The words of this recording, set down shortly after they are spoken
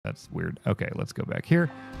That's weird. Okay, let's go back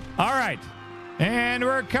here. All right. And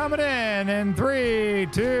we're coming in 3,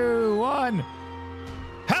 2, 1.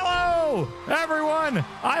 Hello, everyone.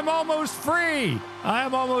 I'm almost free.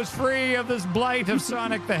 I'm almost free of this blight of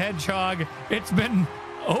Sonic the Hedgehog. It's been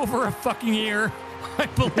over a fucking year. I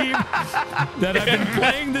believe that I've been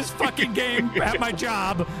playing this fucking game at my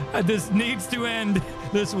job. This needs to end.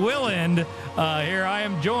 This will end. Here I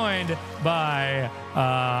am joined by,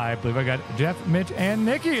 I believe I got Jeff, Mitch, and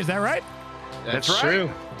Nikki. Is that right? That's right. True.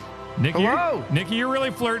 Nikki, hello. Nikki, you're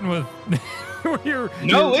really flirting with.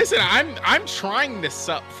 Listen, I'm trying to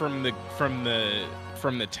sup from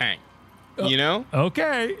the tank. You know?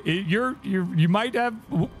 Okay, you might have.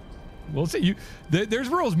 We'll see. There's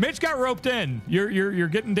rules. Mitch got roped in. You're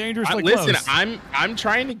getting dangerously close. Listen, I'm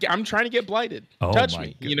trying to get blighted. Touch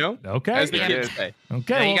me, God. you know? Okay. As the kids say.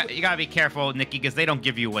 Okay. Yeah, you gotta be careful, Nikki, because they don't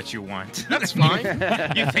give you what you want. That's fine.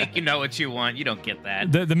 You think you know what you want, you don't get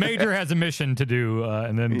that. The major has a mission to do,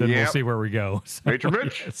 and then we'll see where we go. So, Major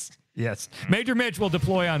Mitch. Yes. Major Mitch will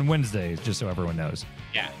deploy on Wednesdays, just so everyone knows.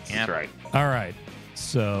 Yeah, that's right. All right.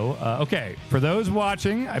 So, okay, for those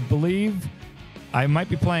watching, I believe I might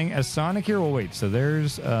be playing as Sonic here. Well, wait. So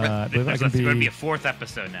there's going to be a fourth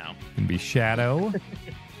episode now. Can be Shadow,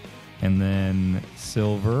 and then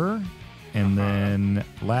Silver, and then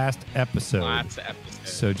last episode.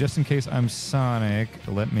 So just in case I'm Sonic,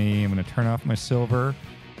 I'm going to turn off my Silver.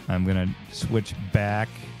 I'm going to switch back.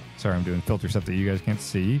 Sorry, I'm doing filter stuff that you guys can't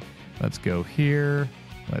see. Let's go here.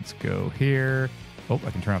 Let's go here. Oh, I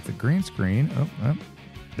can turn off the green screen. Oh,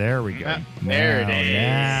 there we go. There it is.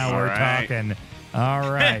 Now we're talking.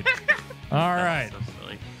 All right. All right.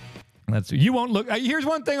 So silly. You won't look. Here's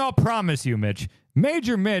one thing I'll promise you, Mitch.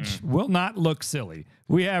 Major Mitch will not look silly.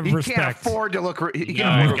 We have respect. Can't afford to look. He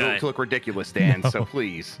can't afford to look ridiculous, Dan. So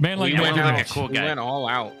please, man, like we Major went, Mitch. cool guy. We went all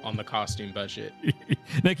out on the costume budget.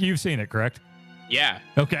 Nikki, you've seen it, correct? Yeah.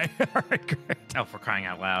 Okay. All right, great. Oh, for crying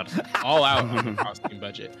out loud. All out on the costume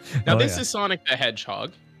budget. Now, this is Sonic the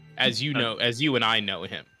Hedgehog, as you know, as you and I know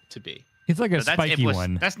him to be. It's like a spiky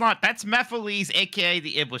one. That's Mephiles, aka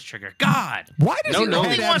the Iblis trigger. God. Why does he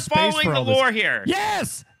only one following the lore here?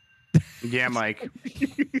 Yes. Yeah, Mike.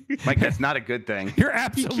 Mike, that's not a good thing. You're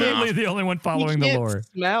absolutely the only one following the lore.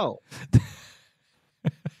 Smell.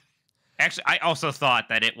 Actually, I also thought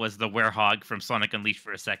that it was the werehog from Sonic Unleashed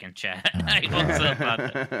for a second, chat. I also thought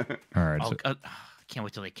that. All right. I can't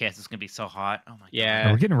wait till they cast. It's going to be so hot. Oh, my God.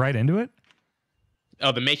 Are we getting right into it?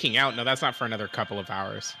 Oh, the making out? No, that's not for another couple of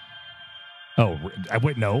hours. Oh,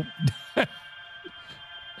 wait, no. God.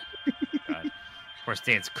 Of course,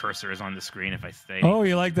 Dan's cursor is on the screen if I stay. Oh,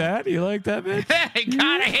 you like that? You like that, bitch? Hey,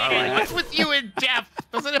 God, I hate it. What's with you and Jeff?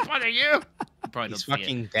 Doesn't it bother you? He's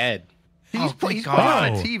fucking dead. He's playing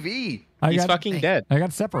God. on TV. He's fucking dead. I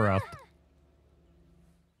got Sephiroth.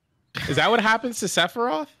 Is that what happens to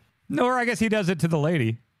Sephiroth? No, or I guess he does it to the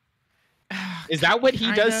lady. Is that what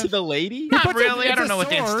he does to the lady? Not really. I don't know what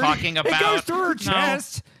Dan's talking about. It goes through her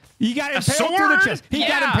chest. You got impaled through the chest. He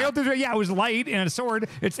got impaled through the... Yeah, it was light and a sword.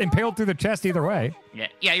 It's impaled through the chest either way.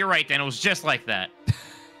 Yeah, you're right, Dan. It was just like that.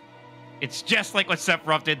 It's just like what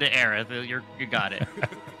Sephiroth did to Aerith. You got it.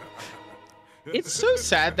 It's so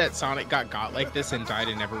sad that Sonic got like this and died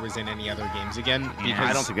and never was in any other games again. Because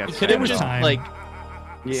I don't think that's he could have fair just at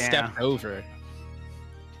all. stepped over,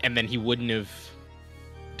 and then he wouldn't have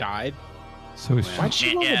died. So why'd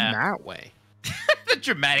you go that way? The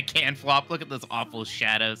dramatic hand flop. Look at those awful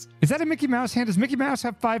shadows. Is that a Mickey Mouse hand? Does Mickey Mouse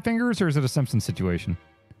have 5 fingers, or is it a Simpsons situation?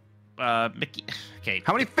 Mickey. Okay.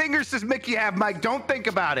 How many fingers does Mickey have, Mike? Don't think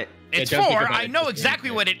about it. It's 4. I know exactly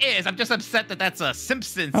what it is. I'm just upset that that's a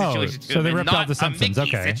Simpsons situation. So they ripped off the Simpsons.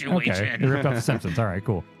 Okay. They ripped off the Simpsons. All right,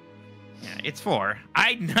 cool. Yeah, it's 4.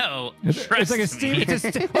 I know. It's like a steam.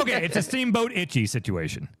 It's a Steamboat Itchy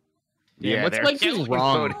situation. Yeah, what's like being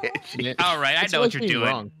wrong? All right, I know what you're doing.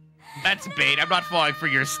 Wrong. That's bait. I'm not falling for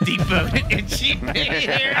your Steamboat Itchy bait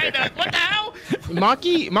here. I know. What the hell?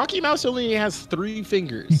 Mocky Mouse only has 3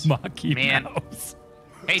 fingers. Mocky Mouse.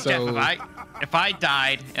 Hey, Jeff, if I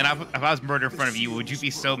died and if I was murdered in front of you, would you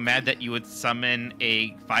be so mad that you would summon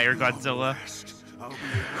a Fire Godzilla?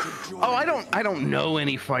 Oh, I don't know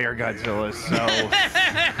any Fire Godzillas, so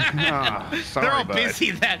sorry, they're all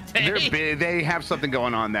busy that day. They have something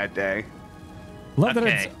going on that day. Love that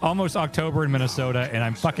it's almost October in Minnesota and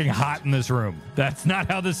I'm fucking hot in this room. That's not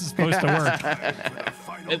how this is supposed to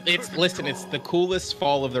work. Listen, it's the coolest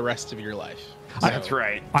fall of the rest of your life. So. That's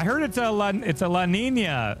right. I heard it's a La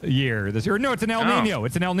Nina year this year. No, it's an El Nino.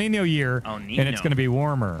 It's an El Nino year, and it's going to be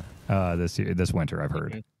warmer this winter. I've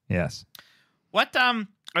heard. Yes. What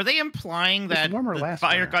Are they implying that warmer the last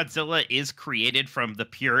Fire winter. Godzilla is created from the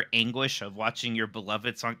pure anguish of watching your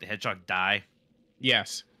beloved Sonic the Hedgehog die?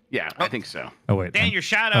 Yes. Yeah, I think so. Oh wait. Dan, your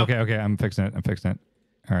shadow. Okay. I'm fixing it.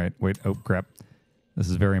 All right. Wait. Oh crap. This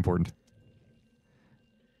is very important.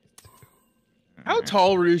 How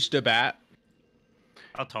tall Rouge de Bat?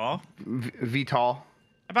 How tall? Vital.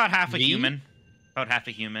 About half a V? human. About half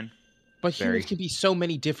a human. But Very. humans can be so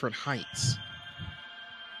many different heights.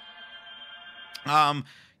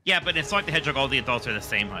 Yeah, but in Sonic the Hedgehog, all the adults are the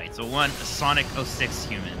same height. So one, a Sonic 06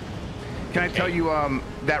 human. Can I tell you,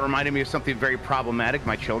 that reminded me of something very problematic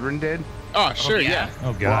my children did? Oh, sure, yeah? yeah.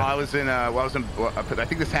 Oh While god. I was in, I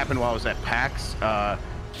think this happened while I was at PAX.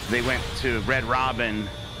 They went to Red Robin,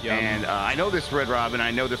 Yum. and I know this Red Robin. I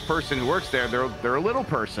know this person who works there. They're a little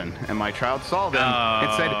person, and my child saw them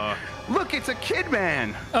and said, "Look, it's a Kid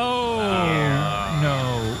Man." Oh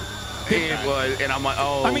no. It was, and I'm like,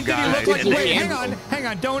 "Oh, I mean, did he guys." look like? And Wait, the- hang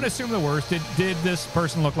on. Don't assume the worst. Did this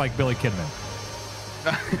person look like Billy Kidman?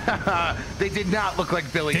 They did not look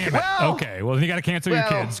like Billy. Damn it. Well, Okay. Well, then you got to cancel your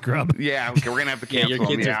well, kids, scrub. Yeah, okay, we're gonna have to Yeah, cancel your them.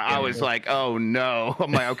 kids are Yeah, I was scared. like, oh no.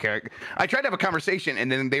 I'm like, okay. I tried to have a conversation,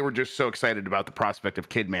 and then they were just so excited about the prospect of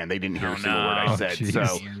Kid Man, they didn't hear Oh, a single word I no. said. Jeez. So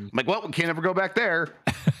I'm like, well, we can't ever go back there.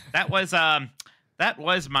 That was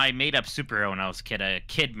my made-up superhero when I was a kid. A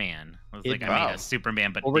Kid Man. I was like, I Wow. made a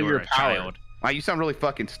Superman, but What were they were your a powers? child. Wow, you sound really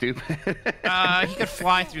fucking stupid. He could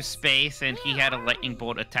fly through space, and he had a lightning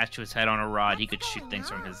bolt attached to his head on a rod. He could shoot things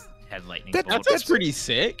from his head lightning bolt. That's pretty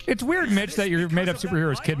sick. It's weird, Mitch, that your made-up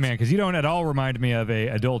superhero is Kidman, because you don't at all remind me of a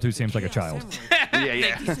adult who seems like a child.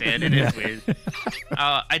 Yeah. Thank you, Stan. It is weird.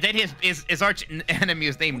 I did his arch enemy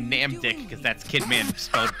was named Namdick because that's Kidman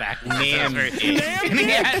spelled backwards.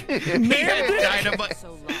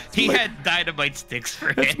 He had dynamite sticks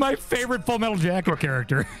for That's him. my favorite Full Metal Jacket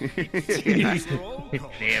character.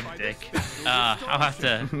 Namdick. I'll have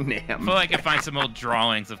to. I Nam. feel like I can find some old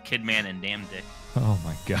drawings of Kidman and Namdick. Oh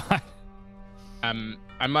my god. I'm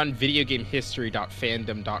on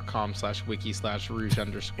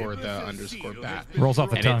videogamehhistory.fandom.com/wiki/rouge_the_bat. Rolls off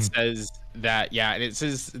the And tongue. it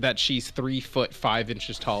says that she's 3 foot 5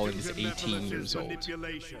 inches tall and is 18 years old.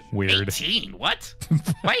 Weird. 18? What?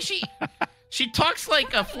 Why is she? She talks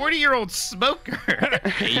like a 40-year-old smoker.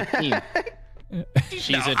 18. She's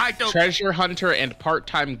No, a I don't- treasure hunter and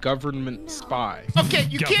part-time government spy. Okay,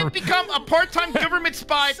 you can't become a part-time government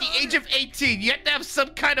spy at the age of 18. You have to have some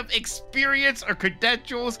kind of experience or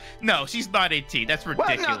credentials. No, she's not 18. That's Well,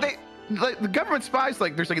 ridiculous. no, the government spies,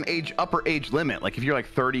 like, there's like an upper age limit. Like, if you're like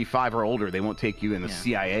 35 or older, they won't take you in the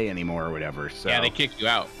CIA anymore or whatever. So Yeah, they kick you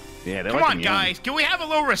out. yeah, they Come like on, them young. guys. Can we have a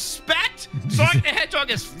little respect? Sonic the Hedgehog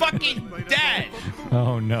is fucking dead.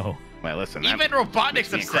 Oh no. Well, listen, Even that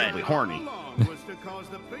robotics makes me have said. incredibly horny.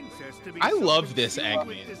 I love this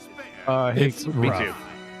Eggman. Hey, It's Me rough. too.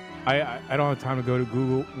 I don't have time to go to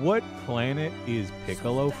Google. What planet is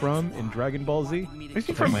Piccolo from in Dragon Ball Z? Is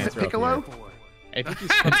he from Answer up Piccolo? I think he's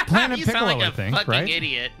It's Planet you Piccolo, sound like I a think, fucking right?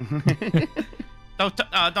 idiot. don't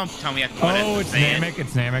tell me I have to Oh, it's say it. Namek.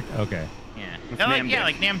 It's Namek. Okay. Yeah. It's Yeah, like, Namdick. yeah,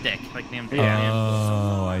 like Namdick. Like Namdick. Yeah.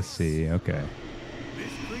 Oh, I see. Okay.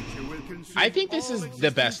 I think this is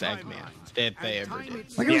the best Eggman that they ever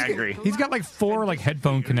did. Like, Yeah, he's I got- agree. He's got like 4 like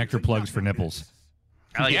headphone connector plugs for nipples.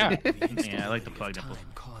 I like Yeah. it. Yeah, I like the plug nipple.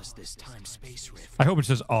 I hope it's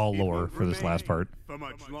just all lore for this last part.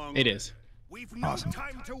 It is. We've no Awesome.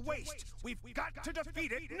 time to waste. We've got to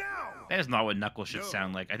defeat it now. That is not what Knuckles should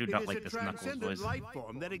sound like. I do not like this Knuckles transcendent voice. life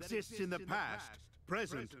form that exists in the past,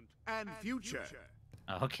 present, and future.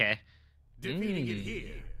 Oh, okay. Defeating it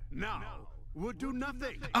here now would do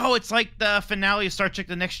nothing. Oh, it's like the finale of Star Trek: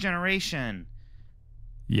 The Next Generation.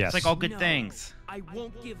 Yes. It's like all good things. I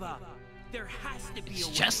won't give up. There has to be It's a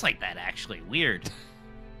way. just like that, actually. Weird.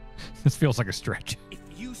 This feels like a stretch. If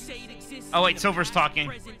you say it exists Oh, wait, in the Silver's past, talking.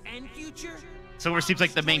 present, and future, Silver seems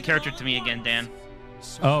like the main character to me again, Dan.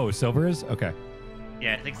 Oh, Silver is? Okay.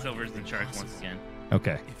 Yeah, I think Silver's in charge once again.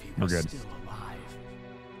 Okay. We're good.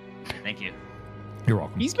 Thank you. You're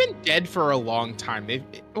welcome. He's been dead for a long time.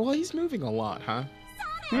 Well, he's moving a lot, huh?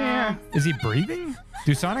 Yeah. Is he breathing?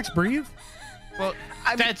 Do Sonics breathe? Well,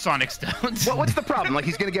 dead Sonic Stones. What's the problem? Like,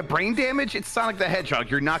 he's gonna get brain damage? It's Sonic the Hedgehog.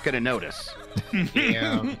 You're not gonna notice.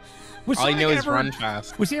 Yeah. Was All I Sonic know is ever- run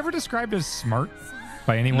fast. Was he ever described as smart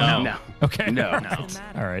by anyone? No. No. Okay. No. No.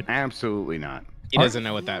 All right. Absolutely not. He doesn't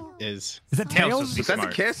know what that is. Is that Tails Tails? was- Was that the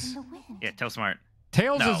Smart. kiss? Yeah, tell smart.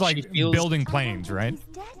 Tails No, is she like feels- building planes, right?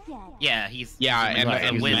 Yeah, he's Yeah, he's and, like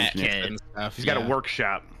and a whiz Matt kid. and stuff. He's got yeah. a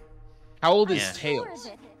workshop. How old is Yeah. Tails?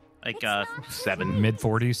 Like 7. Mid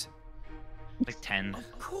 40s. like 10.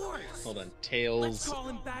 of course. Hold on, Let's Tails. call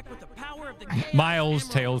him back with the power of the chaos Miles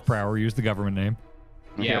emerald. Tails Prower. Use the government name.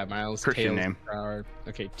 Yeah, Yep, Miles Christian Tails name. Proud.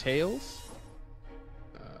 Okay, Tails.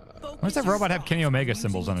 Why does that robot have Kenny Omega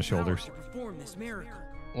symbols on his shoulders? Perform this miracle.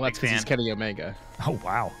 Well, that's Big because he's fan. Kenny Omega. Oh,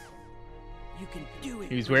 wow. You can do it.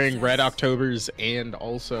 He was wearing princess. Red Octobers and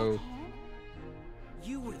also.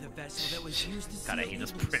 You were the vessel that was used to God, I seal hate the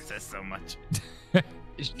this wisdom. princess so much.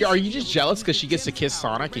 Are you just jealous because she gets to kiss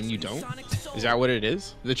Sonic and you don't? Is that what it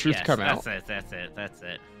is? The truth Yes, come that's out? it. That's it. That's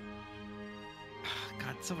it.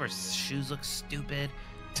 God, Silver's shoes look stupid.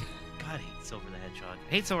 God, I hate Silver the Hedgehog.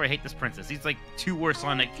 I hate Silver. I hate this princess. These like two worst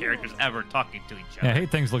Sonic characters ever talking to each Yeah, I other.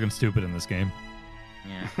 hate things looking stupid in this game.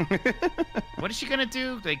 Yeah. What is she gonna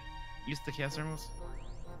do? Like, use the chaos emeralds?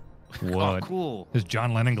 Oh, What? cool. His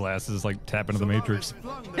John Lennon glasses like tap into the Matrix.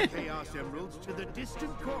 Flung the Chaos Emeralds to the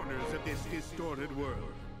distant corners of this distorted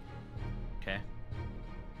world. Okay.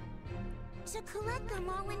 To collect them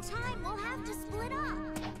all in time, we'll have to split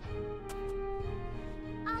up.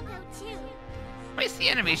 I'll go too. Why does the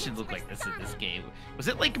animation look like this in this game? Was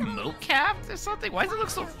it like mocapped or something? Why does it look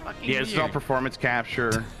so fucking Yeah, weird? this is all performance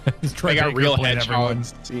capture. He's They got Tribeca real playing everyone.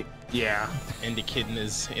 hedgehogs. Yeah. And the kitten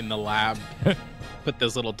is in the lab. Put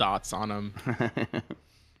those little dots on them.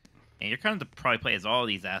 And you're kind of to probably play as all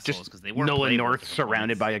these assholes Just because they weren't Nolan playable North for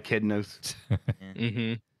surrounded by performance.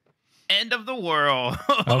 echidnas. End of the world.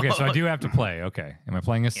 Okay, so I do have to play. Okay. Am I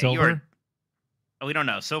playing as Yeah, you Silver? are- Oh, we don't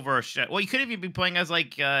know. Silver or well, you could even be playing as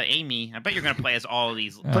like Amy. I bet you're gonna play as all of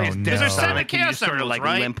these. Play as Oh, Death no. There's seven Sonic, and you Chaos just sort of Emeralds, like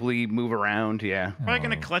right? limply move around. Yeah. Probably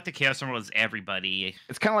gonna Oh. collect the Chaos Emeralds as everybody.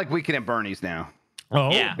 It's kind of like Weekend at Bernie's now.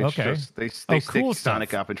 Oh, Yeah. It's okay. just- they Oh, stick cool Sonic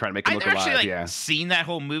stuff. up and try to make him I've look actually alive. like Yeah. seen that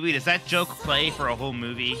whole movie. Does that joke play for a whole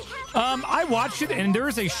movie? I watched it, and there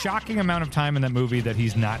is a shocking amount of time in that movie that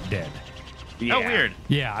he's not dead. Yeah. Oh, weird.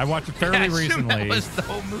 Yeah, I watched it Yeah, I fairly assumed recently. That was the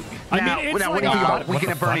whole movie. I Now, mean, it's now like, what do you think what about Weekend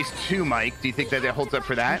the at fuck? Bernie's 2, Mike? Do you think that it holds up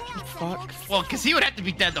for that? Well, because he would have to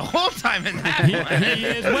be dead the whole time in that. He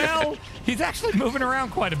is, well, he's actually moving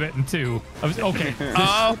around quite a bit in 2. Okay.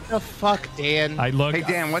 Oh, What the fuck, Dan? I look. Hey,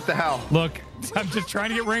 Dan, what the hell? Look, I'm just trying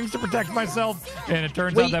to get rings to protect myself, and it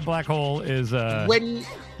turns out Wait. that black hole is. when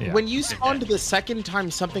yeah. when you spawned the second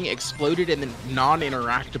time, something exploded and then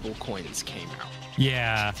non-interactable coins came out.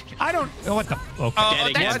 Yeah. I don't. What the? Okay.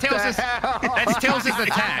 oh, that's What the Tails' hell? that's Tails'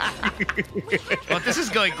 attack. Well, this is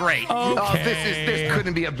going great. Oh, Okay. this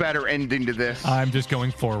couldn't be a better ending to this. I'm just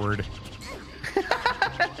going forward.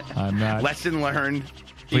 I'm not. Lesson learned.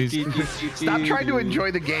 Please. Stop trying to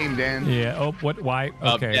enjoy the game, Dan. Yeah. Oh, what? Why?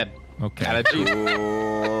 Okay. dead. Okay.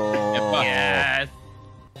 Yes.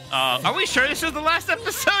 Are we sure this is the last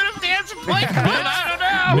episode of Dance and Play? I don't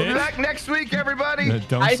know. We'll be back next week, everybody.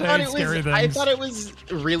 Don't I say thought it scary was. things. I thought it was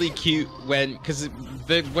really cute when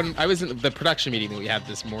I was in the production meeting that we had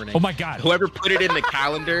this morning. Oh my God. Whoever put it in the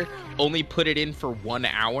calendar only put it in for 1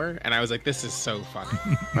 hour, and I was like, "This is so funny."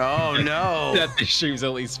 Oh no. That the stream's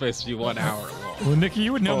only supposed to be 1 hour long. Well, Nikki,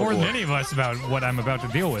 you would know Oh, more than boy. any of us about what I'm about to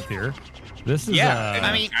deal with here. This is. Yeah,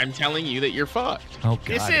 I mean- I'm telling you that you're fucked. Oh God.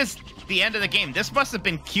 This is the end of the game. This must have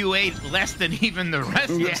been QA less than even the rest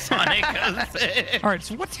Yeah. of Sonic. All right.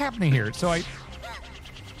 So what's happening here? So I.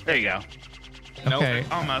 There you go. Okay.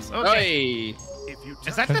 Almost. Okay. Hey,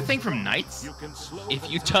 Is that the thing from Knights? if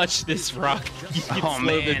you touch this rock, you can Oh,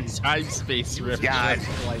 slow man. the time-space rift God.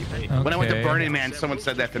 just slightly. When I went to Okay. Burning Man, someone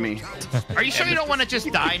said that to me. Are you sure you don't want to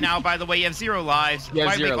just die now? By the way, you have 0 lives. You have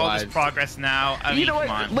Why 0 make all lives. this progress now? I mean, You know what?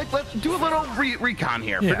 come on. Let's do a little recon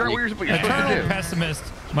here. Yeah. Figure out what you're supposed Eternal to do. pessimist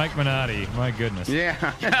Mike Minotti. My goodness. Yeah.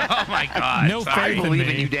 Oh my God. No Sorry. faith in believe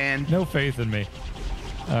me. in you, Dan. No faith in me.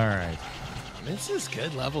 All right. This is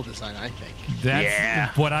good level design, I think. That's Yeah.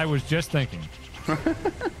 what I was just thinking.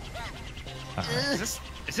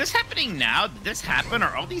 Is this happening now? Did this happen?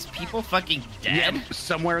 Are all these people fucking dead? Yeah,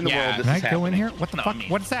 somewhere in the Yeah. world this Can I is go in happening. here? What the No, fuck? I mean-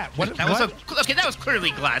 What's that? What? That was what? okay. That was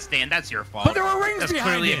clearly glass, Dan. That's your fault. But there were rings That's behind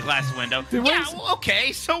clearly it. a glass window. The Yeah. rings- Well,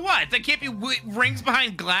 okay. So what? There can't be rings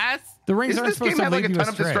behind glass. The rings Isn't aren't this supposed game to have like lead a you ton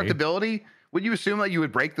of astray. destructibility? Would you assume that you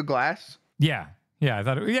would break the glass? Yeah. Yeah, I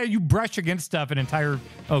thought. Yeah, you brush against stuff, an entire.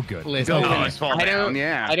 Oh, good. Listen, Buildings fall I down, don't,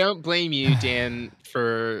 yeah. I don't blame you, Dan,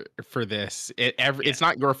 for this. It's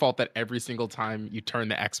not your fault that every single time you turn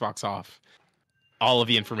the Xbox off, all of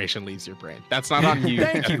the information leaves your brain. That's not on you.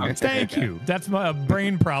 Thank That's you. on Thank Sega. you. That's my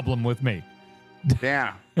brain problem with me.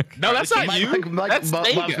 Yeah. No, that's not Mike, you. That's Loves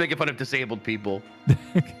Sega. making fun of disabled people.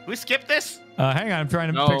 We skipped this. Hang on, I'm trying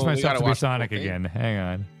to No, fix we myself gotta to be watch the whole Sonic thing. again. Hang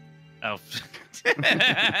on. Oh.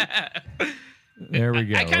 There we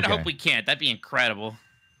go. I kind of okay. hope we can't. That'd be incredible.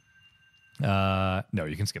 No,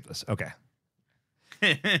 you can skip this. Okay.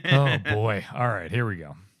 Oh boy. All right, here we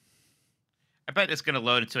go. I bet it's gonna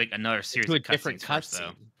load into like another series To a of different cutscenes first, though.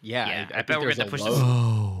 cutscene. Yeah, Yeah, I think bet we're there's gonna a push load. this-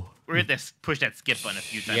 Oh. We're at this push that skip button a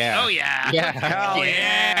few times. Yeah. Oh yeah. Yeah. Hell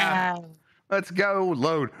yeah. Let's go.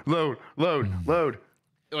 Load.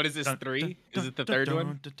 What is this, 3? Is it the third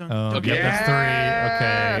one? Oh, Okay. yep, that's 3.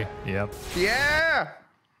 Okay. Yep. Yeah.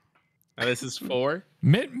 Now this is 4.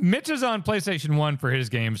 Mitch is on PlayStation 1 for his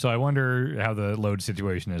game, so I wonder how the load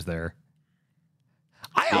situation is there.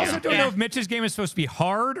 I also don't know if Mitch's game is supposed to be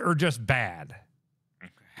hard or just bad.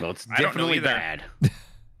 Well, it's I don't know definitely either. bad.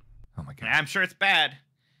 Oh my god. I'm sure it's bad.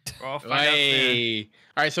 We'll find out soon. Hey.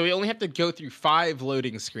 All right, so we only have to go through 5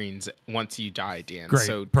 loading screens once you die, Dan. Great,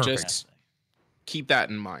 So perfect. just keep that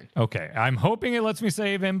in mind. Okay, I'm hoping it lets me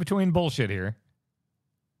save in between bullshit here.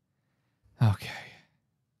 Okay.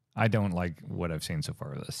 I don't like what I've seen so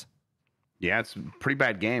far of this. Yeah, it's a pretty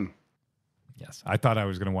bad game. Yes, I thought I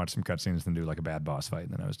was going to watch some cutscenes and do like a bad boss fight,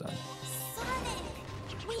 and then I was done.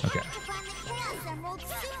 Sonic! We Okay. have to find the Chaos Emerald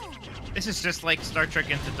soon! This is just like Star Trek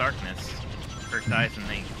Into Darkness. Kirk dies and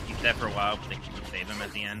they keep that for a while, but they can save him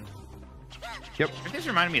at the end. Yep. This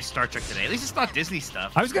reminded me of Star Trek today. At least it's not Disney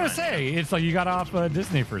stuff. I was going to Come on, say, it's like you got off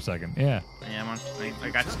Disney for a second. Yeah. Yeah, I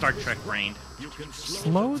got Star Trek brained.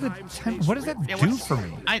 Slow the tempo. What does that do for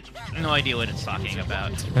me? I have no idea what it's talking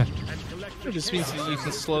about. It just means that you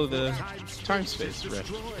can slow the time space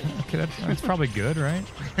drift. Okay, that's probably good, right?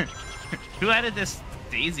 Who added this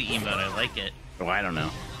Daisy emote? I like it. Oh, I don't know.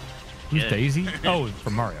 Who's Yeah. Daisy? Oh,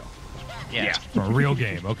 from Mario. Yeah. From a real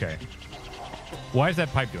game. Okay. Why is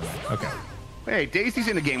that pipe doing that? Okay. Hey, Daisy's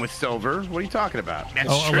in the game with Silver. What are you talking about? That's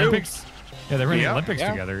Oh, true. Olympics? Yeah, they were in the Yeah, Olympics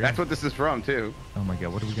yeah. together. Yeah. That's what this is from, too. Oh my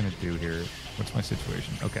god, what are we gonna do here? What's my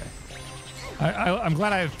situation? Okay. I'm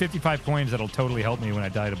glad I have 55 coins that'll totally help me when I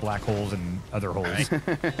die to black holes and other holes.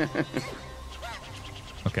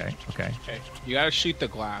 Okay. Okay. You gotta shoot the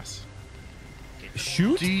glass.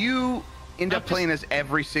 Shoot? Do you end up playing as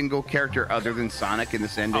every single character other than Sonic in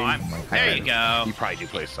this ending? There you go. You probably do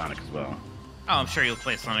play Sonic as well. Oh, I'm sure you'll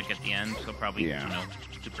play Sonic at the end. He'll probably, Yeah.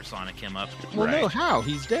 Super Sonic him up. Well, no, Right. how?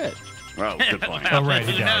 He's dead. Oh, good point. Oh right,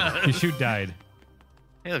 he Who died. knows? His shoot died.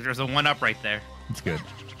 Hey, look, there's a 1-up right there. It's good.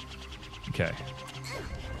 Okay.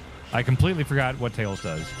 I completely forgot what Tails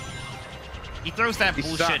does. He throws that He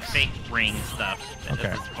bullshit sucks. fake ring stuff. That Okay.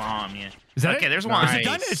 does his bomb, yeah. Is that okay, it? there's one. Is it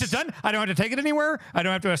done? Is it done? I don't have to take it anywhere? I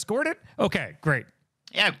don't have to escort it? Okay, great.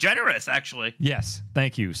 Yeah, generous, actually. Yes.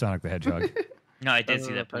 Thank you, Sonic the Hedgehog. No, I did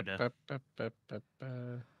see that, Buddha.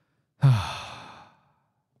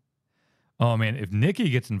 Oh man, if Nikki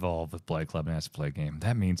gets involved with Blight Club and has to play a game,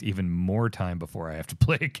 that means even more time before I have to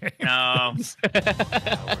play a game. No.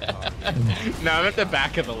 No, I'm at the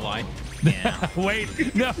back of the line. Yeah.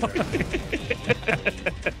 Wait, no.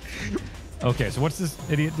 Okay, so what's this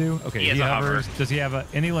idiot do? Okay, He has a hover. Does he have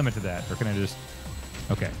any limit to that, or can I just?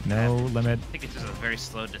 Okay, no limit. I think it's just a very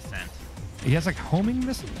slow descent. He has like homing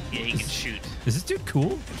missile. Yeah, he can shoot. Is this dude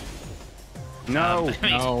cool? No.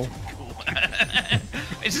 No. Cool.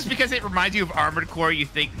 It's just because it reminds you of Armored Core, you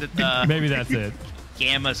think that Maybe that's it.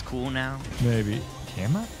 Gamma's cool now. Maybe.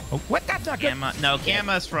 Gamma? Oh, what? That's not good. Gamma? No,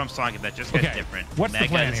 Gamma's from Sonic Adventure. It's Okay, different. what's the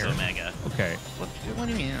Mega plan is here? Omega. Okay. What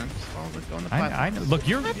do you mean? I'm just always going to I know. Look,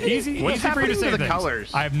 you're easy. What's easy for you to happening to say the things.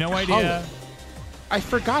 colors? I have no idea. I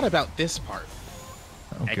forgot about this part.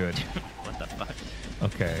 Oh, good. What the fuck?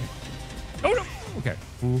 Okay. Oh no. Okay.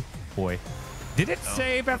 Ooh, boy. Did it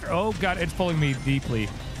save after? Oh god, it's pulling me deeply.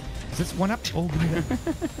 Is this one up? Oh, give me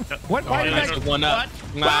that. What? Why did Nice I? one up.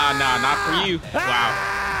 Nah, not for you. Wow.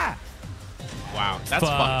 Ah! Wow. That's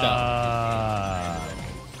fucked up.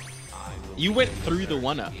 You went through the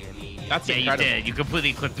 1-up. That's Yeah, incredible. you did. You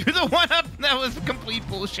completely clipped through the 1-up. That was complete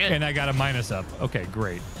bullshit. And I got a minus up. Okay,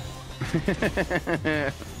 great.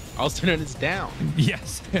 Also known as down.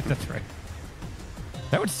 Yes, that's right.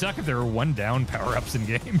 That would suck if there were 1 down power-ups in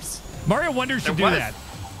games. Mario Wonder should do was. that.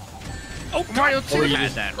 Oh, Mario God. 2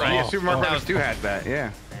 had that, right? Yeah, Super Mario Oh. Brothers 2 has that,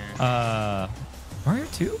 yeah. Mario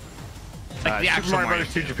 2? Like the Super actual Mario Mario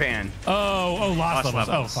Brothers 2 Japan. Oh, Lost Levels.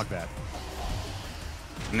 Oh, Levels. fuck that.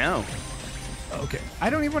 No. Okay. I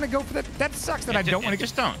don't even want to go for that. That sucks that I don't want to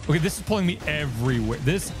Just don't. Okay, this is pulling me everywhere.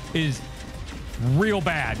 This is real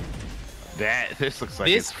bad. This looks like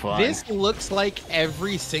This it's fun. this looks like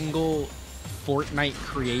every single Fortnite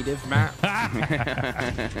creative map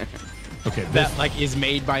Okay, this, that like is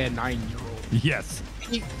made by a 9-year-old. yes.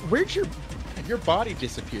 Where'd your body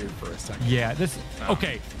disappeared for a second? Yeah, this,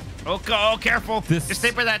 okay. Oh, careful. This- Just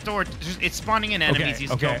stay by that door. It's spawning in enemies. Okay,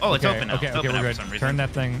 He's okay, oh, it's okay, open now. Okay, It's okay, open we're now good. for some reason. Turn that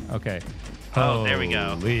thing. Okay. Oh, there we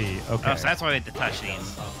go. Holy, okay. Oh, so that's why we had to touch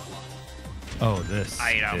these. Oh, this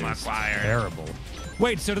I don't is require. terrible.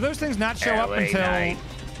 Wait, so do those things not show up LA until... night.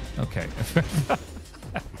 Okay.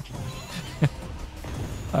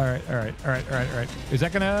 all right. Is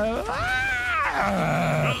that gonna... Ah!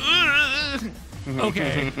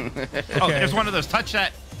 Okay. Oh, there's one of those. Touch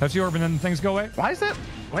that. Touch the orb and then things go away. Why does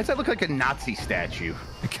that look like a Nazi statue?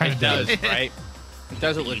 It kind It of does, does. right? It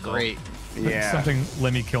doesn't look great. Yeah. Something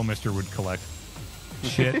Lemmy Kilmister would collect.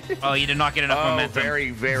 Shit. Oh, you did not get enough Oh, momentum. very,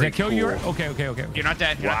 Does very that kill cool. you? Okay. You're not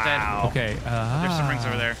dead. You're not Wow. Okay. There's some rings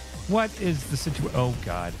over there. What is the situation? Oh,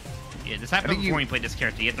 God. dead. Yeah, this happened before you play this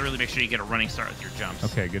character. You have to really make sure you get a running start with your jumps.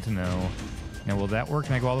 Okay, good to know. Now, will that work?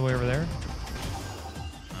 Can I go all the way over there?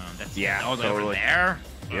 That's Yeah, all the way over totally. there.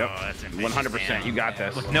 Yep. Oh, that's ambitious, 100%. man. You got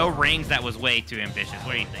this. With no rings, that was way too ambitious.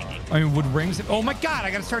 What are you thinking? I mean, would rings... Oh, my God.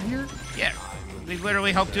 I got to start here? Yeah, we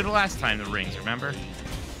literally helped you the last time. The rings, remember?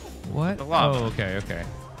 What? The lava. Oh, okay.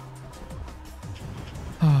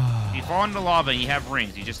 If you fall into lava and you have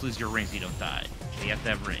rings, you just lose your rings. You don't die. So you have to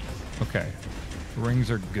have rings. Okay. Rings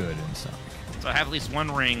are good in Sonic. So have at least one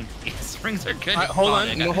ring. Yes, rings are good. Hold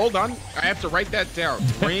on. No, hold on. I have to write that down.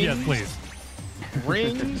 Rings, Yes, please.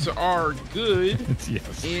 Rings are good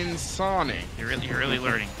Yes. in Sonic. You're really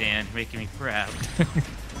learning, Dan. You're making me proud.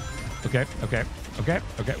 Okay.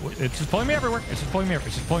 It's just pulling me everywhere.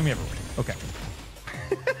 Okay.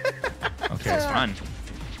 Okay. It's fun.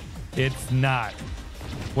 It's not.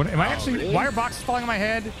 What am I actually? really? Why are boxes falling on my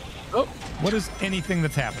head? Oh, What is anything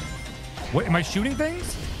that's happening? What am I shooting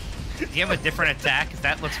things? Do you have a different attack? 'Cause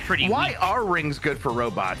that looks pretty Why weak. are rings good for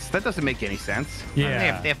robots? That doesn't make any sense.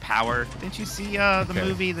 Yeah. They have power. Didn't you see the Okay.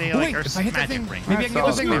 movie? They Wait, like are if I hit that magic thing, rings. maybe I can get saw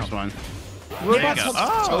this thing the now. first one. robots go.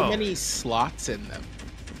 have so Oh. many slots in them.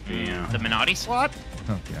 Yeah. The Minotti slot?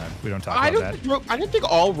 Oh God, we don't talk I about don't. that. I don't think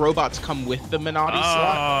all robots come with the Minotti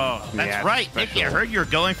slot. Oh, that's Yeah, right. it's Nicky, I special. heard you're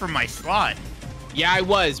going for my slot. Yeah, I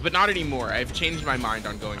was, but not anymore. I've changed my mind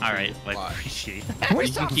on going. All for right, the I slot. appreciate that. Can we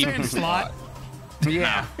You can stop keep saying the slot?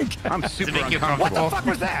 Yeah. I'm To super make you What uncomfortable. the fuck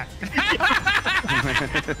was that?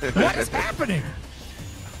 What is happening?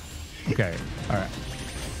 Okay. All right.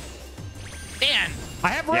 Dan, I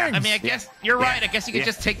have rings. I mean, I guess you're right. Yeah. I guess you could Yeah.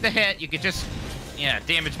 just take the hit. You could just,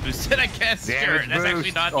 damage boost it, I guess. Sure. Damage That's actually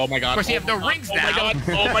boost. not. Oh my god. Of course, you Oh have no my god. rings Oh now. my god.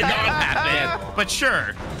 Oh my That god. happened. But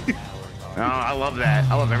sure. Oh, I love that.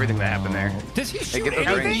 I love everything that happened there. Does he shoot get those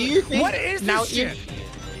Now, do anything? you think, What is now, this shit?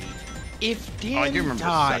 If I do Dan remember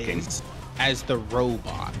dies as the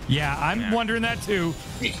robot, Yeah, I'm Yeah. wondering that too.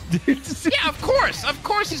 Yeah, of course. Of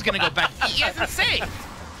course he's going to go back. He hasn't saved.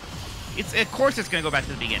 Of course it's going to go back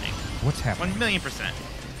to the beginning. What's happening? 1,000,000%.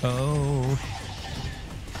 Oh.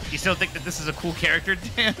 You still think that this is a cool character,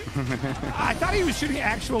 Dan? I thought he was shooting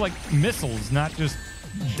actual like missiles, not just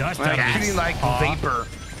dust out Like, of his shooting like paw. vapor.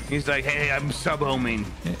 He's like, hey, I'm sub-homing.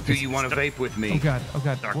 Do you want to vape with me? Oh God! Oh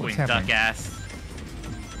God! What's Darkwing happening? Duck ass.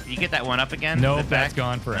 You get that one up again? Nope, Is it that's back?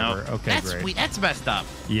 gone forever. No. Okay, that's great. Sweet. That's messed up.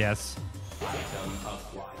 Yes.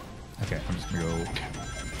 Okay, I'm just gonna go.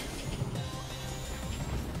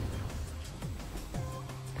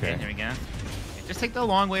 Okay, Okay. there we go. Just take the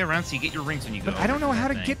long way around so you get your rings when you go. But I don't know over how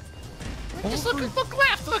to that get. thing. Just look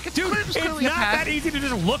left. Look, it's Dude, it's clearly a not path. that easy to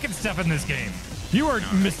just look at stuff in this game. You are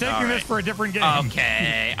mistaking all this right. for a different game.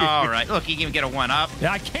 Okay, all right. Look, you can even get a one up.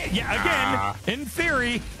 Yeah, I can't. Yeah, again, in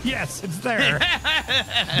theory, yes, it's there.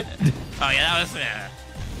 Oh yeah, that was.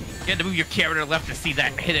 You had to move your camera to the left to see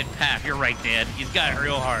that hidden path. You're right, Dan. He's got it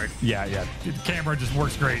real hard. Yeah. The camera just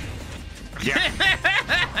works great.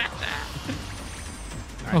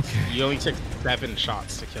 Okay. you only took 7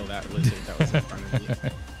 shots to kill that lizard that was in front of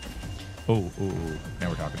you. Oh. Now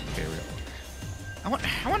we're talking. Okay, we go.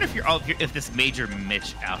 I wonder if this Major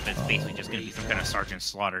Mitch outfit's basically just gonna be some kind of Sergeant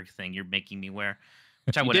Slaughter thing you're making me wear,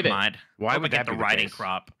 which I You wouldn't did it. mind. Why Hope would I get that the be the riding case?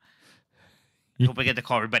 crop. You- Hope I get to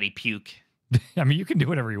call everybody puke. I mean, you can do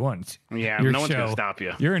whatever you want. Yeah, Your no one's going to show. stop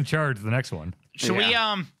you. You're in charge of the next one. Should we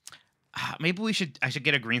Yeah. maybe I should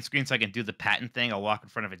get a green screen so I can do the patent thing. I'll walk in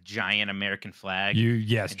front of a giant American flag.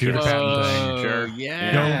 Yes, do the Whoa. patent thing. Sure.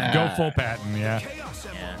 Yeah. Go full patent. Yeah.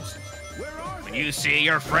 Yeah. When you see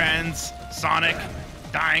your friends, Sonic,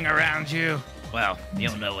 dying around you, well,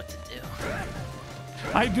 you'll know what to do.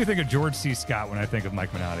 I do think of George C. Scott when I think of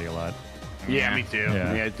Mike Minotti a lot. Yeah, me too.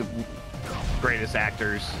 Yeah. Yeah, the greatest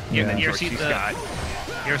actors. Yeah, And then you ever George see C. the- Scott.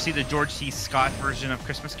 You ever see the George C. Scott version of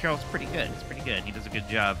Christmas Carol? It's pretty good. It's pretty good. He does a good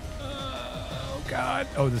job. Oh God.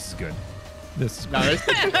 Oh, this is good. This is No, this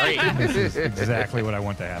is great. This is exactly what I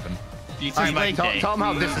want to happen. It's All his right, leg Mike, day. tell them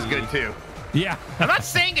how this is good, too. Yeah. I'm not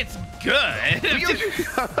saying it's good.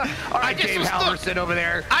 All right, just Dave was- Halverson over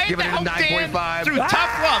there, I had giving to it a help Dan 9.5. through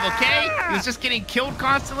tough love, okay? He was just getting killed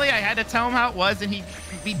constantly. I had to tell him how it was, and he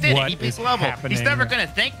did What it. He beat is the level. happening? He's never going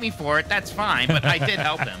to thank me for it. That's fine, but I did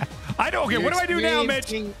help him. I don't. Okay, what do I do now,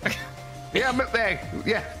 Mitch? Yeah, but hey,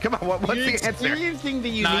 yeah. Come on, what's You're the answer? experiencing the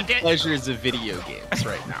unique pleasures of video games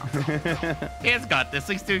right now. Dan's got this.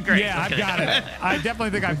 He's doing great. Yeah, Look I've at got it. I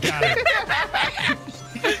definitely think I've got it.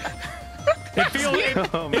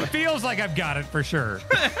 It feels like I've got it for sure.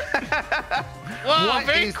 Whoa, What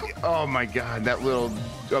very is? cool. Oh my God, that little.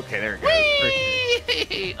 Okay, there it goes.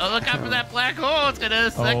 Whee! Oh, look out for that black hole. It's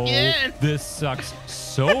gonna suck you in. This sucks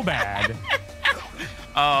so bad.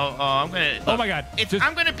 I'm gonna. Oh my God.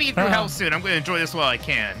 I'm gonna be through hell soon. I'm gonna enjoy this while I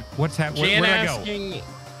can. What's happening? Jan Where did I go? asking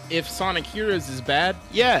if Sonic Heroes is bad.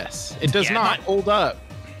 Yes, it does Yeah, not hold up.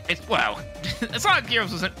 It's Sonic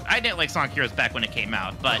Heroes wasn't. I didn't like Sonic Heroes back when it came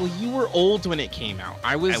out, but Well, you were old when it came out.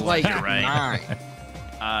 I was like you're right.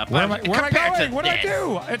 9. Where am I compared to going? What do I this-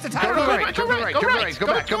 do? It's a Go time to the limit. right. Go to the right. Go to the right. Go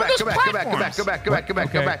back. Go back. Go back. Go back. Go back. Go back. Go back. Go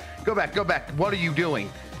back. Go back. Go back. Go back. Go back. What are you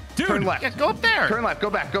doing? Dude, Turn left. Yeah, go up there. Turn left. Go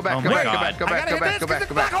back. Go back. Oh Go my back. Go God. back. Go I back. gotta Go hit back. this Go 'cause back. the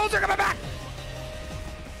Go black back. holes are coming back.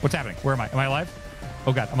 What's happening? Where am I? Am I alive?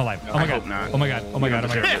 Oh God, I'm alive. Oh my I God. hope not. Oh my God. Oh my God. Oh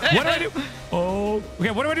my God. deserve What do I do? Oh,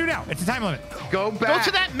 okay. What do I do now? It's a time limit. Go back. Go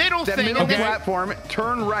to that middle That thing. middle and then- platform.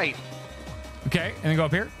 Turn right. Okay, and then go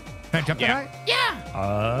up here. Can I jump Yeah. that Yeah.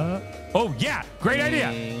 high? Oh yeah, great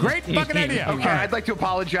idea. Great fucking idea. Okay, I'd like to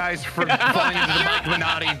apologize for falling into the Mike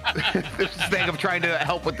Minotti this thing of trying to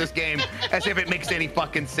help with this game, as if it makes any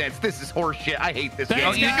fucking sense. This is horseshit. I hate this Thanks,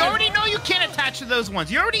 Oh, game. you guys. already know you can't attach to those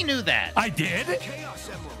ones. You already knew that. I did. Yes,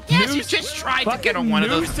 you News- just tried to fucking get on one of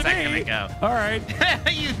those news a to second me. ago. All right.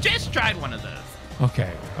 You just tried one of those.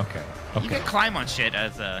 Okay. You can climb on shit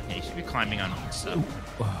as yeah, you should be climbing on stuff.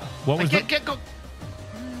 What was the? Go.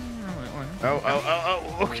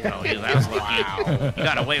 Okay. Oh, yeah, that was lucky. You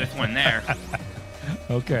got away with one there.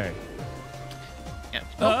 Okay. Yeah,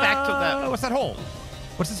 go back to that. What's that hole?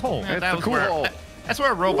 What's this hole? Yeah, It's that the was cool where, hole. That's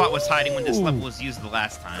where a robot was hiding when this Ooh. level was used the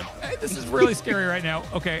last time. Hey, this is really scary right now.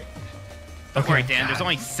 Okay. Don't worry, Dan. There's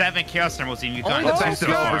only 7 Chaos Emeralds, and you've Only gotten the so best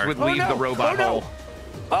developers far. would leave no. the robot Oh, no. hole.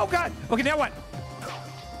 Oh God. Okay, now what?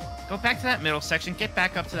 Go back to that middle section. Get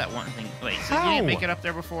back up to that one thing. Wait, so How? you didn't make it up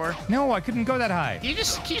there before? No, I couldn't go that high. Can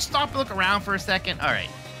you stop and look around for a second? All right.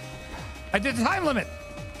 I did the time limit.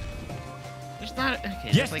 There's not. Okay.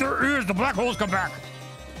 Yes, there's like, there is. The black holes come back.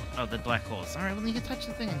 Oh, the black holes. All right. Well, you can touch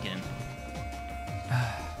the thing again.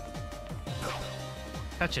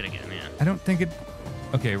 Touch it again, yeah. I don't think it.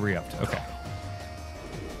 Okay, re-upped. Okay.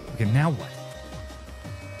 Okay, now what?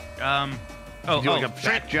 Oh, Do like a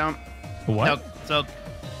back jump. What? No, so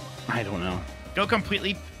I don't know. go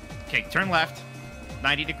completely. Okay, turn left,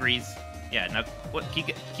 90 degrees. Yeah. Now, what? Can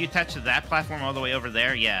you touch that platform all the way over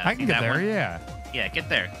there? Yeah. I see can get that there. one? Yeah. Yeah, get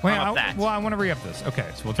there. Wait. Climb up that. Well, I want to re-up this. Okay,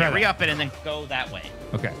 so we'll try that. Re-up it and then go that way.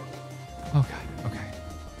 Okay. Oh God. Okay.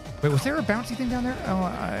 Wait, was there a bouncy thing down there?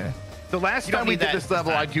 Oh, The last You don't time we need did that this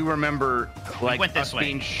level, this I time. do remember like went this us way.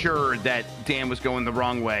 being sure that Dan was going the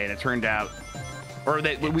wrong way, and it turned out, or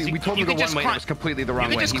that we told you him to could go just one way, and climb- it was completely the You wrong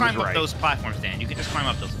can way. just He climb was up right. those platforms, Dan. You can just climb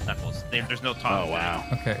up those levels. There's no top. Oh wow.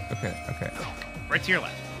 okay. Okay. Right to your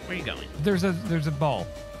left. Where are you going? There's a ball.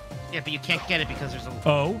 Yeah, but you can't get it because there's a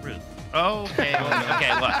Oh. roof. Oh, okay.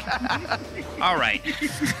 Okay, look. All right.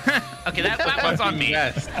 Okay, that one's on me.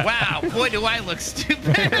 Yes. Wow, boy, do I look stupid.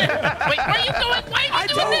 Wait, where are you going? Why are you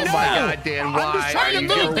doing don't this? know. Oh my God, Dan, I'm why? just trying to are you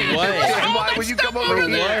move doing this. What? There's Dan, all why that would you stuff come over over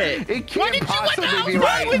here? there. It Why can't did you let possibly the be house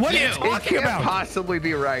right. run with What are you you? talking It can't about? possibly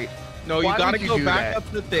be right. No, you Why gotta would you go do back that?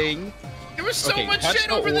 up the thing. There was so Okay, much touch shit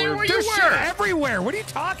the over there orb. where you There's shit were. everywhere. What are you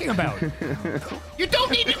talking about? You don't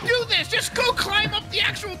need to do this. Just go climb up the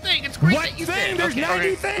actual thing. It's great What that you thing? did. There's Okay. 90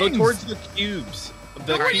 Go things. towards the cubes.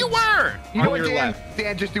 The Where you cubes were. You know on what, your Dan? left.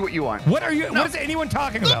 Dan, just do what you want. What are you? No. What is anyone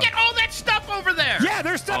talking Look about? at all that stuff over there. Yeah,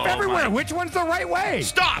 there's stuff Oh everywhere. my- Which one's the right way?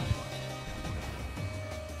 Stop.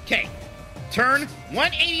 Okay. Turn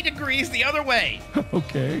 180 degrees the other way.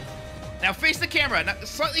 Okay. Now face the camera. Now,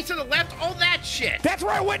 slightly to the left. All that shit. That's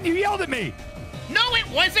where I went and you yelled at me. No, it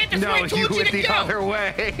wasn't. That's where I No, told you you went to the go. other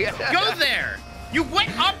way. Go there. You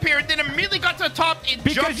went up here, then immediately got to the top and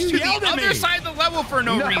Because jumped you to the yelled at other me. side of the level for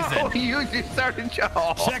no reason. No, you just started.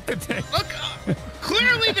 Oh. Check the tape. Look,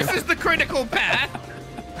 clearly this is the critical path.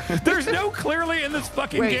 There's no clearly in this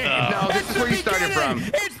fucking Wait, game. no, this It's is the where you started beginning.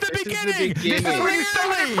 from. It's the This is the beginning. beginning. This is where you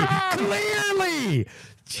started from. Clearly.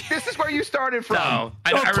 This is where you started from. No,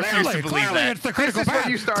 I refuse to believe clearly that. it's the critical is where path.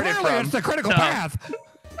 you started clearly from. it's the critical No. path.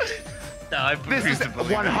 No, I This refuse is to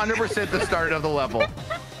believe it. 100% the start of the level.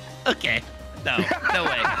 Okay. No way. No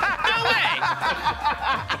way.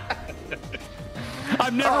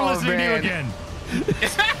 I'm never Oh, listening man. to you again.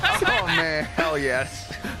 Oh man, hell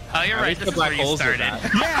yes. Oh, you're At right. least This the is where black you holes are started.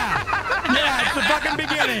 bad. Yeah, it's the fucking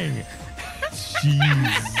beginning.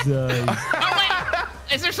 Jesus. Oh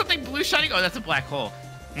wait, is there something blue shining? Oh, that's a black hole.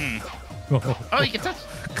 Oh, you can touch.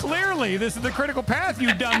 Clearly, this is the critical path,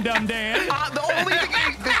 you dumb Dan.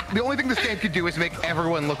 The only thing this game can do is make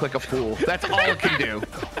everyone look like a fool. That's all it can do.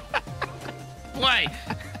 Why?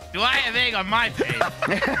 Do I have egg on my face?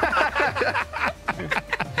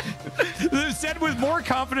 Said with more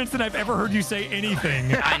confidence than I've ever heard you say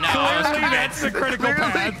anything. I know. I was Clearly, that's the critical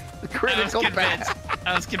path. Critical path.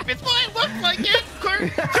 I was convinced. Well, it looked like it.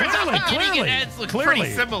 Turns out beginning and ends look pretty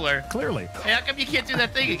similar. Clearly. Hey, how come you can't do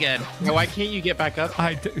that thing again? Now, why can't you get back up?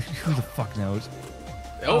 Who the fuck knows?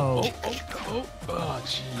 Oh,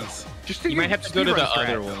 jeez. Just You might have to go to the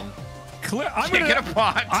other one. I'm Can't get a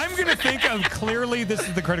box. I'm gonna think of clearly this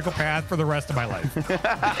is the critical path for the rest of my life.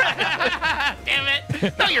 Damn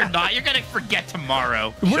it! No, you're not. You're gonna forget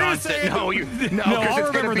tomorrow. We're Sean gonna said say no, no, because I'll it's gonna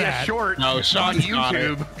remember be that. a short No, on Sean's got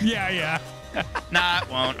it. YouTube. Yeah. Nah, it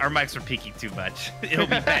won't. Our mics are peaking too much. It'll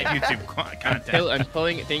be bad YouTube content. I'm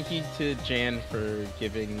pulling. Thank you to Jan for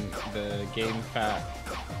giving the game fact,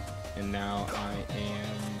 and now I am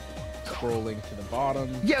scrolling to the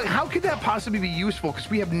bottom. Yeah, how could that possibly be useful? Because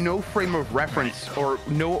we have no frame of reference or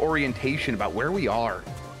no orientation about where we are.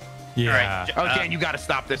 Yeah. All right, Oh, Dan, you got to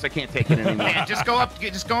stop this. I can't take it anymore. Man, just go up.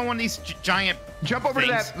 Just go on one of these giant. Jump over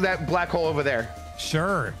things. to that black hole over there.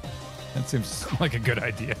 Sure. That seems like a good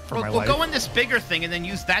idea for my We'll life. go in this bigger thing and then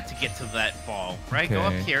use that to get to that ball, right? Go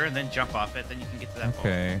up Okay. here and then jump off it. Then you can get to that ball.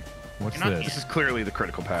 Okay. What's You're not- This this? is clearly the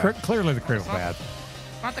critical path. Clearly the critical path.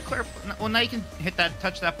 Not the clear. Well, now you can hit that,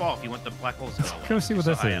 touch that ball if you want the black holes to go. Let's go see what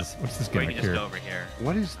So this high is. up. What's this Or you gimmick can just here? go over here.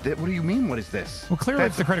 What is that? What do you mean? What is this? Well, clearly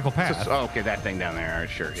it's the critical path. Oh, okay, that thing down there. All right,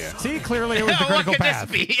 sure, yeah. See, clearly it was the critical What could path.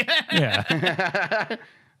 this be? Yeah.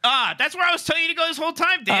 That's where I was telling you to go this whole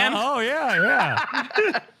time, Dan. Oh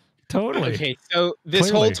yeah. Totally. Okay, so this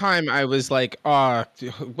Clearly. whole time I was like,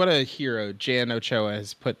 what a hero. Jan Ochoa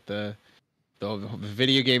has put the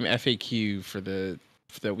video game FAQ for the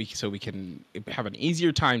week so we can have an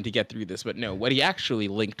easier time to get through this. But no, what he actually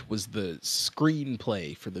linked was the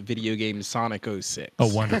screenplay for the video game Sonic 06.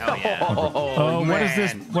 Oh, wonderful. Hell yeah. Oh, what is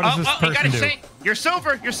this? What does this you person gotta do? change. You're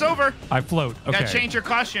silver. You're silver. I float. You Okay. gotta change your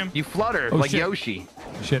costume. You flutter Oh, like shit. Yoshi.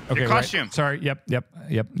 Shit. Okay. Your right. costume. Sorry. Yep.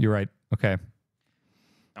 You're right. Okay.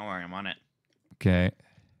 Don't worry, I'm on it. Okay.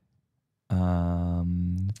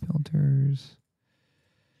 Filters.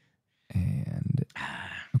 And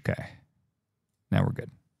okay. Now we're good.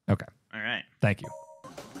 Okay. All right. Thank you.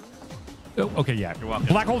 Oh, okay, yeah. You're welcome.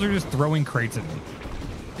 Black holes are just throwing crates at me.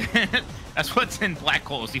 That's what's in black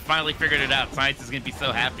holes. You finally figured it out. Science is gonna be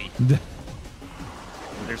so happy.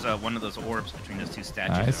 There's one of those orbs between those two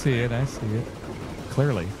statues. I see it.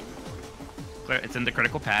 Clearly. It's in the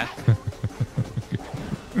critical path.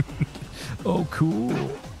 Oh, cool.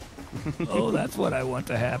 Oh, that's what I want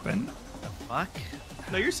to happen. Fuck.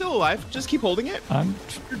 No, you're still alive. Just keep holding it.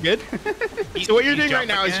 You're good. You- So what you're you doing right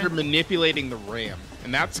jump now is again? you're manipulating the RAM,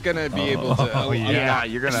 and that's gonna be able to. Oh, Yeah,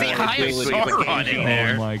 you're gonna. See, I have basically Sauron the game in show.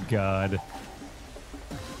 there. Oh my god.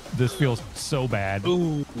 This feels so bad.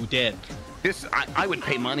 Ooh, dead. This, I would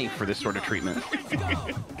pay money for this sort of treatment.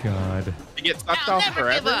 God. You get sucked I'll off never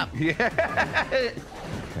forever. give up. Yeah.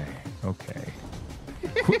 Okay.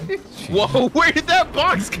 Whoa, where did that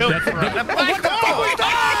box come from? The black hole!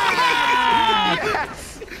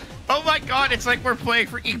 Oh my god, it's like we're playing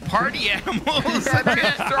freaking party animals.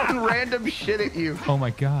 They're throwing random shit at you. Oh my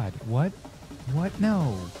god. What? What?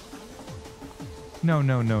 No. No.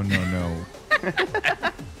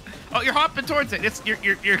 Oh, you're hopping towards it. It's you're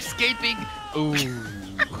escaping. Ooh.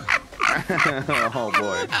 Oh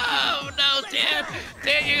boy. Oh no, Dan!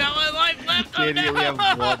 Dan, you got one life left. Oh Kid, you no! only have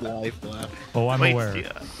one life left. Oh, I'm Wait, aware.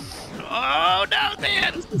 yeah. Oh no,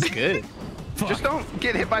 Dan! It's good. Just don't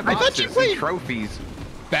get hit by thought boxes you and played- trophies.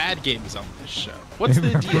 Bad games on this show. What's the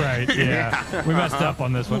deal? Right, yeah. We messed up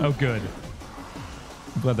on this one. Oh, good.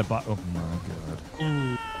 I'm glad the bot. Oh my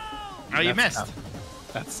god. Oh, you That's missed.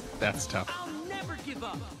 tough. That's tough. I'll never give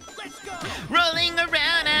up. Let's go. Rolling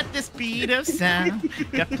around at the speed of sound.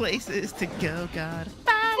 Got places to go, gotta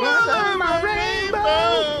follow my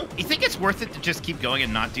rainbow. You think it's worth it to just keep going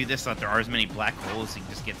and not do this so that there are as many black holes so you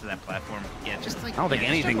can just get to that platform? Yeah, just like. I don't think yeah,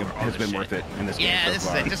 anything just over all has this been shit. worth it in this game. Yeah, so this is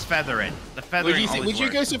far. it. Just feather it. The feathering Would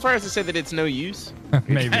you go so far as to say that it's no use?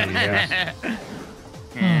 Maybe, yeah.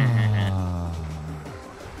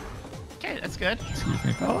 Okay, that's good. Excuse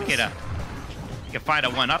me, fellas. You can find a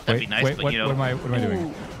one up. That'd Wait, be nice, wait, but what, you know. what am I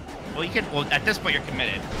doing? Well, you can. Well, at this point, you're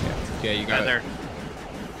committed. Yeah, you got Feather. it.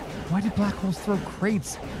 Why did black holes throw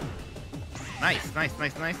crates? Nice.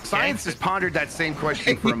 Science has pondered that same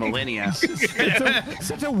question for a millennia. It's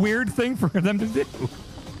such a weird thing for them to do.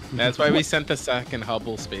 That's why we sent the second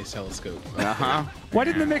Hubble Space Telescope. Uh huh. Why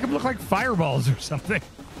didn't they make them look like fireballs or something?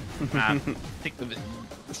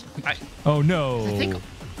 Oh no.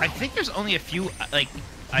 I think there's only a few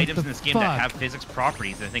items in this game that have physics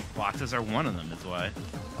properties. I think boxes are one of them. That's why.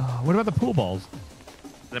 What about the pool balls?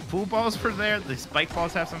 The pool balls were there. The spike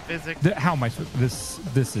balls have some physics. How am I? This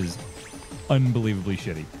is unbelievably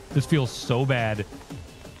shitty. This feels so bad.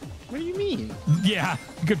 What do you mean? Yeah,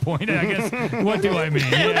 good point. I guess. What do I mean?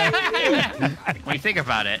 Yeah. When you think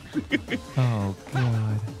about it. Oh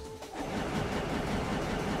god.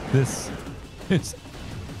 It's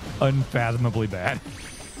unfathomably bad.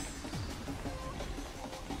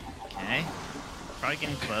 Okay. Probably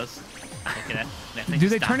getting close. Look at that. Do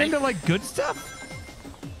they turn into like good stuff?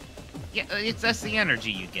 Yeah, that's the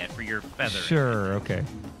energy you get for your feather. Sure. Okay.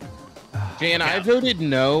 Jan, I voted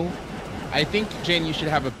no. I think, Jan, you should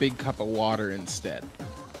have a big cup of water instead.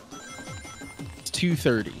 It's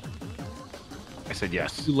 2:30. I said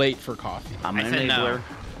yes. Too late for coffee. I'm an said enabler, no.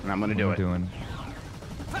 and I'm going to do it. Doing?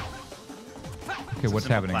 Okay, what's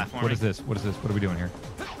happening? What is this? What is this? What are we doing here?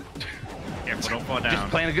 Careful, don't fall down. Just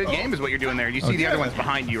playing a good game is what you're doing there. You see the other ones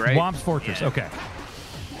behind you, right? Womp's Fortress. Yeah. Okay.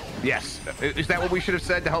 Yes. Is that what we should have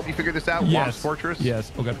said to help you figure this out? Yes. Womp's Fortress?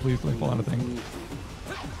 Yes. Oh god, please don't fall on a thing.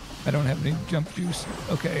 I don't have any jump juice.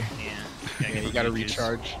 Okay. Yeah, You gotta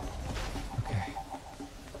recharge. Okay.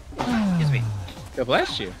 Excuse me. God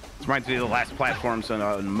bless you. This reminds me of the last platforms on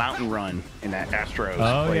a mountain run in that Astros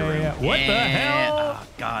Oh playroom. yeah. What the hell? Oh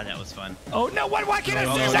god, that was fun. Oh no! Why can't I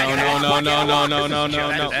No, see no, that? no, no, no, no, no, no,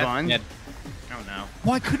 That no. was fun. Yeah. Oh no.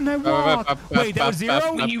 Why couldn't I walk? Wait, that was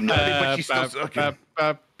zero? You know it, but you still okay.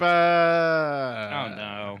 Oh Oh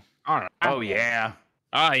no. All right. Oh yeah.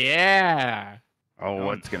 Oh yeah. Oh,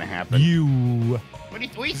 what's gonna happen? You. What do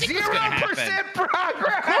you think was gonna happen? 0%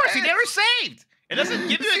 progress. Of course, he never saved. It doesn't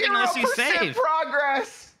give you it unless you 0% save.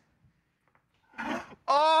 progress.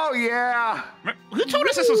 Oh yeah. Who told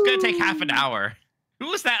us this was gonna take half an hour? Who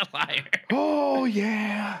was that liar? Oh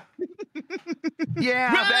yeah.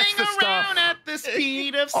 Yeah, that's Running the stuff. around at the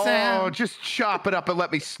speed of Oh, sound. just chop it up and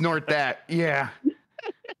let me snort that. Yeah.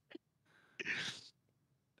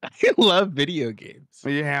 I love video games.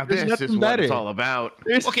 Yeah, There's this is nothing what better. it's all about.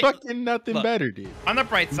 There's Okay, fucking nothing look. better, dude. On the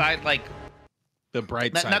bright side, like The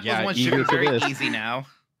bright that side, Knuckles yeah. one should be eager for very this. easy now.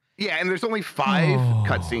 Yeah, and there's only 5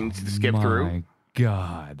 cutscenes to skip through. My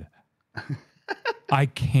God. I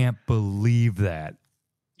can't believe that.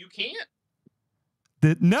 You can't.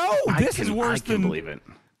 No, this is I worse can than. believe it.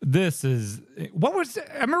 This is. What was.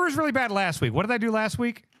 I remember it was really bad last week. What did I do last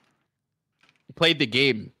week? Played the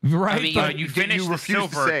game. Right. I mean, but, you finished the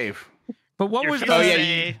refused silver. to save. but what was. Oh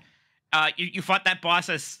yeah, you fought that boss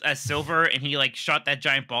as silver, and he like shot that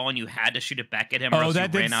giant ball, and you had to shoot it back at him, or Oh, else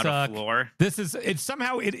that you did ran out suck. of floor. This is. It's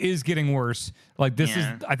somehow it is getting worse. Like this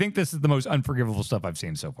Yeah. is. I think this is the most unforgivable stuff I've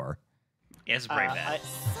seen so far. Yeah, it's very bad.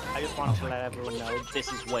 I just wanted to let everyone know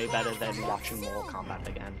this is way better than watching Mortal Kombat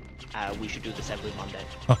again. We should do this every Monday.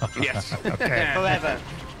 Yes. Okay. Forever.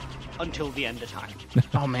 Until the end of time.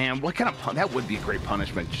 Oh man, what kind of that would be a great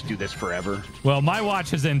punishment? Just do this forever. Well, my watch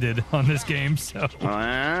has ended on this game, so.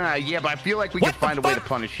 Yeah, but I feel like we What can find a the way to fuck?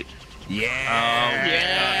 punish it. Yeah. Oh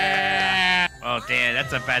yeah. Oh damn,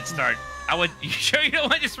 that's a bad start. You sure you don't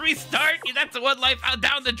want to just restart? That's one life out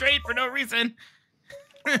down the drain for no reason.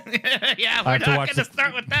 Yeah, we're have to not watch gonna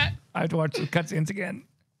start with that. I have to watch the cutscenes again.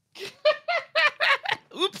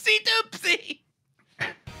 Oopsie doopsie.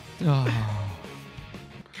 Oh.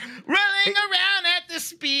 Running around at the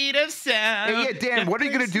speed of sound. Hey, yeah, Dan, what are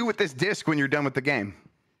you gonna do with this disc when you're done with the game?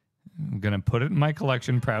 I'm gonna put it in my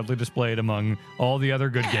collection, proudly displayed among all the other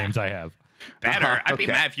good games I have. Better. I'd be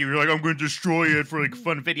Okay. mad if you were like, I'm going to destroy it for like a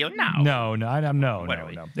fun video. No. No. What are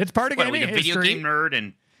we? It's part of What are we, gaming a video history. game nerd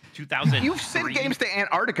in 2000? You've sent games to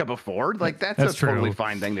Antarctica before. Like that's That's a totally true.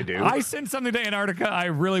 fine thing to do. I sent something to Antarctica I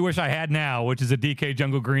really wish I had now, which is a DK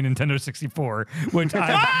Jungle Green Nintendo 64, which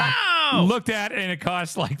I Wow! looked at and it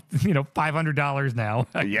costs like, $500 now.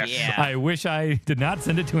 Yes. Yeah. I wish I did not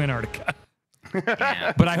send it to Antarctica.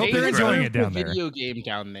 Yeah. But I hope They they're enjoying it deserved a down there. Video game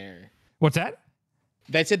down there. What's that?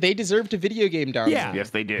 They said they deserved a video game down Yeah. there. Yes,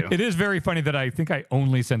 they do. It is very funny that I think I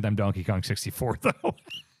only sent them Donkey Kong 64, though.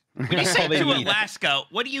 When you say They to need- Alaska,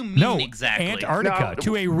 what do you mean No, exactly? Antarctica, No,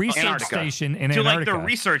 to a research Antarctica. station in To Antarctica. like the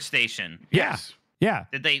research station. Yes. Yeah.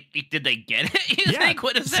 Did they get it? You Yeah. think?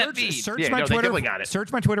 What does that mean? Search Yeah, my no, they Twitter. definitely got it.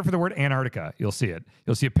 Search my Twitter for the word Antarctica. You'll see it.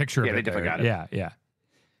 You'll see a picture Yeah, of they it. definitely there. got it. Yeah.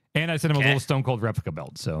 And I sent him a Okay. little Stone Cold replica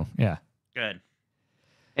belt. So yeah. Good.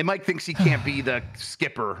 And Mike thinks he can't be the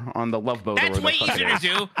skipper on the Love Boat. That's or way the easier to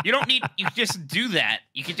do. You don't need. You just do that.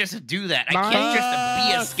 You can just do that. I can't just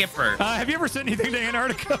be a skipper. Have you ever sent anything to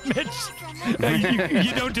Antarctica, Mitch?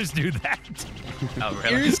 You don't just do that. Oh,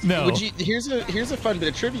 really? Here's a fun bit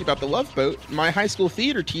of trivia about the Love Boat. My high school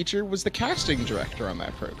theater teacher was the casting director on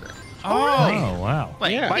that program. Oh, wow.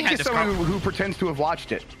 Wait, Yeah. Mike is someone who pretends to have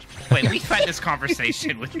watched it. Wait, we've had this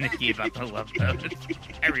conversation with Nikki about the Love Boat.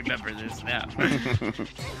 I remember this now.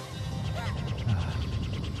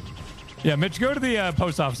 Yeah, Mitch, go to the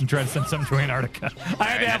post office and try to send something to Antarctica. I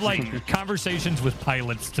had to have like conversations with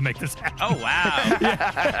pilots to make this happen. Oh, wow.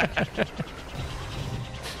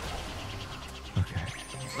 Okay.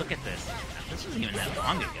 Look at this. This wasn't even that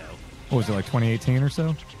long ago. What was it, like 2018 or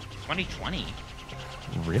so? 2020.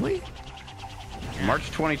 Really? March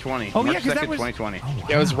 2020. Oh, March yeah, because 2nd, that was 2020. Oh, wow.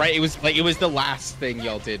 Yeah, it was right. It was the last thing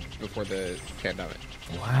y'all did before the pandemic.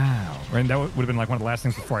 Wow. And that would have been like one of the last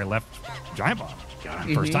things before I left Giant Bomb.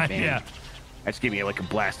 First time. Man. Yeah. That's giving me like a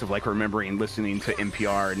blast of like remembering listening to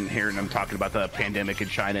NPR and hearing them talking about the pandemic in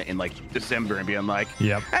China in like December and being like,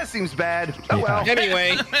 Yep. that seems bad. Oh well.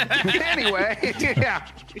 Anyway, Anyway, yeah.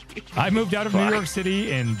 I moved out of New York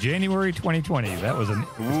City in January 2020. That was an.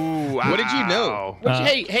 Ooh, what did you know? wow.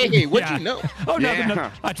 Hey, what'd yeah. you know? Oh, nothing, Yeah.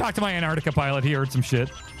 nothing. I talked to my Antarctica pilot. He heard some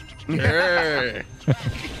shit. Sure.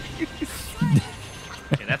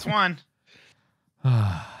 Okay, that's one.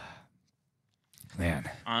 Man.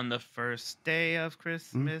 On the first day of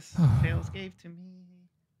Christmas, Tails gave to me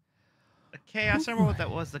a Chaos Emerald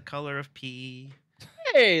that was the color of pea.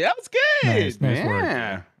 Hey, that was good. Nice work.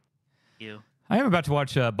 Yeah. You. I am about to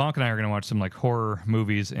watch, Bonk and I are going to watch some like horror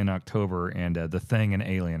movies in October, and The Thing and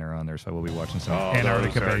Alien are on there, so we'll be watching some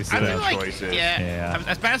Antarctica-based I stuff. feel like, choices. yeah.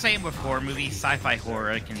 As bad as I am with horror movies, sci-fi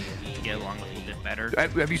horror I can get along with a little bit better.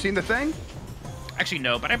 Have you seen The Thing? Actually,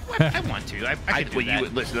 no, but I want to. I could do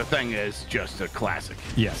that. Listen, The Thing is just a classic.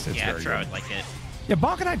 Yes, it's Yeah, very I'm sure I good. would like it. Yeah,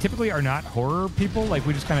 Bonk and I typically are not horror people. Like,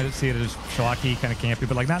 we just kind of see it as schlocky, kind of campy,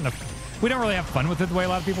 but like not enough. We don't really have fun with it the way a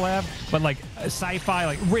lot of people have. But like sci-fi,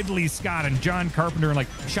 like Ridley Scott and John Carpenter and like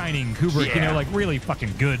Shining, Kubrick, you know, like really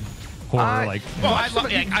fucking good horror. Like, Well, I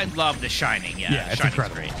love The Shining. Yeah, it's Shining's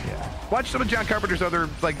incredible. great. Yeah. Watch some of John Carpenter's other,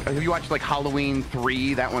 like, have you watched like Halloween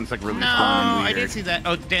 3? That one's like really No, fun and I weird. didn't see that.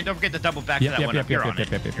 Oh, Dan, don't forget to double back to that one. You're on it.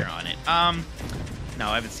 You're on it. No,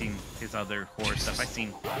 I haven't seen his other horror stuff. I've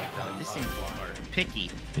seen. This seems more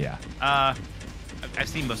picky. Yeah. I've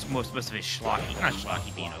seen most of his schlocky, not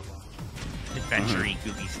schlocky, but, you know, adventure-y,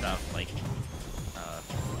 goofy stuff like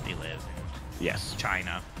They Live in Yes.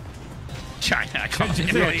 China. I call it.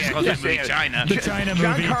 Everybody calls that movie China. The China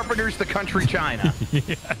John movie. Carpenter's The Country China.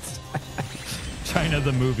 Yes. China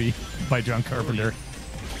the movie by John Carpenter.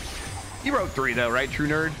 He wrote 3 though, right? True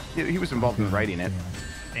Nerd. He was involved in writing it.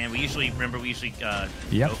 And we usually go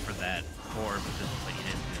for that 4 because like you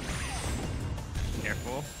didn't.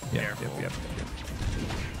 Careful. Careful. Yep.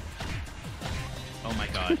 Oh my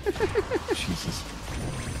god. Jesus.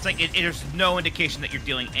 It's like there's no indication that you're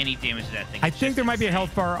dealing any damage to that thing. I It's think just there might be a insane.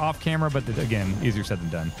 health bar off camera, but again, easier said than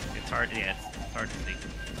done. It's hard. Yeah, it's hard to think.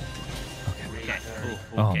 Okay.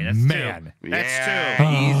 Oh, Okay, that's man. 2. That's Yeah. 2.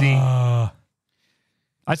 Easy.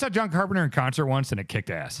 I saw John Carpenter in concert once, and it kicked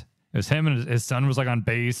ass. It was him and his son was like on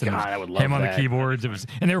bass, and God, it was I would love him on that. the keyboards. It was,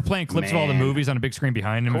 and they were playing clips of all the Man. movies on a big screen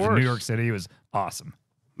behind him. It was in New course. York City. It was awesome.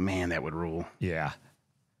 Man, that would rule. Yeah.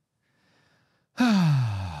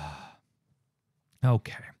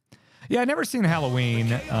 Okay. Yeah, I'd never seen Halloween,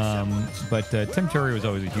 but Tim Curry was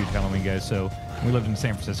always a huge Halloween guy. So when we lived in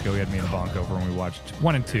San Francisco, he had me and Bonk over, and we watched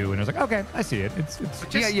 1 and 2, and I was like, okay, I see it. It's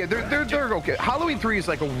They're okay. Halloween 3 is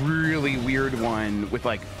like a really weird one with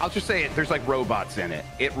like, I'll just say it. There's like robots in it.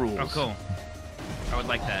 It rules. Oh, cool. I would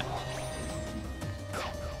like that.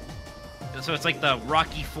 So it's like the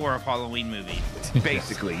Rocky 4 of Halloween movies.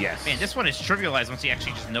 Basically, yes. Man, this one is trivialized once you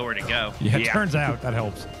actually just know where to go. Yeah, it Yeah. turns out that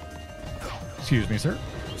helps. Excuse me, sir.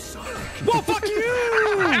 Well, fuck you!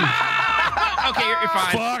 Okay, you're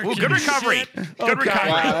fine. Fuck Well, good you, recovery. shit. Good Okay.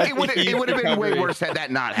 recovery. Wow. It would have been way worse had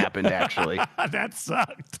that not happened, actually. That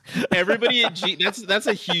sucked. Everybody at that's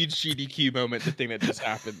a huge GDQ moment. The thing that just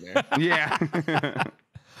happened there. Yeah.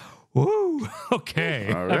 Woo.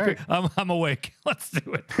 Okay. All right. I'm awake. Let's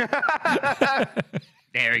do it.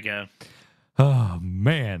 There we go. Oh,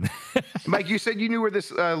 man. Mike, you said you knew where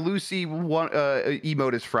this Lucy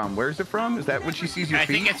emote is from. Where is it from? Is that when she sees your I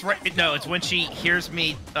feet? think it's right. No, it's when she hears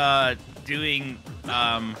me doing the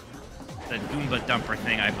Goomba dumper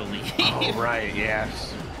thing, I believe. Oh, right.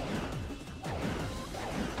 Yes.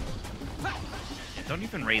 Don't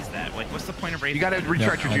even raise that. Like, what's the point of raising? You got to that?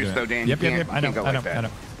 recharge No, your I'll juice, do it. though, Dan. Yep. You I can't know. go I know. like that. I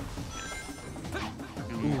know.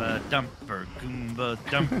 Goomba dumper, Goomba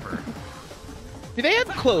dumper. Do they have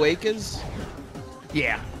cloacas?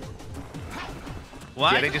 Yeah.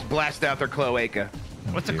 What? Yeah, they just blast out their cloaca.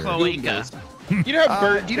 What's a cloaca? You know how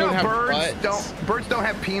birds you know don't have birds don't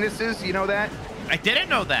have penises. You know that? I didn't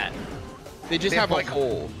know that. They just They have have, a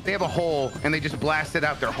hole. They have a hole, and they just blast it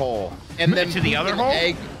out their hole. And then To the other and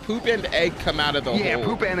hole? Poop and egg come out of the Yeah, hole.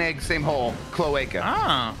 poop and egg, same hole. Cloaca.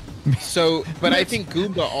 Ah. So, but I think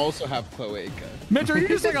Goomba also have cloaca. Mitch, are you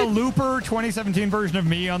just like a Looper 2017 version of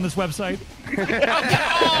me on this website?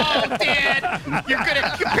 Oh, Dad, you're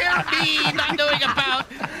gonna compare me not knowing about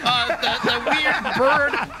the weird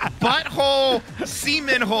bird butthole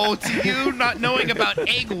semen hole to you not knowing about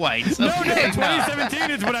egg whites. No, Okay,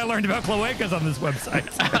 2017 is when I learned about cloacas on this website.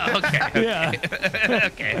 Okay. Yeah.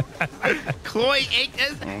 Okay.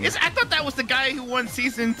 I thought that was the guy who won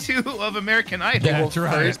season 2 of American Idol. That's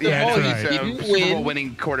right. First of Yeah, all, he's he a didn't Super Bowl win.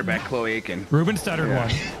 winning quarterback, Cloacan. Ruben stuttered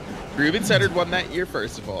one. Ruben Sutter won that year,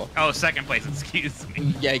 first of all. Oh, second place. Excuse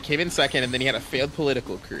me. Yeah, he came in second, and then he had a failed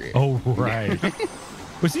political career. Oh, right.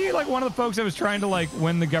 Was he like one of the folks that was trying to like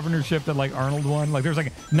win the governorship that like Arnold won? Like there was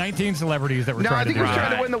like 19 celebrities that were No, I trying think to he do was trying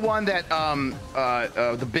that. to win the one that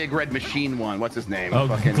the big red machine won. What's his name? Oh,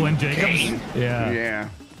 Fucking Glenn Jacobs? Kane. Yeah. Yeah.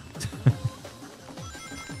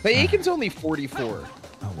 But Aiken's only 44.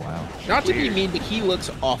 Oh, wow. Not to be mean, but he looks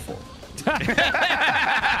awful.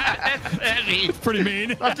 That's Pretty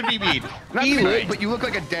mean. not to be mean. Not He to be looked- mean, but you look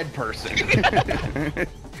like a dead person.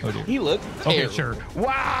 Oh, dear. He looked Okay, terrible. sure.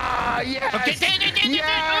 Wow! Yes. Okay, dang it,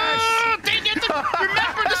 Yes. Oh, dang it.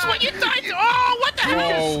 Remember, this is what you thought. Oh, what the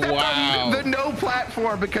heck? Oh, Step on wow. The no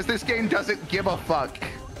platform because this game doesn't give a fuck.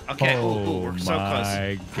 Okay, Oh, we're so close.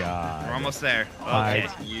 my God. We're almost there. I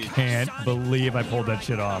Okay. can't believe I pulled that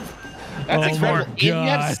shit off. That's Oh, incredible. my And you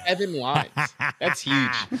have God. 7 lives. That's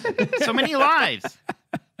huge. So many lives.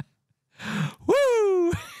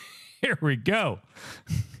 Woo! Here we go.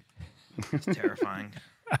 It's terrifying.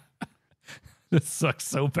 This sucks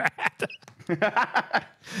so bad. The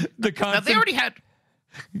Now, constant. they already had...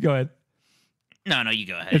 Go ahead. No, you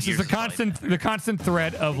go ahead. It's just Yours the is probably constant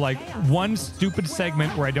threat of like one stupid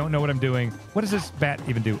segment where I don't know what I'm doing. What does this bat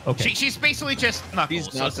even do? Okay. She's basically just Knuckles,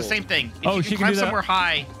 She's so it's the Knuckles. same thing. If Oh, you she can climb do that? somewhere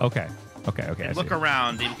high Okay. I and see. look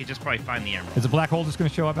around, then you can just probably find the emerald. Is a black hole just going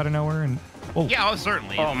to show up out of nowhere? And oh, Yeah, oh,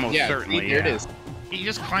 certainly. Almost Yeah, certainly. there it yeah. is. You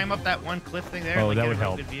just climb up that one cliff thing there. Oh, and, that get would a real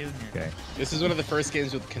help. Good view. Yeah. okay. This is one of the first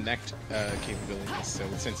games with Connect capabilities. So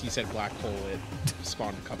since you said black hole, it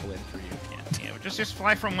spawned a couple in for you. Yeah, just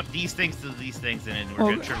fly from these things to these things, and then we're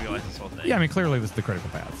Well, gonna trivialize this whole thing. Yeah, I mean, clearly this is the critical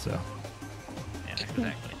path. So Yeah,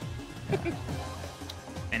 exactly.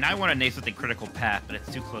 And I want to name something critical path, but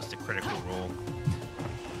it's too close to critical role.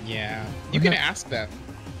 Yeah. You can ask them.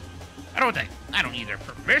 I don't need their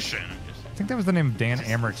permission. I think that was the name of Dan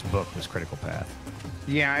Emmerich's book. Was Critical Path.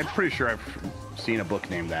 Yeah, I'm pretty sure I've seen a book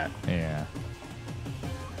named that. Yeah.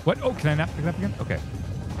 What? Oh, can I not pick it up again? Okay.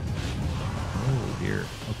 Oh dear.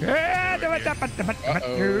 Okay.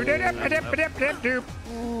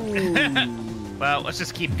 Well, let's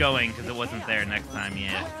just keep going because it wasn't there next time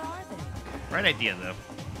yet. Right idea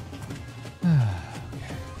though.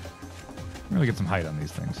 Really get some height on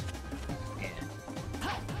these things. Yeah.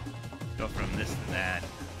 Go from this to that.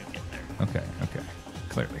 You get there. Okay.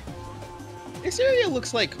 Clearly. This area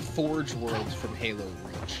looks like Forge Worlds from Halo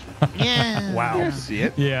Reach. Yeah. Wow. See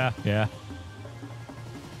it? Yeah.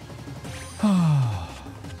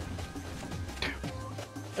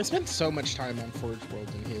 I spent so much time on Forge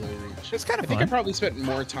Worlds and Halo Reach. It's kind I of think I fun. probably spent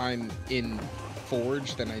more time in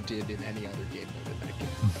Forge than I did in any other game mode in that game.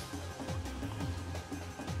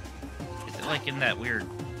 Is it like in that weird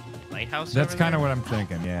lighthouse? That's over kind of there? what I'm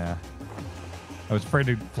thinking. Yeah. I was afraid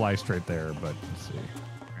to fly straight there, but let's see.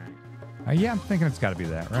 Right. Yeah, I'm thinking it's got to be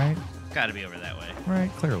that, right? It's got to be over that way. Right.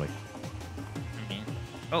 Clearly. Mhm.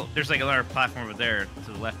 Oh, there's like another platform over there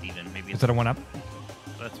to the left, even. Maybe Is it's that a one up?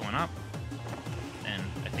 that's one up. And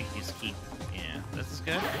I think you just keep. Yeah, this is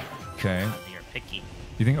good. Okay. You're picky.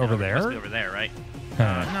 You think over No, it must be there? over there, right?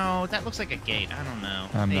 Huh. No, that looks like a gate. I don't know.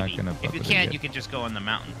 I'm not Maybe. gonna fuck If you with it can't, yet. you can just go on the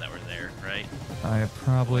mountains that were there, right? I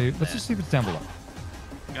probably. Let's just see if it's down below.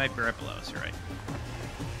 You might be right below us, you're right.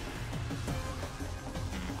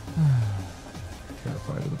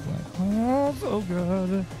 Terrified of the black holes. Oh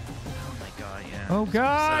god. Oh my god, yeah. Oh This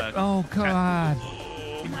god. sucks. Oh god.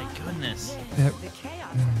 Oh my goodness. That-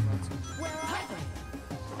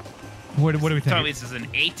 What do we Tell me think? this is an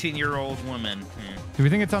 18-year-old woman. Do we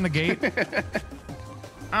think it's on the gate?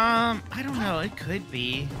 I don't know. It could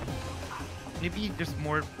be. Maybe there's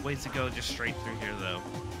more ways to go just straight through here, though.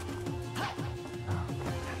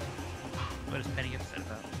 What is Penny upset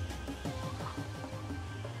about?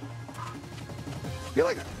 feel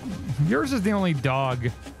like Yours is the only dog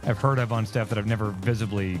I've heard of on stuff that I've never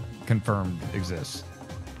visibly confirmed exists.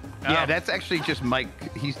 yeah, that's actually just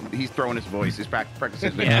Mike. He's throwing his voice. He's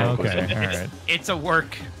practicing his Yeah, vocals. okay, all right. It's a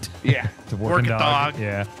work. Yeah. It's a working Working dog. dog.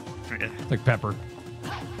 Yeah, it's like Pepper.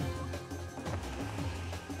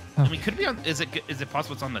 I mean, could it be on? Is it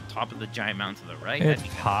possible it's on the top of the giant mountain to the right? It's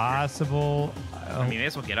That'd be- possible. I mean, may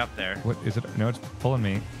as well get up there. What is it? No, it's pulling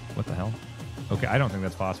me. What the hell? Okay, I don't think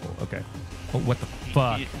that's possible. Okay. Oh, what the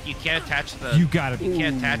fuck? You can't attach the. You got it. You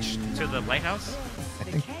can't attach to the lighthouse. I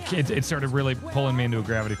think it started really pulling me into a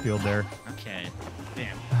gravity field there. Okay.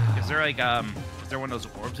 Damn. Is there like Is there one of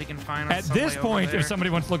those orbs we can find? On At some this way over point, there? if somebody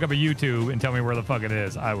wants to look up a YouTube and tell me where the fuck it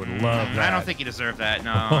is, I would love that. I don't think you deserve that.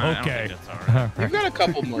 No. I don't Okay. think that's all right. You've got a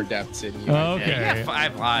couple more depths in you. Okay. Yeah, you got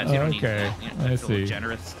 5 lives. You don't Okay. need to. I That's a little see.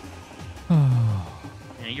 generous.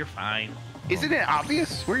 Yeah, you're fine. Isn't it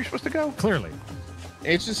obvious where you're supposed to go? Clearly.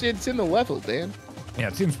 It's in the level, Dan. Yeah,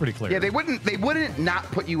 it seems pretty clear. Yeah, they wouldn't not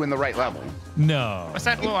put you in the right level. No. What's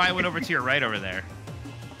that little island over to your right over there?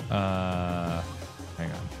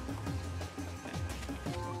 Hang on.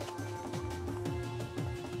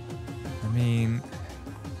 I mean,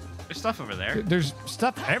 There's stuff over there. there's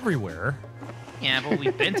stuff everywhere. Yeah, but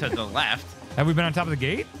we've been to the left. Have we been on top of the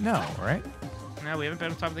gate? No, right? No, we haven't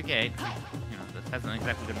been on top of the gate. You know, that hasn't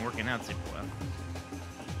exactly been working out super well.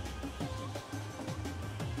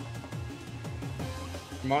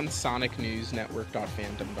 I'm on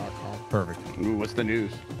sonicnewsnetwork.fandom.com. Perfect. Ooh, what's the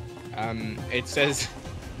news? It says,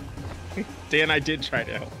 Dan, I did try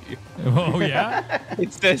to help you. Oh yeah.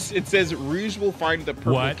 It says Rouge will find the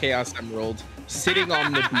purple What? Chaos Emerald sitting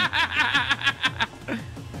on the beach.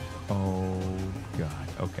 Oh god.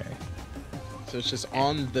 Okay. So it's just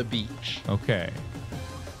on the beach. Okay.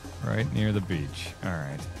 Right near the beach. All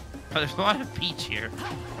right. Oh, there's a lot of beach here.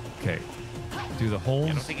 Okay. Do the holes?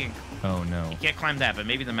 I don't think you Oh no. can't climb that, but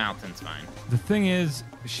maybe the mountain's fine. The thing is,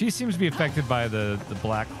 she seems to be affected by the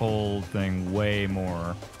black hole thing way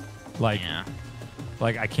more. Like, Yeah.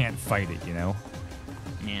 like I can't fight it, you know?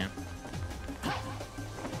 Yeah. Oh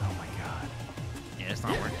my god. Yeah, it's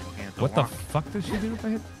not working. You have to What the walk. fuck does she do if I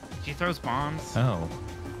hit? She throws bombs. Oh.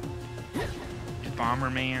 She's Bomber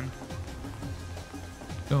Man.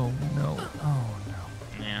 Oh no. Oh no.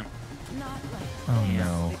 Yeah. Oh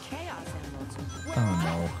no. Oh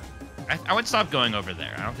no. I would stop going over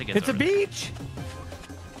there. I don't think it's It's a over beach. there.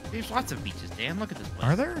 There's lots of beaches, Dan. Look at this place.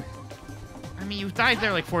 Are there? I mean, you've died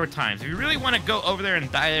there like 4 times. If you really want to go over there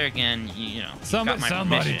and die there again, you know. you've got my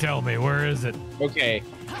Somebody permission. tell me, where is it? Okay,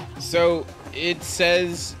 so it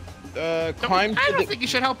says climb I to don't the. think you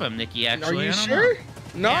should help him, Nikki. Actually, Are you I don't sure? Know.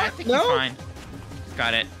 Not Yeah, I think no. he's fine.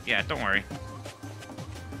 Got it. Yeah, don't worry.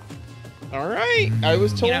 All right, I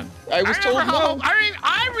was told. You know, I was told remember no.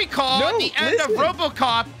 I recall No, the end listen. of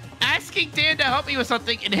RoboCop asking Dan to help me with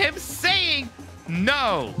something and him saying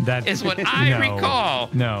no. That is what I no, recall.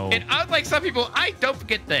 No. And unlike some people, I don't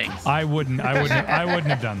forget things. I wouldn't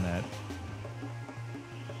have done that.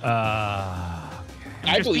 I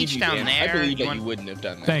There's believe beach you, down Dan. there. I believe that want- you wouldn't have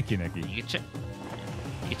done that. Thank you, Nikki. You can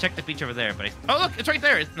check the beach over there, but oh look, it's right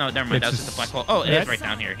there. No, never mind. It's That was just a black hole. Oh, it is that's- right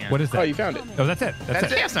down here. Yeah. What is that? Oh, you found it. Oh, that's it. That's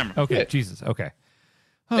That's it. Chaos Emerald. Okay, Yeah. Jesus. Okay.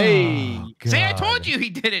 Hey. Oh, See, I God. told you he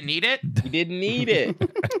didn't need it. You didn't need it.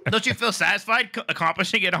 Don't you feel satisfied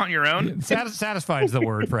accomplishing it on your own? Satisfied is the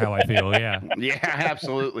word for how I feel. Yeah. Yeah,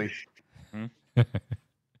 absolutely.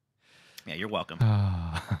 Yeah, you're welcome.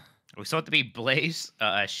 Oh, We still have to be Blaze,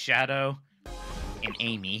 Shadow, and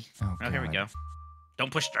Amy. Oh, Oh, here we God. go.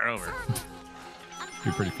 Don't push her over. It'd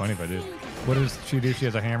be pretty funny if I did. What does she do? She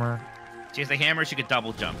has a hammer. She has the hammer. She could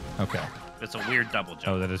double jump. Okay. It's a weird double jump.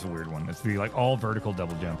 Oh, that is a weird one. It's the like all vertical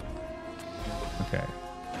double jump. Okay.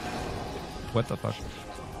 What the fuck?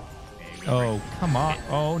 Oh, come on.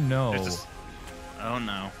 Oh no. There's this... Oh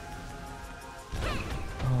no.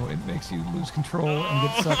 Oh, it makes you lose control and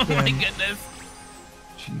get sucked Oh my in. goodness.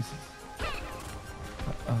 Jesus.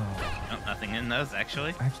 Oh, nothing in those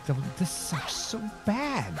actually. I have to double. This sucks so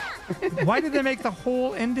bad. Why did they make the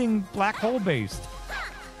whole ending black hole based?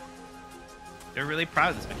 They're really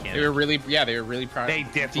proud of this mechanic. They were really proud. They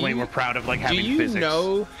definitely Do you- were proud of like Do having you physics.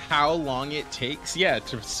 know how long it takes? Yeah,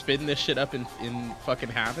 to spin this shit up in fucking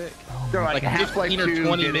Havoc. They're like, like Half-Life 15 or 2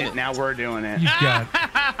 20 did minutes. it. Now we're doing it. You've got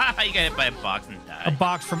You got hit by a box and a died.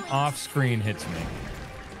 box from off screen hits me.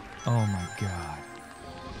 Oh my god.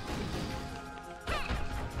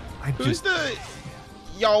 I Who's just the?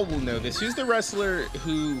 Y'all will know this. Who's the wrestler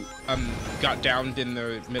who got downed in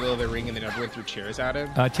the middle of the ring and then everyone threw chairs at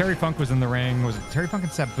him? Terry Funk was in the ring. Was it Terry Funk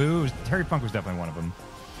and Sabu? Terry Funk was definitely one of them.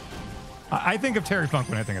 I think of Terry Funk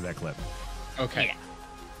when I think of that clip. Okay.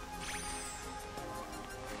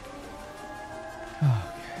 Yeah.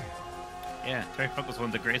 Yeah, Terry Funk was one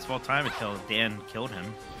of the greatest of all time until Dan killed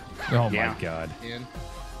him. Oh Yeah. my God. Dan.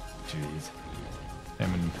 Jeez. I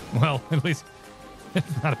mean, well, at least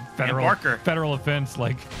it's not a Barker. federal offense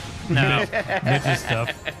like No. Mitch's stuff.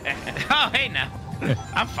 Oh, hey, now.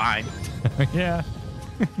 I'm fine. Yeah.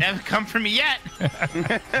 They haven't come for me yet.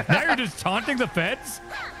 Now you're just taunting the feds?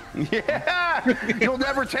 Yeah. You'll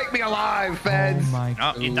never take me alive, feds. Oh my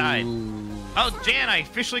Oh, you died. Ooh. Oh, Jan, I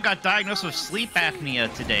officially got diagnosed with sleep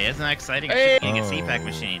apnea today. Isn't that exciting? I should be getting a CPAP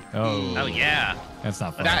machine. Oh. Oh, yeah. That's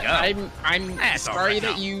not fun. That, go. I'm That's all sorry right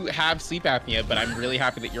that now. you have sleep apnea, but I'm really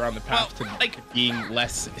happy that you're on the path Well, to like- being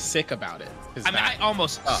less sick about it. 'Cause I mean, I that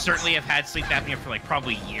almost sucks. certainly have had sleep apnea for like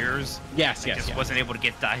probably years. Yes, I yes, just yes. wasn't able to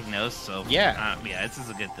get diagnosed, so Yeah. yeah, this is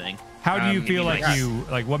a good thing. How do you feel like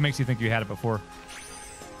like- what makes you think you had it before?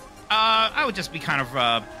 I would just be kind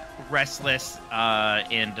of restless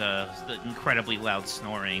and incredibly loud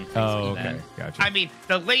snoring. Things Oh, like that. okay. Gotcha. I mean,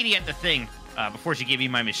 the lady at the thing, before she gave me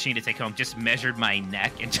my machine to take home, just measured my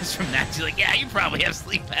neck, and just from that, she's like, "Yeah, you probably have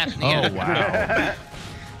sleep apnea." Oh, wow.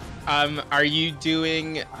 Are you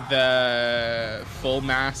doing the full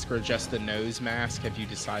mask or just the nose mask? Have you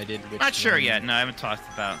decided which? Not sure one? yet. No, I haven't talked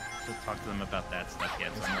to them about that stuff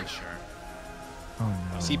yet, so I'm not sure. Oh,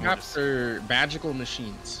 no. CPAPs are magical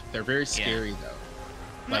machines. They're very scary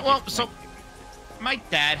though. Like, Well, if, so like- my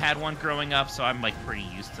dad had one growing up, so I'm like pretty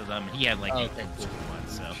used to them. He had like Oh, a okay, cool. one,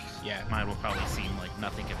 so Yeah. mine will probably seem like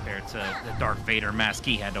nothing compared to the Darth Vader mask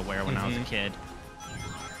he had to wear when I was a kid.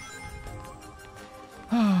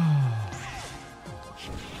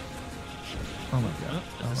 Oh my God.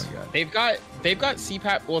 Oh my God. They've got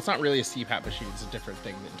CPAP. Well, it's not really a CPAP machine. It's a different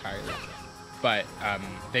thing entirely. But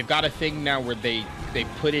they've got a thing now where they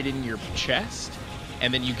put it in your chest,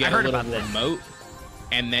 and then you get a heard little about this. remote,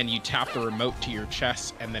 and then you tap the remote to your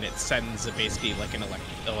chest, and then it sends basically like an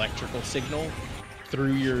electrical signal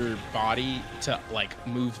through your body to like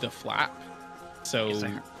move the flap. So Yes, I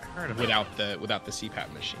heard about without the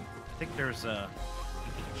CPAP machine. I think there's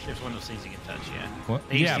one of those things you can touch, yeah. What?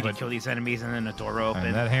 They used Yeah, to but kill these enemies and then the door open.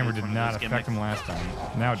 and that hammer It's did one of not those affect gimmicks. him last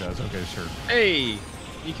time. Now it does. Okay, sure. Hey,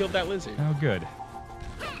 you killed that lizard. Oh, good.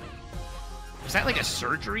 Was that like a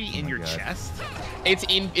surgery in your God. chest? It's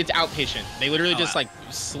outpatient. They literally Oh, just wow. like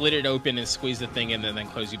slit it open and squeeze the thing in and then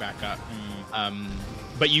close you back up.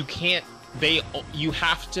 But you can't. You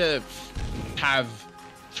have to have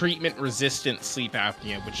treatment resistant sleep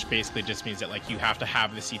apnea, which basically just means that like you have to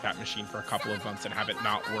have the CPAP machine for a couple of months and have it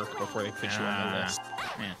not work before they put you on the list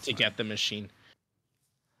Yeah. to get the machine.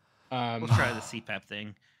 We'll try the CPAP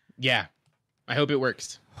thing. Yeah, I hope it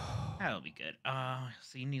works. That'll be good.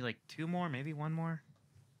 So you need like 2 more, maybe 1 more?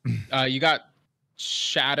 You got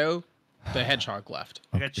Shadow, the hedgehog left.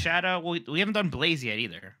 We got Shadow. Well, we haven't done Blaze yet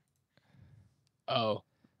either. Oh,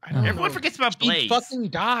 Everyone forgets about Blaze. He fucking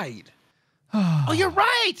died. Oh, you're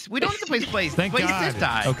right. We don't have to play Blaze. Thank Blaze God. did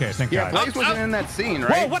die. Okay, thank Yeah, God. Blaze wasn't in that scene,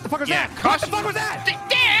 right? Whoa, what the fuck was Yeah, that? What the fuck was that?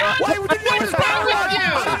 Damn! Why would you do What's this? wrong with you?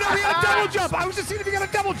 I didn't know he had a double jump. I was just seeing if he got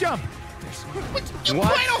a double jump. You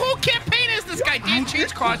What? played a whole campaign as this guy. Dan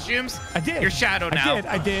changed costumes. I did. You're Shadow now.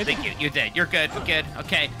 I did. Thank you. You did. You're good. Good.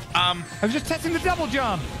 Okay. I was just testing the double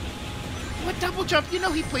jump. What double jump? You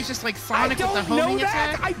know he plays just like I Sonic with the don't know homing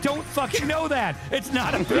that. attack. I don't fucking know that. It's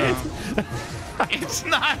not a bit. It's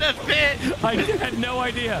not a bit. I had no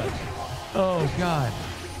idea. Oh God.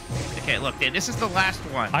 Okay, look, Dan. This is the last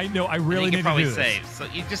one. I know. I And really you need can probably to do this. save. So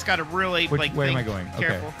you just gotta really Which like. way am think I going?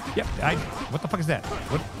 Careful. Okay. Yep. What the fuck is that?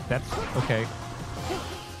 What? That's okay.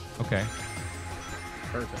 Okay.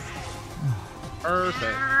 Perfect.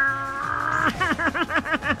 Perfect.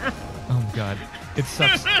 Oh God. It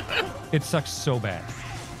sucks. It sucks so bad.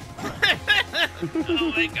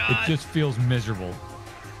 Oh my God. It just feels miserable.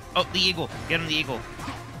 Oh, the eagle. Get him the eagle.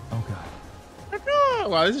 Oh God. Oh,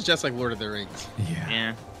 wow, this is just like Lord of the Rings. Yeah.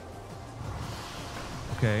 Yeah.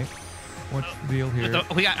 Okay. What's the deal here?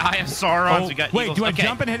 We got Eye of Sauron. Oh, We got wait, eagles. do I Okay.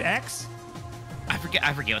 jump and hit X? I forget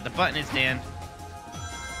what the button is, Dan.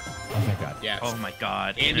 Oh my God. Yes. Oh my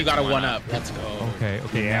God. And you got a 1-up. Let's go. Okay.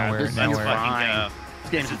 Okay. Yeah, now we're this now Let's we're. fucking fine. go.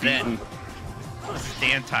 Get This is it. beaten. This is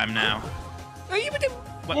Dan time now.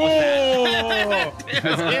 What was Oh! that? What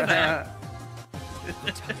was that?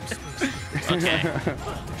 Okay.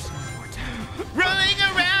 Running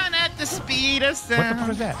around at the speed of What the sound. fuck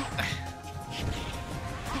was that?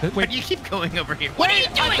 Why Wait. do you keep going over here? What are you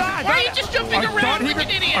doing? I Why are you just jumping I around thought he like could,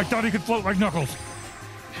 an idiot? I thought he could float like Knuckles.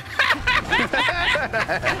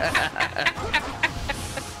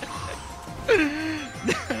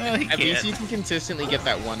 At least you can consistently get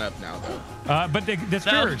that 1-up now, though. But the No, you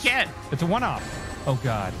spheres. can't. It's a one-off. Oh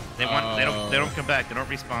God. They don't come back. They don't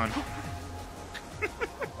respawn.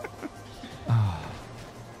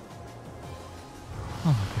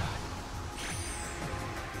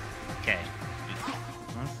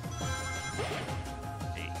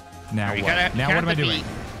 Now You what? gotta- Now you what am I have to doing?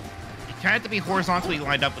 You kind of have to be horizontally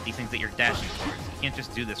lined up with these things that you're dashing towards. You can't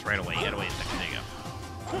just do this right away. You gotta wait a second. There you go.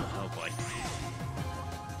 Oh boy.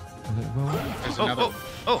 There's Oh, another.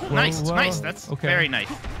 nice, whoa. nice. That's Okay. very nice.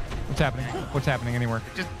 What's happening? What's happening anywhere?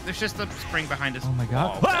 There's just a spring behind us. Oh my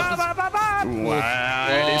god. wall. That was- What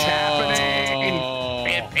is happening?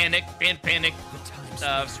 Bad panic, bad panic.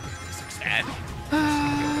 Bad.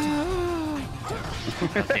 Oh,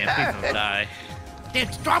 damn, please don't die.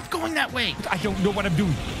 Dan, stop going that way. I don't know what I'm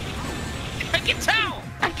doing. I can tell.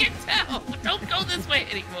 I can tell. Don't go this way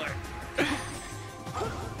anymore.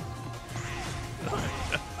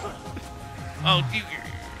 Oh,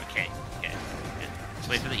 okay. Just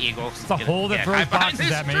wait for the eagle. It's the hole that throws hide behind boxes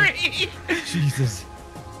this at me. tree. Jesus.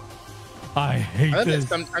 I hate I love that this.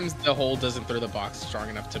 sometimes the hole doesn't throw the box strong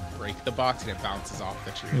enough to break the box, and it bounces off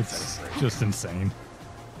the tree It's instead of breaking. just insane.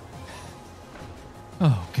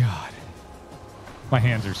 Oh god. My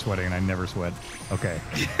hands are sweating and I never sweat. Okay.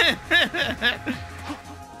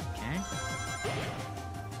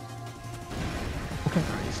 Okay.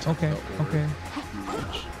 Okay. Okay.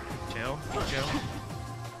 Chill.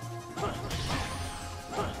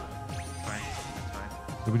 Fine.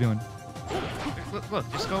 What are we doing? Look,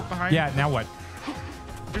 just go behind. Yeah, now what?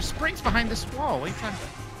 There's springs behind this wall. What are you talking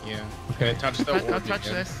about? Yeah. Okay. Touch the Don't orb touch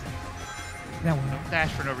again. this. Now what? Don't dash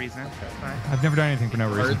for no reason. That's fine. I've never done anything for no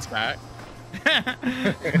reason. Bird's back.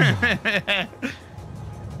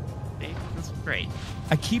 See? This is great.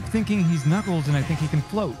 I keep thinking he's Knuckles and I think he can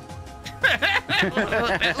float. Look,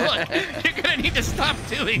 you're gonna need to stop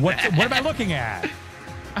doing What that. am I looking at?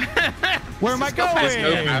 Where am I Just go past-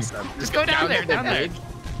 Go going? past them. Just go down there, the down there. bridge.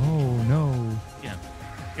 Oh no. Yeah.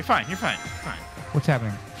 You're fine. What's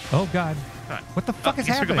happening? Oh god. Fine. What the fuck is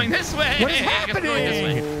Guess we're happening? going this way. What is Guess we're going this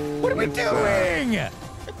way. happening? What are we doing?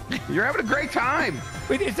 You're having a great time.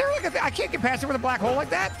 Wait, is there like a I can't get past it with a black hole like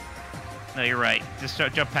that? No, you're right. Just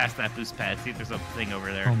jump past that boost pad. See if there's a thing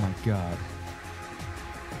over there. Oh my god.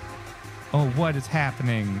 Oh, what is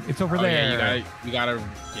happening? It's over Oh, there. yeah, you gotta,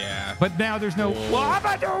 yeah. But now there's no. Oh. Well, how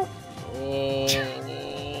about no?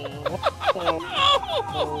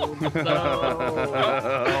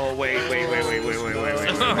 Oh, wait.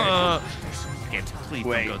 Okay, please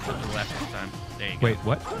Wait. don't go to the left this time. There you go. Wait,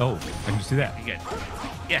 what? Oh, I can just do that. You're good.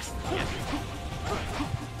 Yes.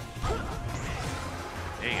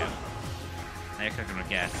 There you go. Now you're cooking with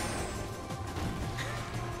gas.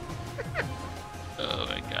 Oh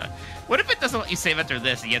my god. What if it doesn't let you save after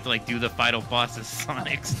this and you have to like do the final boss as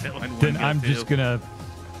Sonic still in one Then go I'm two? just gonna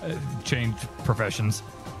change professions.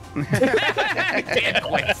 Dan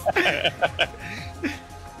quits.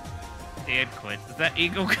 Dan quits. Is that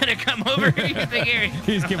eagle gonna come over? You think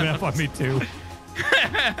He's giving up on me too.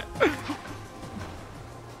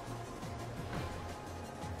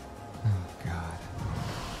 Oh god.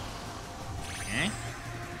 Okay.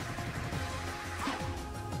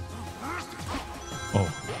 Oh.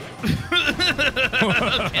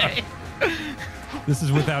 Okay. This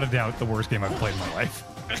is without a doubt the worst game I've played in my life.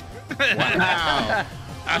 Wow.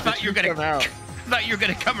 I thought you were gonna. Come out. Thought you were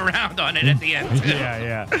gonna come around on it at the end. Too.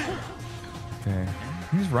 Yeah. Okay.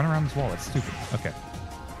 You just run around this wall. It's stupid. Okay.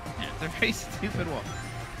 Yeah, it's a very stupid wall.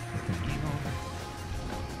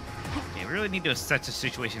 Okay, we really need to assess the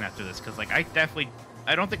situation after this, because like I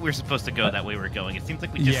don't think we were supposed to go that way we're going. It seems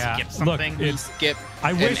like we just Yeah, skipped look, something. it's- Skip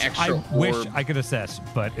I an wish extra orb. I could assess,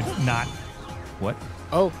 but it's not. What?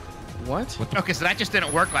 Oh, what? What the Okay, so that just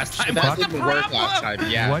didn't work last time. That What's the didn't work last problem?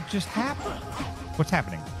 time, yeah. What just happened? What's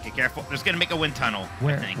happening? Okay, careful. There's gonna make a wind tunnel.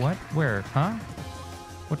 Where? I think. What? Where? Huh?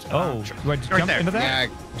 What's? Oh, do I just right jump there. into that?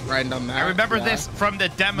 Yeah, right on that. I remember yeah. this from the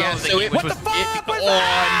demo. Yeah, that so it, which What was the fuck was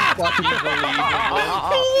that?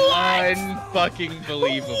 Unfucking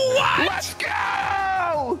believable. Let's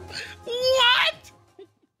go! What?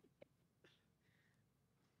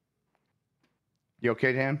 You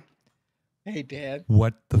okay, Dan? Hey, Dad.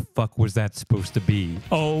 What the fuck was that supposed to be?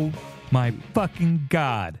 Oh my fucking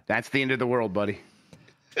god! That's the end of the world, buddy.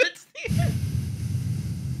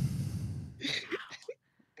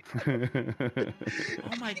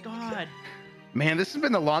 Oh my god. Man, this has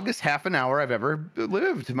been the longest half an hour I've ever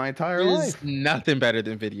lived my entire There's life. nothing better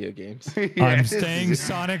than video games. I'm staying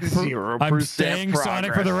Sonic. For, I'm 0% staying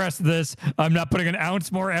Sonic for the progress. rest of this. I'm not putting an ounce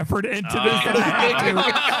more effort into this than I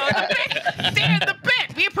have to. Dan, the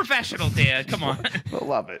bit. Be a professional, Dan. Come on. I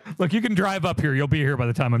love it. Look, you can drive up here. You'll be here by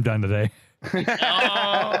the time I'm done today.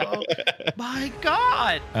 Oh my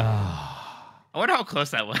god. Ah, I wonder how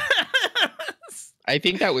close that was. I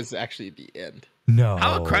think that was actually the end. no.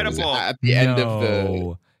 How incredible. At the end of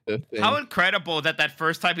No. the thing. How incredible that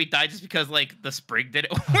first time he died just because like the spring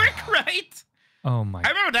didn't work right. Oh my. I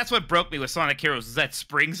remember that's what broke me with Sonic Heroes is that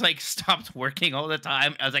springs like stopped working all the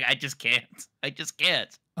time. I was like, I just can't. I just can't.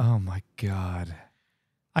 Oh my god.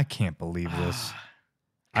 I can't believe this.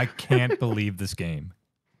 I can't believe this game.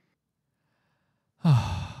 You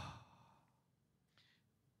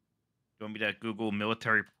want me to Google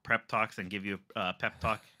military prep talks and give you a pep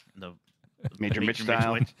talk? The Major Mitch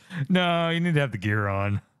style. way? No, you need to have the gear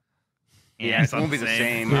on. Yeah, it's it not won't be the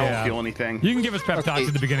same. I Yeah. won't feel anything. You can give us pep talks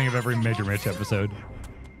at the beginning of every Major Mitch episode.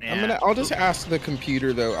 Yeah. I'll just ask the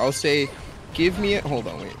computer though. I'll say, give me a hold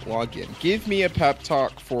on, wait, log in. Give me a pep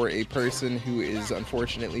talk for a person who is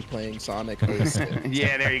unfortunately playing Sonic 06.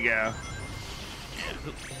 Yeah, there you go.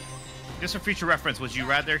 Just for future reference, would you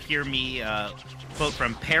rather hear me quote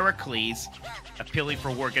from Pericles appealing for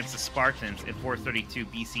war against the Spartans in 432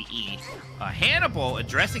 BCE? Hannibal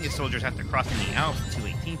addressing his soldiers after crossing the Alps in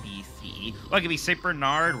 218 BCE. Or it could be Saint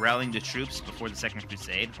Bernard rallying the troops before the Second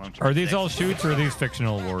Crusade. Are these all shoots or are these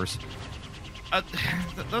fictional wars?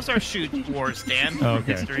 Those are shoot wars, Dan. Oh,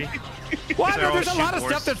 okay. History. Well, These are all there's a lot shoot of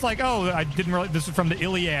wars. stuff that's like, oh, I didn't really. This is from the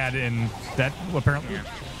Iliad, and that apparently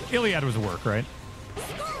Iliad was a work, right?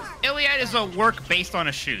 Iliad is a work based on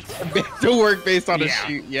a shoot. To work based on a Yeah.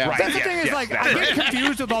 shoot, yeah. Right. That's the yes, thing is yes, like that's I it. get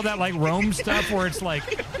confused with all that like Rome stuff where it's like,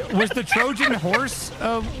 was the Trojan horse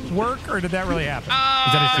work or did that really happen?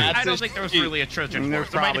 Is that a shoot? I don't think there was really a Trojan There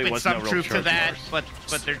horse. There might have probably been was some no real truth to Trojan that, horse.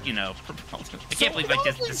 but they're I can't believe I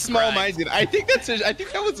just described. Small-minded. I think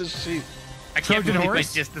that was a shoot. I can't Trojan believe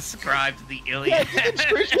horse? I just described the Iliad as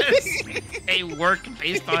a work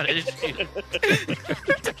based on a shoot.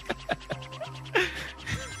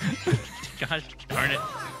 Gosh darn it.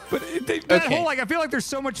 But that Okay. whole like I feel like there's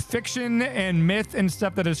so much fiction and myth and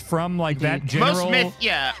stuff that is from like that general. Most myth,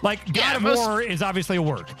 yeah. Like God Yeah, of most- War is obviously a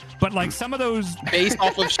work, but like some of those, Based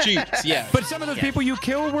off of shoots, yeah. but some of those people you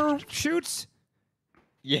kill were shoots.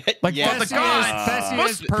 Yeah, Like yeah. the Theseus, gods.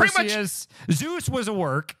 Theseus, Pretty much- Perseus, Zeus was a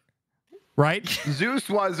work, right? Zeus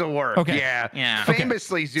was a work. Okay. Yeah. Yeah. Okay.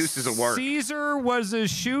 Famously, Zeus is a work. Caesar was a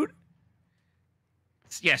shoot.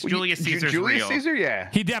 Yes, Julius Caesar's Julius real. Caesar, yeah.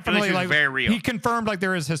 He definitely Julius like is very real. he confirmed like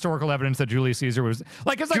there is historical evidence that Julius Caesar was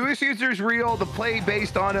like it's like Julius Caesar's real. The play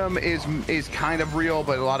based on him is kind of real,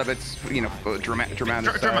 but a lot of it's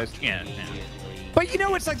dramatized. Yeah. But you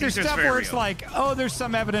know, it's like there's Caesar's stuff very where it's real. like, oh, there's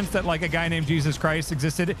some evidence that like a guy named Jesus Christ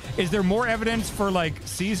existed. Is there more evidence for like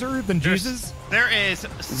Caesar than Jesus? There is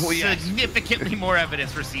Well, yes. significantly more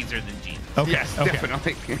evidence for Caesar than Jesus. Okay. Yes, okay.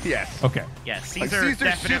 definitely. Yes. Okay. Yeah, Like Caesar is Caesar's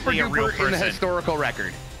definitely super a real duper in the person. historical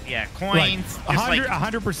record. Yeah, Right. coins. Just like,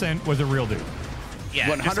 100% was a real dude. yeah,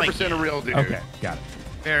 100% a real dude. Okay. Got it.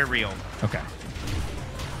 Very real. Okay.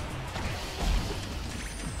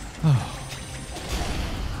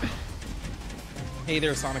 Hey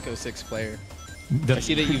there, Sonic 06 player. The- I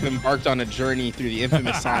see that you've embarked on a journey through the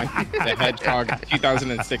infamous Sonic the Hedgehog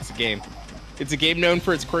 2006 game. It's a game known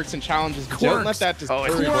for its quirks and challenges, but don't let that Oh,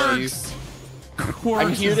 it's discourage you. Quirks. Quirks.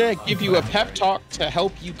 I'm here to give you a pep talk to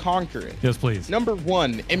help you conquer it. Yes, please. Number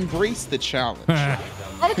 1, embrace the challenge.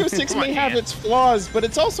 Sonic 06 may have man. its flaws, but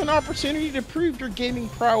it's also an opportunity to prove your gaming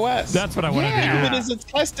prowess. That's what I want to Think of do. it as a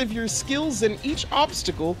test of your skills, and each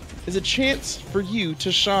obstacle is a chance for you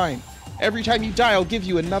to shine. Every time you die, I'll give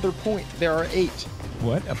you another point. There are 8.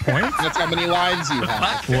 What? A point? That's how many lives you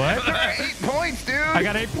have. What? 8 points, dude. I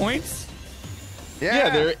got 8 points?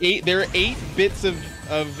 Yeah, there are 8 bits of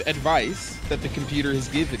advice that the computer has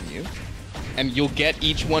given you, and you'll get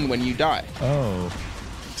each one when you die Oh.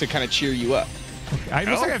 to kind of cheer you up. I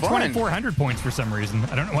looks Oh, like I have fun. 2,400 points for some reason.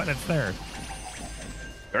 I don't know why that's there.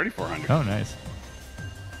 3,400. Oh, nice.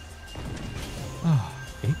 Oh,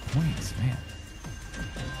 8 points, man.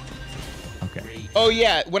 Okay. Oh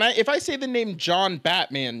yeah, if I say the name John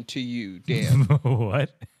Batman to you, Dan,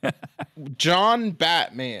 What? John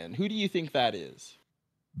Batman, who do you think that is?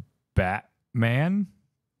 Batman?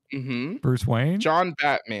 Mm-hmm. Bruce Wayne? John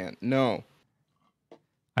Batman. No,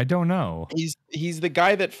 I don't know. he's the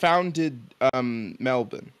guy that founded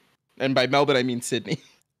Melbourne, and by Melbourne I mean Sydney.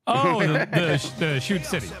 Oh, the Shoot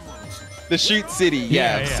City. The Shoot City,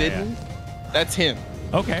 yeah, Yeah, of yeah, Sydney. That's him.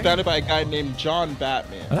 Okay. Founded by a guy named John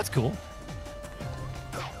Batman. Oh, that's cool.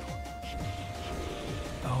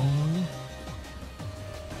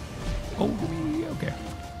 Oh, okay.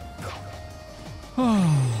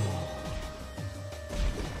 Oh.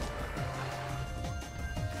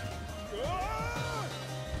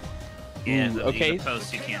 Yeah, Ooh, the okay.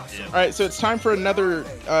 post you can't do. All right, so it's time for another.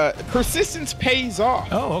 Persistence pays off.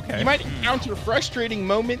 Oh, okay. You might encounter frustrating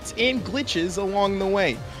moments and glitches along the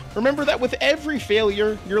way. Remember that with every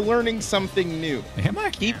failure, you're learning something new. Am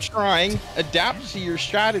I? Keep trying, adapt to your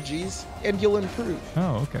strategies, and you'll improve.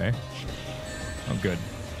 Oh, okay. Oh, good.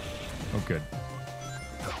 Oh, good.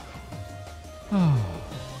 Oh.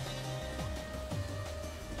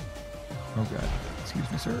 Oh god.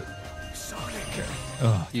 Excuse me, sir. Okay.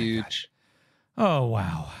 Oh, Huge. oh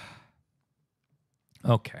wow.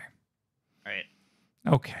 Okay. All right.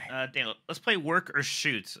 Okay. Daniel, let's play work or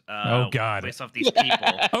shoot. Oh, God. Based off these people.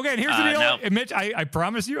 Okay, and here's the deal. now- Mitch, I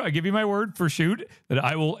promise you, I give you my word for shoot that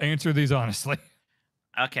I will answer these honestly.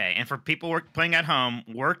 Okay, and for people playing at home,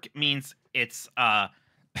 work means it's not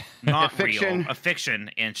fiction. real, a fiction,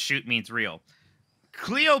 and shoot means real.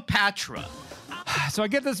 Cleopatra. So I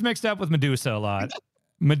get this mixed up with Medusa a lot.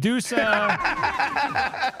 Medusa,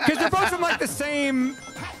 because they're both from like the same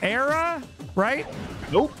era, right?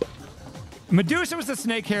 Nope. Medusa was the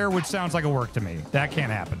snake hair, which sounds like a work to me. That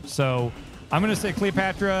can't happen. So I'm going to say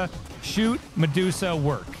Cleopatra, shoot, Medusa,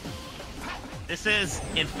 work. This is,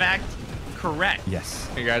 in fact, correct. Yes.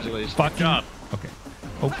 Congratulations. Fucking, job. Okay.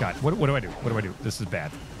 Oh, God. What do I do? What do I do? This is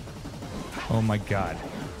bad. Oh, my God.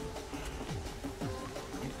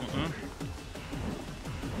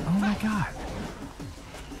 Oh, my God.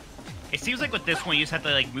 It seems like with this one, you just have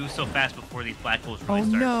to like move so fast before these black holes really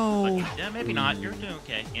start. no. But, yeah, maybe not. You're doing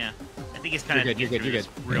okay. Yeah. I think it's kind of You're good, you're good.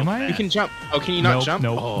 Real Am I? fast. You can jump. Oh, can you not Nope, jump?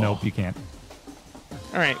 Nope, Oh. nope, you can't.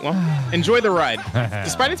 All right, well, enjoy the ride.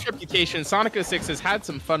 Despite its reputation, Sonic 06 has had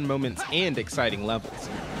some fun moments and exciting levels.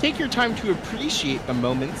 Take your time to appreciate the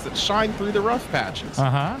moments that shine through the rough patches.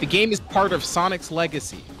 Uh-huh. The game is part of Sonic's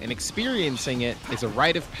legacy, and experiencing it is a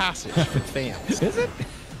rite of passage for fans. Is it?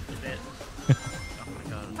 Oh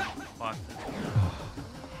my god. Fuck.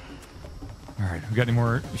 All right. We got any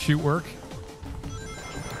more shoot work?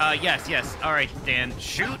 Yes. All right, Dan.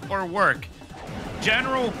 Shoot or work?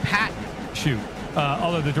 General Patton. Shoot.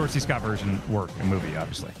 Although the George C. Scott version worked in movie,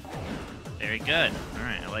 obviously. Very good. All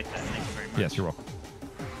right, I like that. Thank you very much. Yes, you're welcome.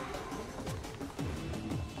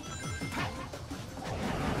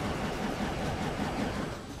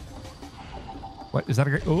 What is that?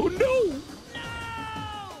 Oh no!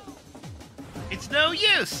 It's no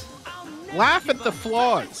use. Laugh at the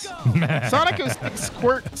flaws. Sonic 06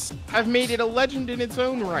 quirks have made it a legend in its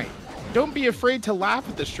own right. Don't be afraid to laugh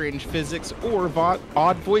at the strange physics or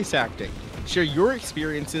odd voice acting. Share your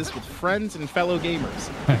experiences with friends and fellow gamers.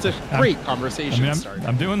 It's a great conversation starter.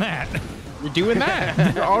 I'm doing that. You're doing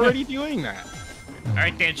that. You're already doing that. All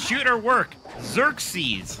right, Dan. Shoot or work?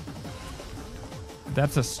 Xerxes.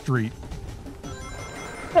 That's a street.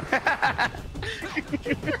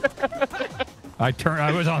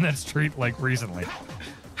 I was on that street like recently.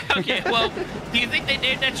 Okay, well, do you think they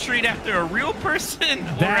named that street after a real person? Or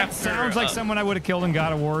That after, sounds like someone I would have killed in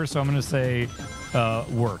God of War, so I'm going to say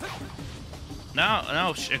work.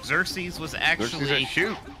 No. Xerxes was actually Xerxes,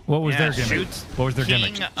 shoot. What was their yeah, gimmick? shoot What was their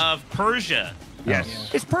King gimmick? of Persia.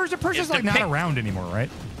 Yes. Is Persia's Is like the not pic- around anymore, right?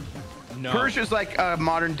 No. Persia's like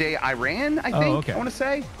modern day Iran, I Oh, think. okay. I want to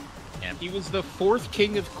say. He was the fourth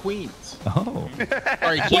king of queens. Oh.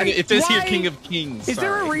 Sorry, it says here king of kings. Is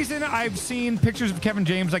there a sorry. reason I've seen pictures of Kevin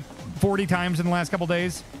James like 40 times in the last couple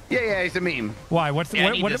days? Yeah, he's a meme. Why? What's the Yeah,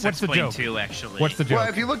 I need this what's the explained joke? too, actually. What's the joke? Well,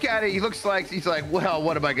 if you look at it, he looks like he's like, well,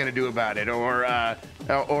 what am I gonna do about it? Or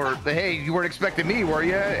hey, you weren't expecting me, were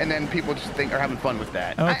you? And then people just are having fun with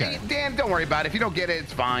that. Okay. Dan, don't worry about it. If you don't get it,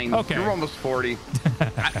 it's fine. Okay. You're almost 40.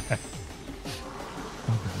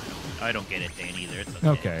 I don't get it, Dan, either. It's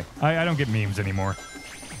okay. Okay. I don't get memes anymore.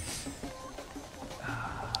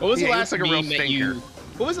 What was the Yeah, he last looks like a real meme that stinker. you?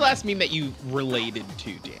 What was the last meme that you related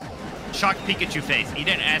to, Dan? Shocked Pikachu face. He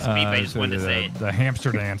didn't ask me, but I just so wanted to say it. the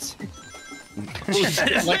hamster dance.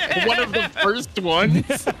 Like one of the first ones.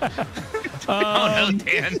 Oh no,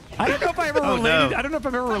 Dan. I don't know if I ever Oh, related. no. I don't know if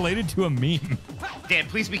I've ever related to a meme. Dan,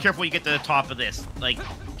 please be careful when you get to the top of this. Like,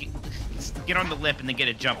 get on the lip and then get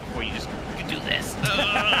a jump before you just do this.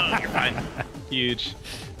 You're fine. Huge.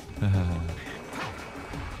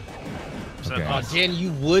 So, Okay. Dan,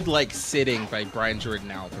 you would like Sitting by Brian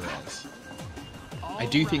Jordan Alvarez. I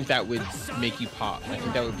do think that would make you pop. I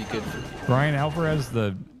think that would be good for you. Brian Alvarez,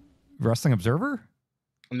 the Wrestling Observer.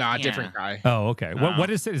 Nah, Yeah. different guy. Oh, okay. What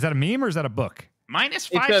is it? Is that a meme or is that a book? minus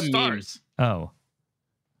It's 5 a meme. stars. Oh.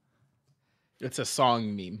 It's a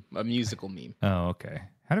song meme, a musical meme. Oh, okay.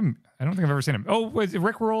 I don't think I've ever seen him. Oh, was it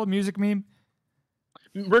Rickroll a music meme?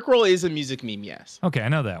 Rickroll is a music meme, yes. Okay, I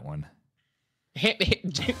know that one.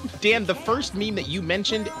 Dan, the first meme that you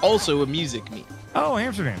mentioned, also a music meme. Oh,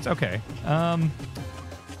 hamster dance. Okay.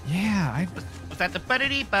 Yeah. Was that the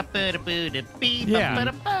ba-da-dee, ba-ba-da-boo-da-bee, Yeah.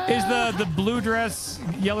 ba-ba-da-ba? Is the blue dress,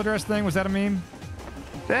 yellow dress thing? Was that a meme?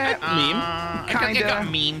 That It got Kinda.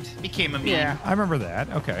 memed. Became a meme. Yeah. I remember that.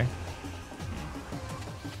 Okay.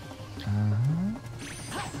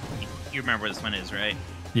 You remember where this one is, right?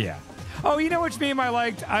 Yeah. Oh, you know which meme I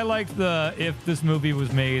liked? I liked the if this movie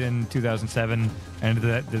was made in 2007 and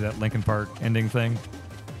did that Linkin Park ending thing.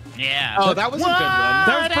 Yeah. Oh, that was a good one.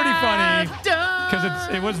 That was pretty funny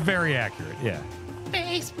because it was very accurate. Yeah.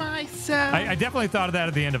 Face myself. I definitely thought of that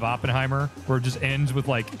at the end of Oppenheimer, where it just ends with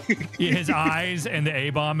like his eyes and the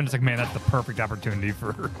A-bomb, and it's like, man, that's the perfect opportunity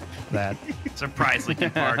for that. Surprise,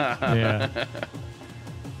 Linkin Park. Yeah.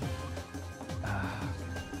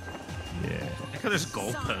 Yeah. Because there's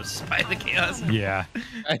goalposts by the chaos. Yeah.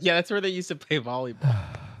 Yeah, that's where they used to play volleyball.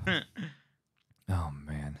 Oh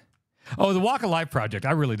man. Oh, the Walk of Life project.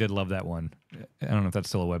 I really did love that one. I don't know if that's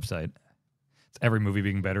still a website. It's every movie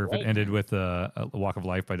being better if it ended with a Walk of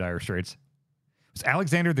Life by Dire Straits. Was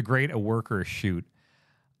Alexander the Great a work or a shoot?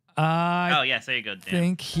 Oh yes, there you go, Dan. I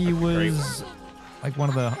think he was like one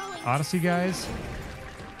of the Odyssey guys.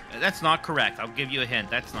 That's not correct. I'll give you a hint.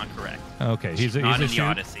 That's not correct. Okay, he's not a in shoot. the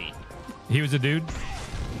Odyssey. He was a dude.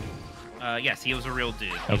 Yes, he was a real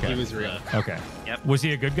dude. Okay. He was real. Okay. Yep. Was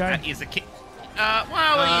he a good guy? He's a kid.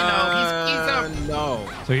 Well, he's a. No.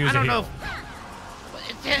 So he was I don't a know.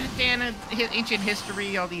 hero. Dan, ancient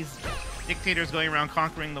history, all these dictators going around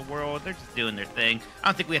conquering the world, they're just doing their thing. I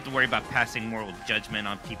don't think we have to worry about passing moral judgment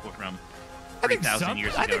on people from 3,000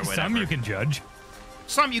 years ago I think or whatever. some you can judge.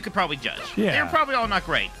 Some you could probably judge. Yeah. They're probably all not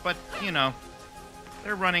great, but,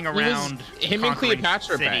 they're running around him and conquering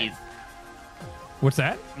Cleopatra cities. What's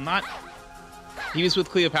that? Not He was with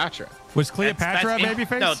Cleopatra. Was Cleopatra a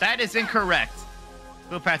babyface? No, that is incorrect.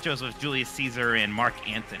 Cleopatra was with Julius Caesar and Mark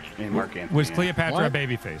Antony. And Mark Anthony. Was Cleopatra What? a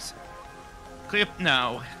babyface?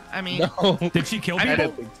 No, I mean, No. Did she kill I people?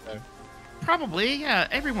 don't think so. probably, yeah.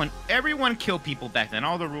 Everyone killed people back then.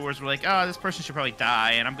 All the rulers were like, oh, this person should probably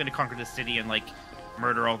die, and I'm going to conquer the city and like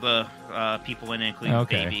murder all the people in it, including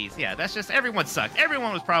Okay. babies. Yeah, that's just everyone sucked.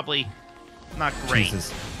 Everyone was probably not great.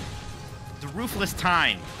 Jesus. It's a ruthless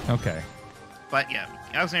time. Okay. But yeah,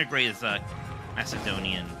 Alexander the Great is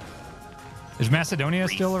Macedonian. Is Macedonia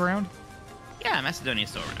Greece. still around? Yeah, Macedonia's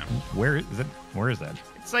still around. Where is it? Where is that?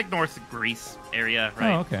 It's like North Greece area,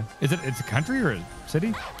 right? Oh, okay. Is it? It's a country or a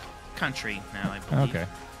city? Country now, I believe. Okay.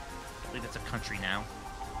 I believe it's a country now.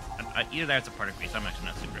 Either that's a part of Greece. I'm actually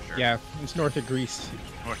not super sure. Yeah, it's north of Greece.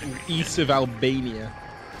 North of Greece. East of Albania.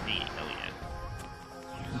 Oh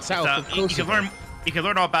yeah. And south of You Kosovo. can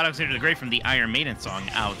learn all about Alexander the Great from the Iron Maiden song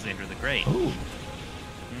 "Alexander the Great." Ooh.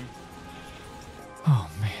 Oh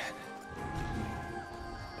man.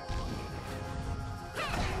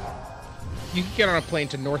 You could get on a plane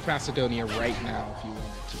to North Macedonia right now if you wanted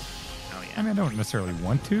to. Oh yeah. I mean, I don't necessarily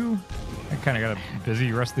want to. I kind of got a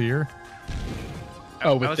busy rest of the year.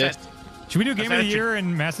 Oh, I with was this? Should we do Game of the that a Year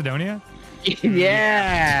in Macedonia?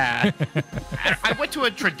 Yeah. I went to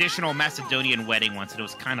a traditional Macedonian wedding once, and it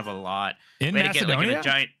was kind of a lot. In We had to get, like, in Macedonia? a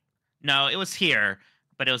giant. No, it was here,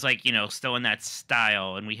 but it was like still in that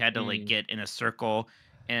style, and we had to like get in a circle.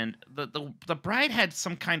 And the bride had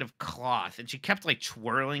some kind of cloth, and she kept like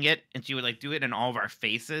twirling it, and she would like do it in all of our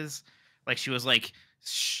faces, like she was like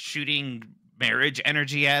shooting marriage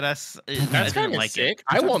energy at us. That's kind of like sick. It.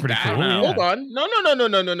 I want pretty that. cool, yeah. Hold on.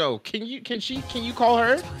 No. Can you call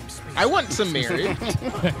her? I want some marriage. No,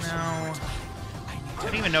 I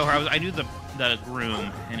didn't even know her. I knew the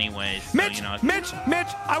groom, anyways. So, Mitch, Mitch,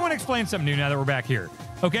 I want to explain something new now that we're back here.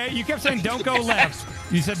 Okay, you kept saying don't go left.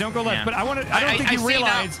 You said don't go left, Yeah. but I don't think I you see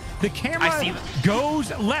realize the camera see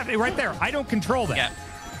goes left right there. I don't control that. Yeah.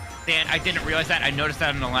 Dan, I didn't realize that. I noticed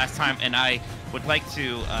that in the last time, and I would like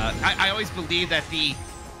to. I always believe that the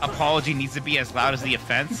apology needs to be as loud as the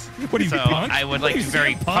offense. What are you, so punk? I would like What to are you,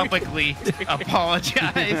 very punk? publicly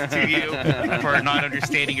apologize to you for not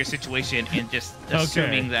understanding your situation and just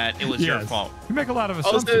assuming that it was your Yes. fault. You make a lot of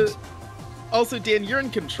assumptions. Also, Dan, you're in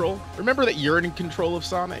control. Remember that you're in control of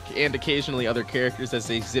Sonic and occasionally other characters as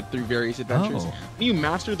they zip through various adventures. Oh. When you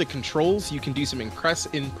master the controls, you can do some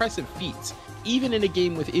impressive feats, even in a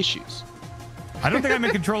game with issues. I don't think I'm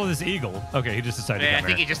in control of this eagle. Okay, he just decided Yeah, to I come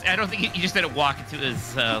think here. I don't think he just didn't walk into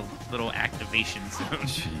his little activation zone.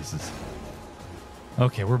 Jesus.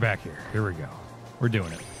 Okay, we're back here. Here we go. We're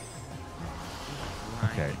doing it.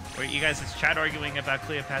 Okay. Were you guys in chat arguing about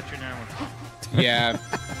Cleopatra now? Yeah,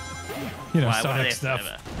 You know, Why, what do they Sonic have to say stuff.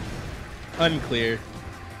 about it? unclear.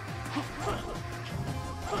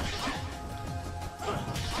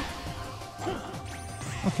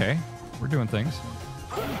 Okay, we're doing things.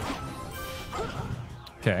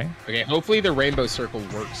 Okay. Okay, hopefully the rainbow circle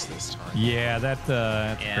works this time. Yeah, that's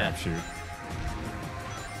a Yeah. crapshoot.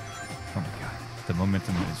 Oh my god, the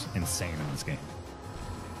momentum is insane in this game.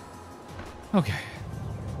 Okay.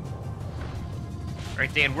 All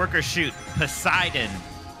right, Dan, work or shoot. Poseidon.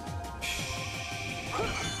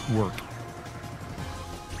 Work.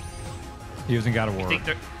 He was in God of War. think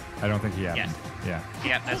they're- I don't think he had. Yes. Yeah.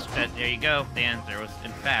 Yeah, there you go, Dan. There was,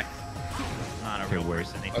 in fact, not a real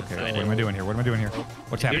person. They Okay. decided. What am I doing here? What am I doing here?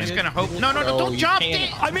 What's You're happening? just gonna hope. No, No, don't you jump.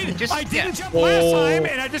 can't. Dan. I mean, Just- I didn't yeah. jump last time,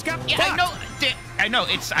 and I just got Yeah, fucked. I know.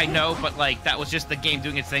 I know, but like that was just the game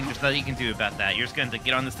doing its thing. There's nothing you can do about that. You're just going to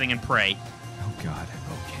get on this thing and pray. Oh God.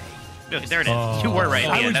 Look, there it is. Oh. You were right.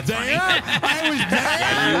 I Yeah, was that's there. funny. I was there.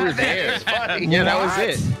 Yeah, you were there. funny. Yeah, that was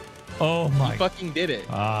it. Oh my You fucking did it.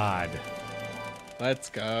 God. Let's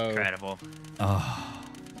go. Incredible. Oh.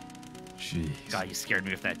 Jeez. God, you scared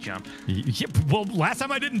me with that jump. Yeah, well, last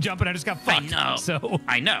time I didn't jump and I just got I fucked. know. So.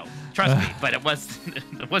 I know. Trust me, but it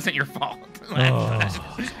wasn't your fault.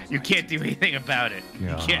 Oh. You can't do anything about it.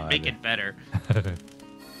 You can't make God. it better. Dan,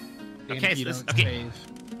 Okay, if you so this- don't okay. save,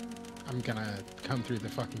 I'm gonna come through the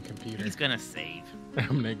fucking computer. He's gonna save. I'm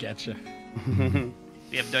gonna get you.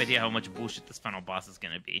 You have no idea how much bullshit this final boss is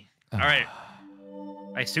gonna be. All right.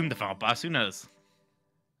 I assume the final boss. Who knows?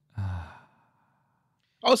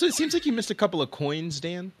 Also, it seems like you missed a couple of coins,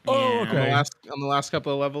 Dan. Oh, Yeah. okay. On the last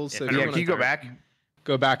couple of levels. So if Yeah, you Can wanna you go back?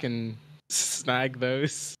 Go back and snag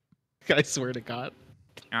those. I swear to God.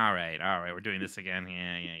 All right. We're doing this again.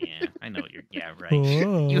 Yeah. I know what you're. Yeah, right.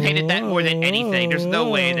 You hated that more than anything. There's no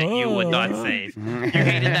way that you would not save. You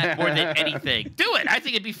hated that more than anything. Do it. I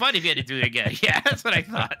think it'd be fun if you had to do it again. Yeah, that's what I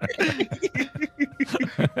thought.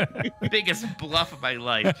 Biggest bluff of my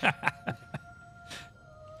life.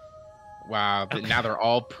 Wow. Now they're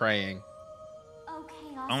all praying. Okay,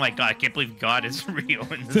 Oh my God! I can't believe God is real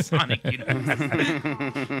in the Sonic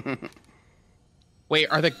universe. Wait,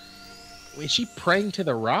 is she praying to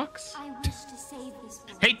the rocks? I wish to save this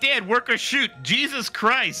world. Hey, Dad, work or shoot? Jesus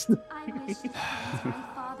Christ! I wish to please my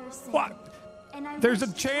father's sin. What? And I There's wish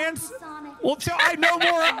a to chance? help Sonic. Well, so I know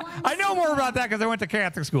more. I know more about that because I went to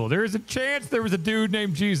Catholic school. There is a chance there was a dude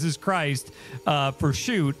named Jesus Christ for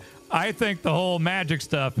shoot. I think the whole magic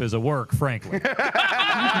stuff is a work, frankly.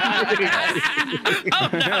 Oh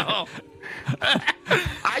no!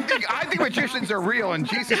 I think magicians are real, and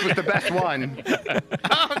Jesus was the best one.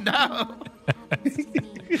 Oh no!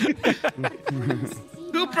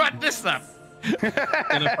 Who brought this up?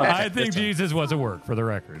 I think Jesus was a work, for the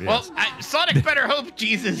record. Yes. Well, Sonic better hope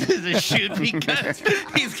Jesus is a shoot because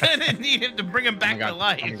he's gonna need him to bring him back to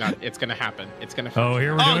life. Oh my God, it's gonna happen. It's gonna Oh, happen.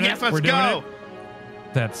 here we're Oh doing yes, it. let's We're doing go! it.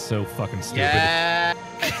 That's so fucking stupid. Yeah.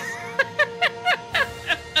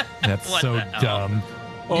 That's What so the hell? dumb.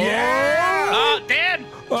 Oh, Dan!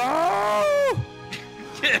 Oh!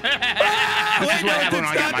 This is what happened when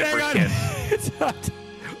I got my first kid. It's not.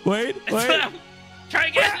 Wait. Try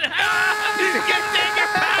again! Get Dan your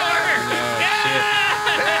power!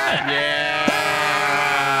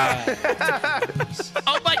 Yeah.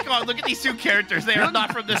 Oh my God! Look at these two characters. They are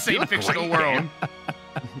not from the same fictional world.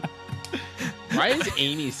 Why is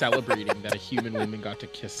Amy celebrating that a human woman got to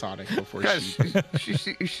kiss Sonic before Because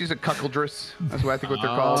she? she's a cuckoldress. That's what I think what they're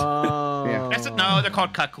called. Yeah. No, they're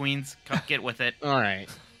called cuck queens. Get with it. All right.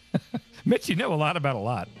 Mitch, you know a lot about a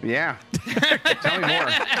lot. Yeah. Tell me more.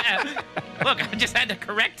 Look, I just had to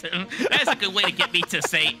correct him. That's a good way to get me to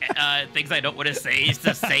say things I don't want to say, is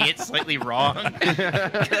to say it slightly wrong.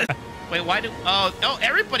 Wait, why do... Oh,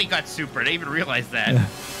 everybody got super. I didn't even realize that.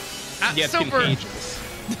 Yeah, it's contagious.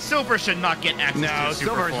 Silver should not get access to No, a super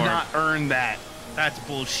Silver's form. not earned that. That's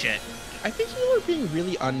bullshit. I think you were being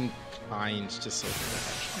really unkind to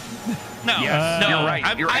Silver. No, Yes, no. you're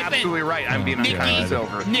right. You're I've been- absolutely right. I'm being unkind to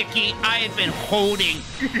Silver. Nikki, I have been holding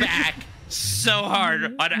back so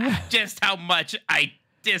hard on just how much I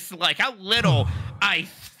dislike, how little I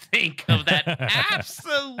think of that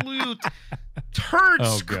absolute turd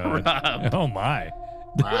scrub. Oh my.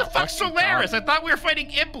 Who the fuck's Solaris? I thought we were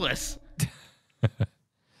fighting Iblis.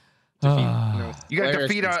 You got to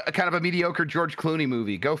defeat a kind of a mediocre George Clooney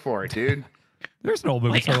movie. Go for it, dude. There's an old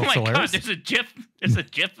movie Wait, oh called my Solaris. God, there's a GIF. There's a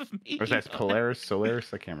GIF of me. Or is that Polaris?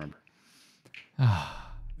 Solaris? I can't remember.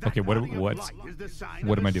 Okay, what am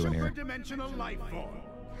I doing here? Superdimensional life form.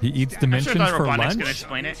 He eats I'm dimensions sure for Robotnik's lunch? gonna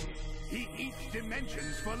explain it. He eats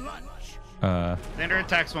dimensions for lunch. Thunder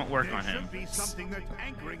attacks won't work There on him. should be something that's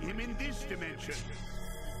anchoring him in this dimension.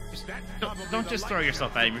 That's Don't probably just the throw life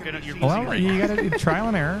yourself at him. You're losing Well, life. you gotta do trial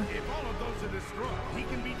and error. If all of those are destroyed, he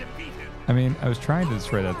can be defeated. I mean, I was trying to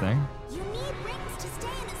destroy that thing. You need rings to stay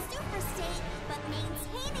in a super state, but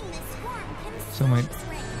maintaining this form consumes So my-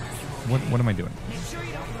 rings. What am I doing?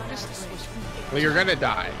 Well, you're gonna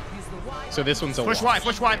die. So this one's a Push wash.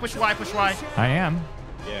 Y, push Y, push Y, push Y. I am.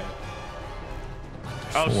 Yeah.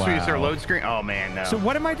 Oh, sweet. Is there a Wow. load screen? Oh, man, no. So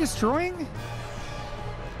what am I destroying?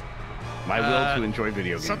 My will to enjoy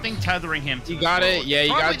video games. Something tethering him to You the got floor. it. Yeah, you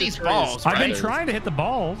Probably got these destroy his balls, I've right? been trying to hit the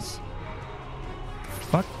balls.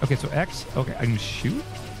 fuck? Okay, so X. Okay, I can shoot?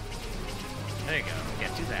 There you go.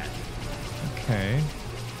 Yeah, do that. Okay.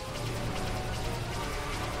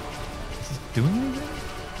 Is this doing anything?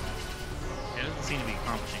 It doesn't seem to be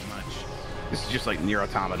accomplishing much. This is just like Nier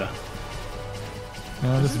Automata.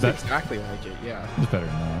 No, this is better. exactly like it. Yeah. This is better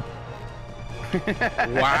than that.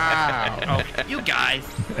 Wow. Oh, you guys.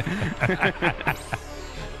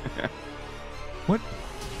 What?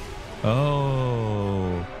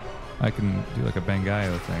 Oh, I can do like a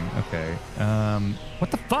Bangayo thing. Okay. What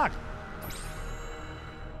the fuck?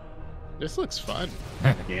 This looks fun.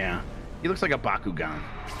 Yeah. He looks like a Bakugan.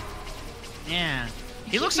 Yeah.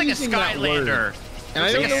 He looks like a using that word. Skylander. And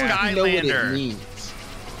I Looks don't like know a if you know what it Skylander. means.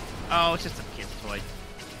 Oh, it's just a kid's toy.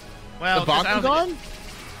 Well, The 'cause I don't Bakugan? think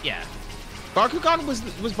yeah. Bakugan was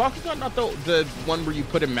Bakugan not the one where you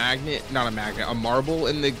put a magnet, not a magnet, a marble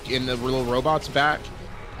in the little robot's back,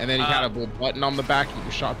 and then he had a little button on the back and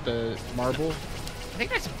you shot the marble. I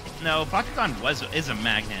think that's no. Bakugan is a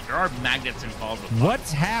magnet. There are magnets involved with.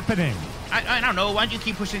 What's happening? I don't know. Why don't you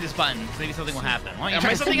keep pushing this button? Maybe something will happen. Why don't you Am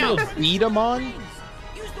try I something supposed else? to beat him on? Use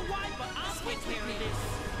the Y button. I'll take care of this.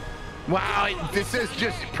 Wow, this is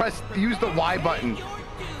just use the Y button. What?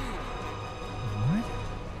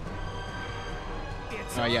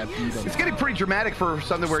 Oh yeah, beat him. It's getting pretty dramatic for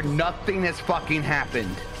something where nothing has fucking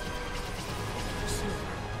happened.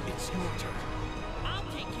 It's your turn. I'll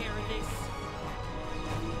take care of this.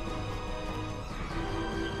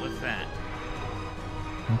 What's that?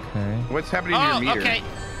 Okay. What's happening to Oh, your meter? okay.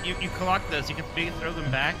 You collect those. You can throw them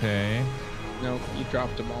back. Okay. No, you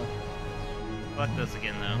dropped them all. Collect those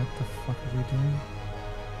again, though. What the fuck are we doing?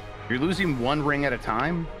 You're losing one ring at a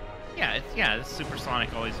time? Yeah, this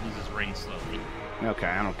Supersonic always loses rings slowly. Okay,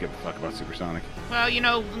 I don't give a fuck about Supersonic. Well, you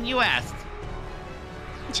know, you asked.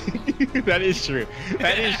 That is true.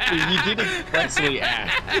 That is true. You did expressly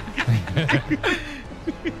ask.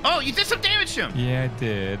 Oh, you did some damage to him. Yeah, I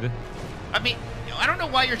did. I mean, I don't know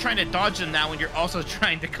why you're trying to dodge them now when you're also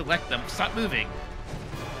trying to collect them. Stop moving.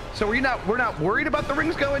 So we're not worried about the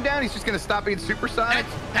rings going down? He's just gonna stop being supersonic?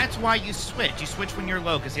 That's why you switch. You switch when you're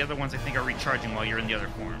low, because the other ones I think are recharging while you're in the other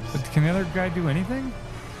forms. But can the other guy do anything?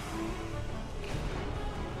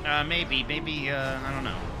 Maybe, I don't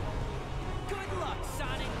know. Good luck,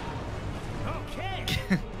 Sonic. Okay.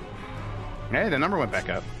 Hey, the number went back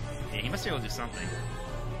up. Yeah, he must be able to do something.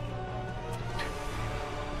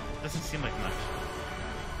 Doesn't seem like much.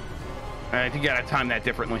 I think you gotta time that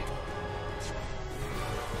differently.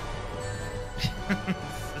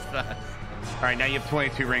 This sucks. All right, now you have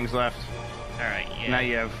 22 rings left. All right, yeah. Now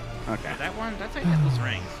you have, okay. That one, that's how you get those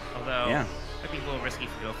rings. Although, Yeah. might be a little risky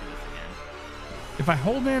to go for this again. If I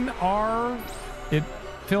hold in R, it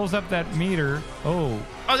fills up that meter. Oh,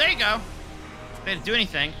 Oh, there you go. They didn't do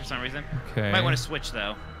anything for some reason. okay. Might want to switch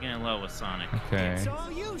though. Getting low with Sonic. Okay. It's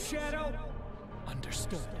all you, Shadow.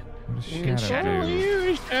 Understood. What does Shadow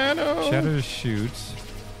do? Shadow shoots,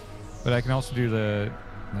 but I can also do that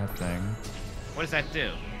thing. What does that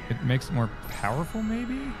do? It makes it more powerful,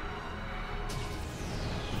 maybe?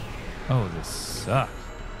 Oh, this sucks.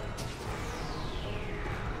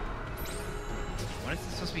 What is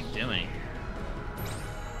this supposed to be doing?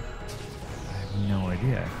 I have no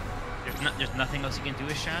idea. There's nothing else you can do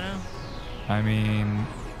with Shadow? I mean,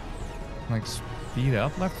 like speed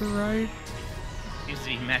up left or right? Seems to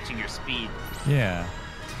be matching your speed. Yeah.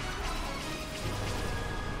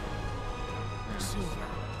 Silver,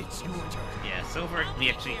 it's your turn. Yeah, Silver, we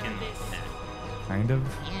actually can. Kind of.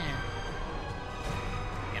 Yeah.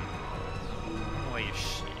 Oh, your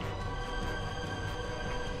shit.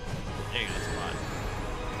 There you go, spot.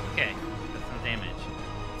 Okay, that's some damage.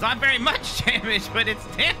 It's not very much damage, but it's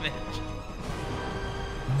damage.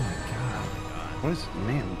 Oh my god. What is,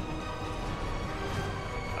 man?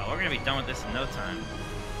 Oh, we're gonna be done with this in no time.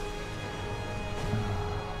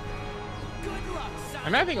 Good luck, Sonic.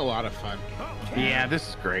 I'm having a lot of fun. Yeah, this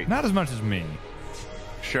is great. Not as much as me.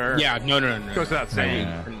 Sure. Yeah, no. Goes without saying.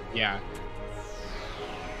 Yeah. Yeah.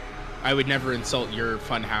 I would never insult your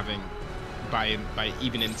fun having by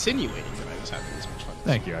even insinuating that I was having as much fun.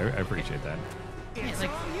 Thank you. I appreciate that. Yeah, it's like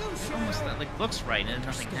it almost like looks right and then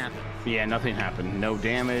nothing happened. Yeah, nothing happened. No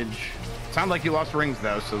damage. Sound like you lost rings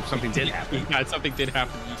though, so something did happen. Yeah, something did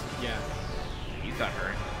happen. Yeah. You got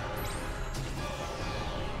hurt.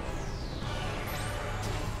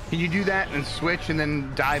 Can you do that and switch and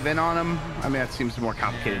then dive in on them? I mean, that seems more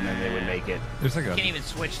complicated than they would make it. There's like You a can't even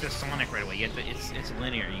switch to Sonic right away. You have to, it's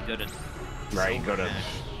linear. You go to Right, Silver go to, Dash.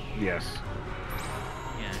 yes.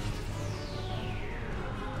 Yeah.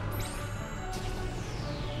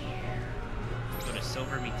 Go to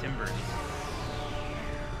Silver Me Timbers.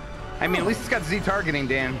 I mean, at least it's got Z targeting,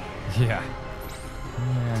 Dan. yeah.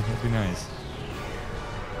 Yeah, that'd be nice. Is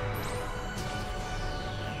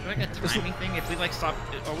there like a timing thing? If we like stop,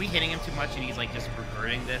 are we hitting him too much and he's like just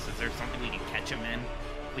reverting this? Is there something we can catch him in?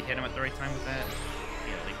 If we hit him at the right time with that?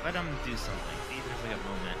 Yeah, like let him do something. See if there's like a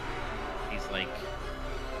moment. He's like,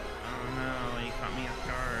 oh no, he caught me off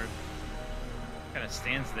guard. Kind of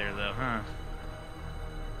stands there though, huh?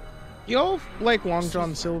 Y'all like Long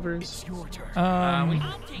John Silver's? The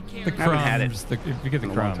crumbs. If you get the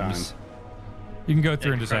crumbs, you can go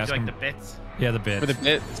through and just ask them. Like the bits? Yeah, the bits. For the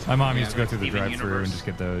bits. My mom used to go through the Steven drive-through and Universe. just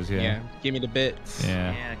get those. Yeah. Yeah. Give me the bits.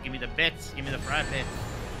 Yeah. Yeah, give me the bits. Give me the fried bits.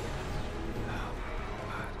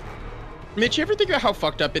 Mitch, you ever think about how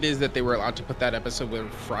fucked up it is that they were allowed to put that episode where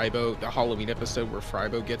Frybo, the Halloween episode where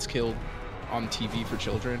Frybo gets killed on TV for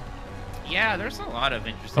children? Yeah, there's a lot of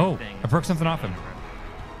interesting Oh, things. I broke something off him.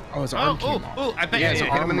 Oh, his arm came off. Oh, I bet Yeah, you his,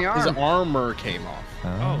 did. him in the arm. his armor came off.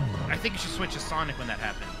 Oh, I think you should switch to Sonic when that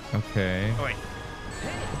happens. Okay. Oh, wait.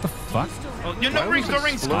 What the fuck? Oh, no rings, no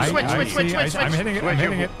rings. Switch, switch, switch. I'm hitting it. I'm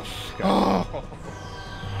hitting it. Oh.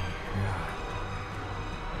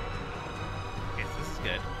 Okay, so this is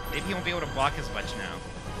good. Maybe he won't be able to block as much now.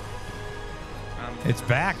 It's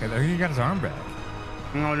back. I think he got his arm back.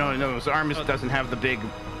 No. His arm doesn't have the big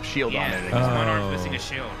shield on Yeah, it. his one arm's missing a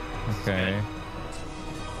shield. This is Okay. good.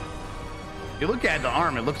 You look at the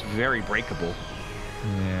arm; it looks very breakable.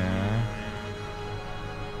 Yeah.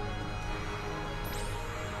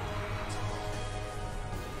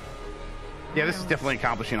 Yeah, this is definitely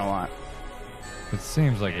accomplishing a lot. It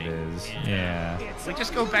seems like it is. Yeah. We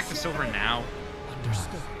just go back to Silver now.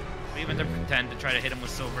 We even to pretend to try to hit him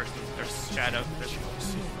with Silver. There's Shadow.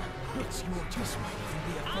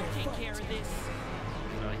 I'll take care of this.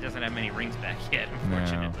 Well, he doesn't have many rings back yet,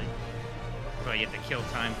 unfortunately. So you have to kill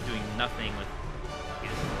time doing nothing with. He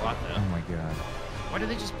doesn't a lot though. Oh my god. Why do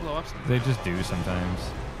they just blow up? They just do sometimes.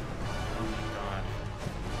 Oh my god.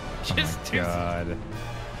 Oh Just my do god.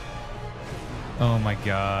 Oh my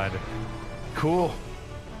god. Cool.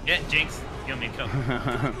 Yeah, Jinx, give me a kill.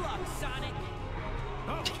 Sonic.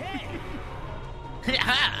 Okay.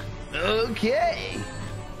 Okay.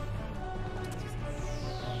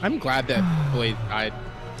 I'm glad that Blade died.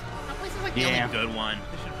 This is like the Yeah. only good one.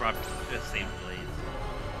 They should probably just save Blades.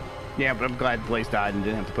 Yeah, but I'm glad Blaze died and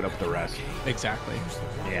didn't have to put up with the rest. Exactly.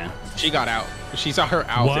 Yeah. She got out. She saw her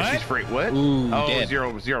out. What? So she's free. What? Ooh, oh, dead. zero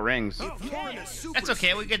rings. That's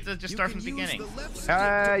okay. We get to just start from the beginning.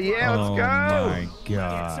 Yeah, let's Oh go. my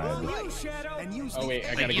god. Oh wait, I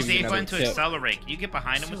Like, gotta use give the you A button another to tip. accelerate. Can you get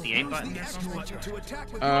behind him with the A button or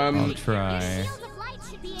something? I'll try.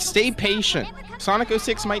 Stay patient. Sonic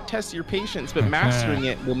 06 might test your patience, but mastering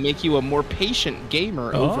it will make you a more patient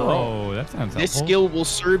gamer overall. Oh, that sounds This helpful. skill will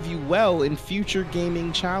serve you well in future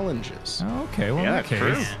gaming challenges. Okay, well, Yeah, in that that's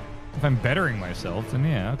true. case, if I'm bettering myself, then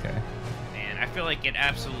yeah, okay. And I feel like it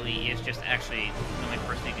absolutely is just actually the only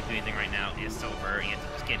person who can do anything right now is Silver. You have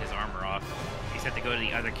to just get his armor off. You just have to go to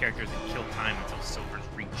the other characters and kill time until Silver's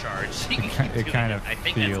recharged. You can keep It doing kind of I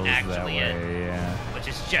think feels that's that actually way, it. yeah. Which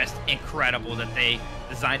is just incredible that they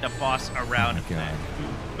designed a boss around Oh my God.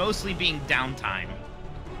 mostly being downtime.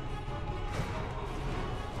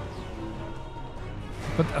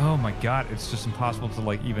 But oh my god, it's just impossible to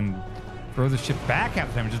like even throw the shit back half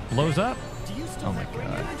the time. It just blows up. Oh my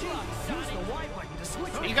god.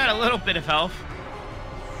 You got a little bit of health.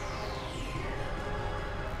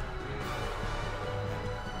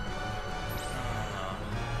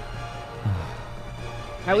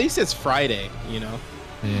 At least it's Friday, you know.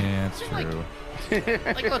 Yeah, it's Like- true.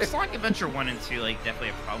 Like, look, Sonic Adventure 1 and 2, like, definitely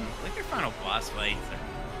a problem. Like, their final boss fights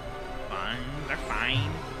are fun. They're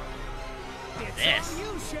fine. This.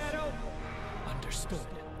 Understood.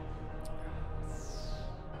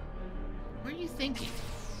 What are you thinking?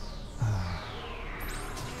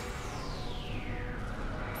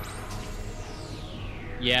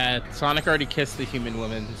 Yeah, Sonic already kissed the human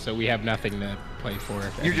woman, so we have nothing to play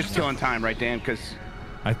for. You're just killing time, right, Dan? Because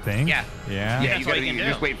I think. Yeah. Yeah. yeah, That's all you can you do.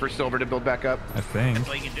 just wait for Silver to build back up. I think. That's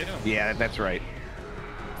all you can do. Yeah, that's right.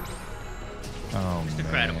 Oh It's man.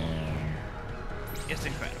 incredible. It's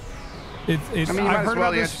incredible. It's I mean, you I've might heard as well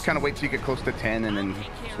about this. just kind of wait till you get close to 10 and then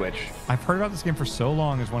switch. I've heard about this game for so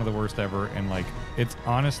long as one of the worst ever, and like it's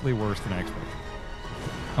honestly worse than I expected.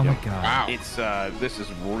 Oh my god. Wow. It's this is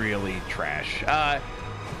really trash.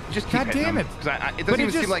 Just keep God hitting damn them, it. 'cause it But doesn't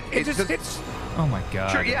even seem like it just doesn't- it's. Oh my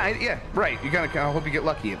god. Sure, yeah, yeah, right. You gotta. I hope you get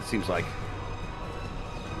lucky. It seems like.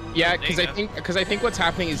 Yeah, There you because I think what's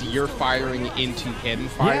happening is you're firing into him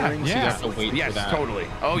firing, so you yeah. have to wait for Yes, that. totally.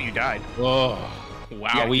 Oh, you died. Oh, Yeah,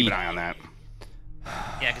 wow. keep an eye on that.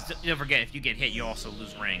 Yeah, because don't forget, if you get hit, you also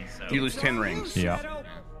lose rings. So. You lose 10 rings. Yeah.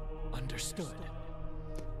 Understood.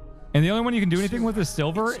 And the only one you can do anything with is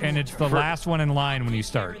silver, and it's the last one in line when you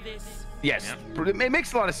start. Yes. It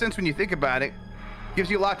makes a lot of sense when you think about it. Gives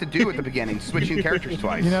you a lot to do at the beginning, switching characters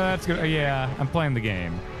twice. You know, that's good. Yeah, I'm playing the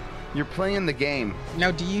game. You're playing the game.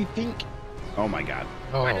 Now, do you think? Oh my god.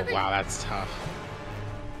 Oh wow, that's tough.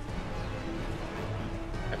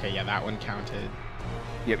 Okay, yeah, that one counted.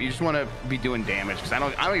 Yep, you just want to be doing damage because I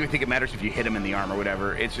don't even think it matters if you hit him in the arm or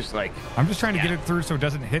whatever. It's just like I'm just trying to get it through so it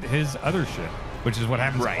doesn't hit his other shit, which is what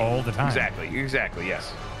happens all the time. Exactly.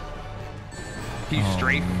 Yes. Can you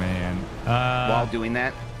strafe man while doing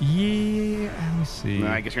that? Yeah, let me see. No,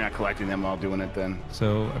 I guess you're not collecting them while doing it then.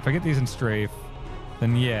 So if I get these in strafe,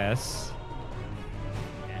 then yes.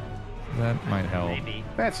 That might help. Maybe.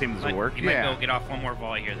 That seems to work. You might go get off one more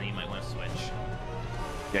volley here, then you might want to switch.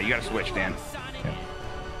 Yeah, you got to switch, Dan.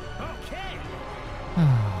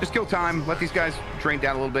 Just kill time. Let these guys drain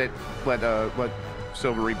down a little bit. Let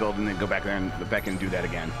Silver rebuild, and then go back there and do that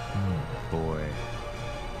again. Oh boy,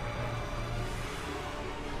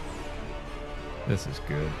 this is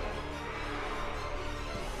good.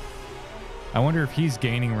 I wonder if he's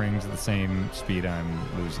gaining rings at the same speed I'm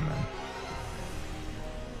losing them.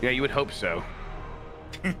 Yeah, you would hope so,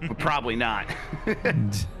 but probably not.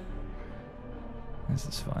 This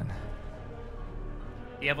is fun.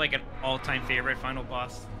 Do you have like an all-time favorite final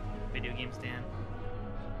boss video game, Stan?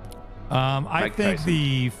 I think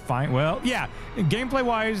Tyson.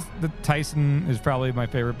 gameplay-wise, the Tyson is probably my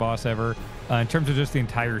favorite boss ever. In terms of just the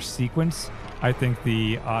entire sequence, I think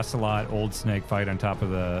the Ocelot Old Snake fight on top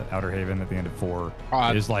of the Outer Haven at the end of 4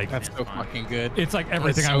 is like that's so fucking good. It's like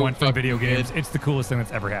everything I want from video games. It's the coolest thing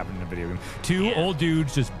that's ever happened in a video game. Two old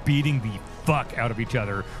dudes just beating the fuck out of each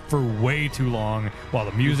other for way too long while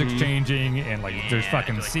the music's changing and like there's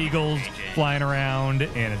fucking seagulls flying around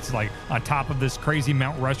and it's like on top of this crazy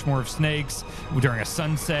Mount Rushmore of snakes during a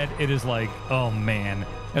sunset. It is like, oh man,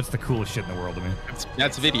 that's the coolest shit in the world to me.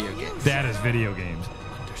 That's video games. That is video games.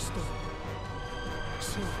 Understood.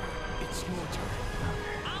 Silver, it's your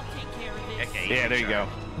turn. Okay, Yeah, there you go.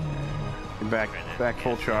 You're back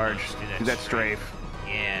full charge. Do that strafe.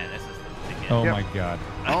 Yeah, this is the Oh my god.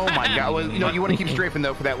 Oh my god. Well, you want to keep strafing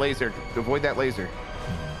though for that laser. Avoid that laser.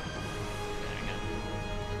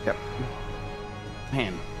 Yep.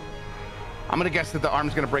 Man. I'm gonna guess that the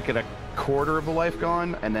arm's gonna break at a quarter of a life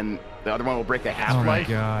gone, and then the other one will break a half Oh my life.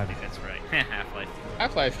 god. I think that's right. Half-Life.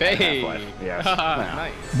 Half-Life, hey. Half-life, yes.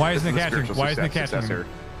 Nice. Why This isn't it is a catching? spiritual Why isn't it success catching? here.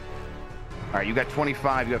 All right, you got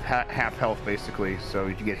 25. You have half health basically. So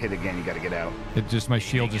if you get hit again, you got to get out. It just my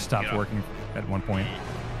shield just stopped Get off. working at one point.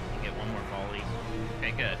 You get one more volley.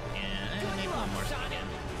 Okay, good. And maybe one more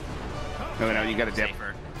again. No, you got to dip.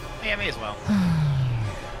 Safer. Yeah, may as well.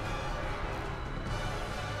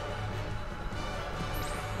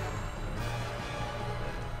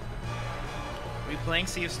 Are we playing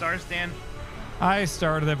Sea of Stars, Dan? I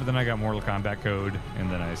started it, but then I got Mortal Kombat code,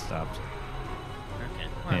 and then I stopped. Okay.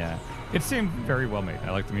 Well, Yeah, it seemed very well made.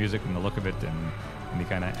 I like the music and the look of it, and the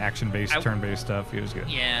kind of action-based, turn-based stuff. It was good.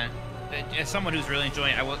 Yeah. As someone who's really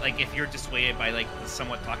enjoying it, I would like if you're dissuaded by like the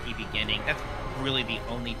somewhat talky beginning, that's really the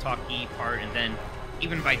only talky part, and then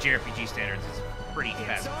even by JRPG standards, it's pretty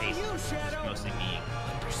fast-paced, mostly being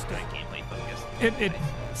gameplay focused. It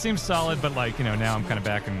seems solid, but like now I'm kind of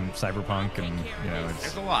back in Cyberpunk, and it's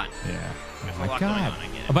There's a lot. yeah. There's Oh a my lot god. going on, I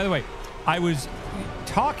get it. Oh, by the way, I was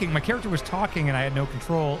talking. My character was talking, and I had no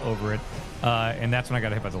control over it, and that's when I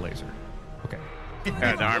got hit by the laser. Okay.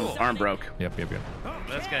 Yeah, the arm broke. Yep.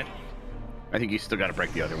 That's good. I think you still got to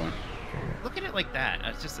break the other one. Look at it like that.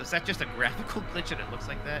 Is that just a graphical glitch and it looks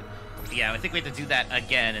like that? Yeah, I think we have to do that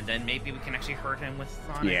again, and then maybe we can actually hurt him with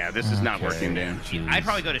Sonic. Yeah, this is not working, Dan. I'd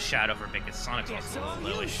probably go to Shadow for because Sonic's also a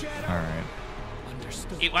little lowish. All right.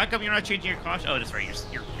 Understood. Hey, why come you're not changing your costume? Oh, that's right.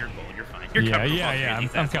 You're gold. You're fine. You're Yeah. covered with all three of I'm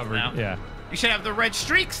these assets covered. now. Yeah. You should have the red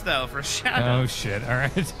streaks though for Shadow. Oh shit. All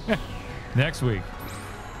right. Next week.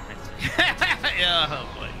 Oh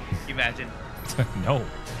boy. Can you imagine? No.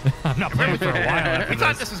 I'm not playing for a while after We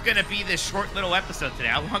thought this. this was gonna be this short little episode today.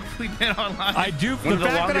 How long have we been online? I do. One of the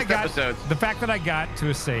longest episodes. The fact that I got to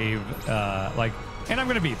a save, and I'm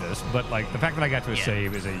gonna beat this, but like the fact that I got to a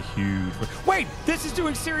save is a huge. Wait, this is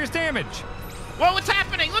doing serious damage. Whoa, what's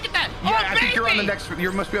happening? Look at that! Yeah, Oh, I think you're on the baby! next.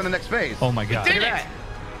 You must be on the next phase. Oh my god. Did Look it! at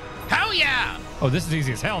Hell yeah! Oh, this is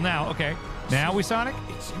easy as hell now. Okay. Now we Sonic?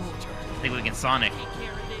 It's your turn. I think we can Sonic.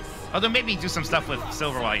 Although maybe do some stuff with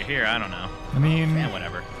Silver while you're here. I don't know. I mean, Yeah,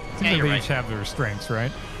 whatever. seems Yeah, like you're they right. each have their strengths, right?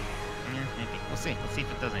 Yeah, maybe. We'll see. Let's see if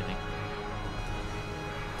it does anything.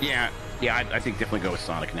 Yeah, I think definitely go with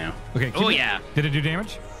Sonic now. Okay. Oh, yeah. Did it do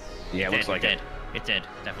damage? Yeah, it looks like it it. did. It did.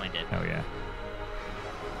 Definitely did. Oh yeah.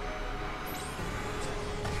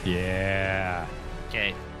 Yeah.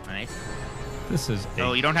 Okay. Nice. This is.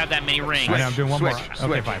 Oh, you don't have that many rings. I know, I'm doing one more. Switch.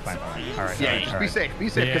 Okay, fine. All right. Yeah, all just right. be safe. Be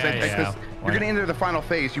safe, because you're gonna enter the final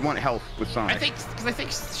phase. You want health with Sonic. I think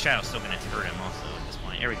Shadow's still gonna hurt him also at this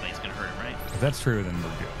point. Everybody's gonna hurt him, right? If that's true, then we're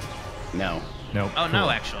good. No. Nope. Oh no,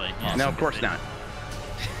 actually. Yeah, No, of course not.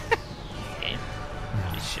 Game.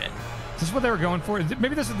 Holy shit. Is this what they were going for?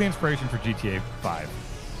 Maybe this is the inspiration for GTA 5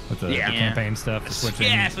 with the campaign stuff, the switching.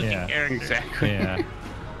 Yeah, switching characters. Exactly. Yeah.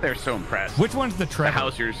 They're so impressed. Which one's the The Trevor?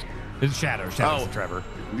 Housers. It's Shadow. Shadow's the Trevor.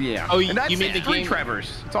 Yeah. Oh, and that's you made the three game.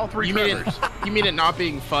 Trevors. It's all three You Trevors. made it not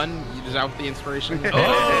being fun. Is that what the inspiration?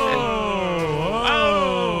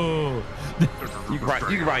 Oh! You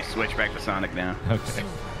can probably switch back to Sonic now. Okay.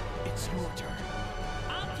 It's your turn.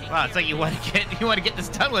 Wow, it's like you want to get this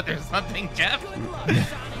done with or something, Jeff.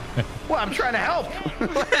 Well, I'm trying to help.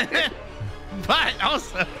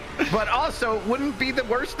 But also, wouldn't be the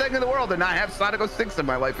worst thing in the world to not have Sonic 06 in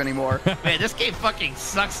my life anymore. man, this game fucking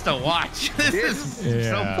sucks to watch. This is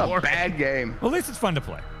Yeah. so It's a boring. bad game. Well, at least it's fun to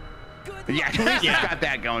play. Yeah, at least it's got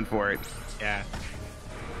that going for it. Yeah.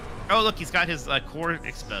 Oh, look, he's got his core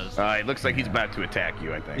exposed. It looks like he's about to attack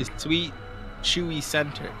you, I think. His sweet, chewy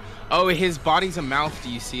center. Oh, his body's a mouth. Do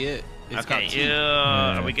you see it? It's Okay, got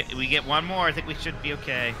teeth. Yeah. we get one more. I think we should be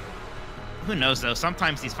okay. Who knows though?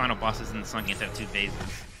 Sometimes these final bosses in the Sonic games have two phases.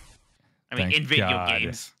 I mean, Thank in video God.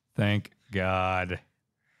 games. Thank God. Is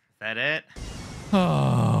that it?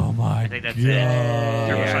 Oh my I think that's God. it.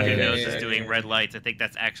 Everyone who yeah, knows yeah, is doing red lights. I think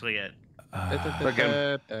that's actually it. Look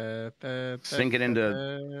at him sinking into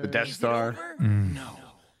the Death Star. No,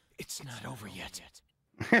 it's not over yet.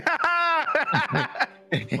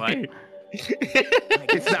 What?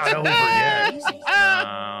 It's not over yet.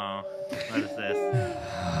 Oh, what is this?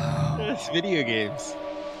 It's video games.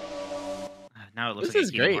 Now it looks This like is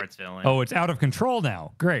a Kingdom great. Hearts villain. Oh, it's out of control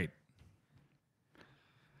now. Great.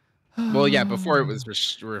 Well, yeah. Before it was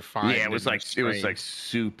refined. Yeah, it was and like restrained.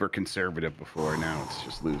 super conservative before. Now it's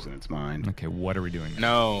just losing its mind. Okay, what are we doing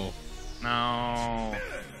now? No. No.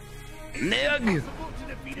 Nig! Well,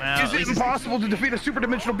 Is at it least impossible to defeat a super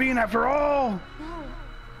dimensional being after all? No,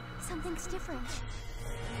 something's different.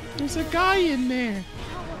 There's a guy in there.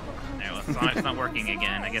 Yeah, well, Sonic's not working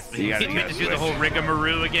again. I guess we You have gotta to do the switch. whole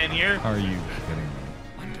rigmarole again here. Are you kidding me?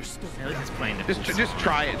 Understood. At least it's playing the Just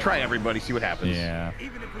try it. Try everybody. See what happens. Yeah.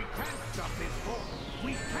 Even if we can't stop this force,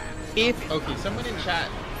 we can. If okay, someone in chat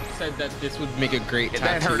said that this would make a great tattoo.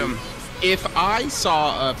 That hurt him. If I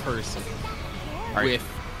saw a person Right. with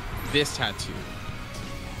this tattoo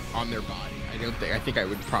on their body, I think I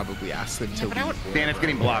would probably ask them to leave. Dan, it's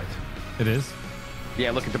getting blocked. It is.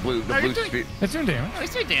 Yeah, look at the blue. The No, blue you're doing- speed. It's doing damage. Oh,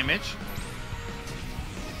 it's doing damage.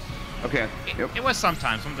 Okay. Yep. It was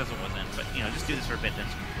sometimes it wasn't. But you know, just do this for a bit, then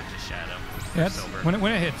switch to Shadow. Yeah, it's, Silver.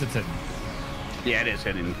 when it hits, it's hitting. Yeah, it is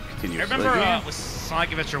hitting I continuously. remember Yeah. with Sonic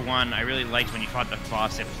Adventure 1, I really liked when you fought the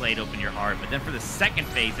boss, it played Open Your Heart. But then for the second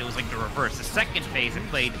phase, it was like the reverse. The second phase, it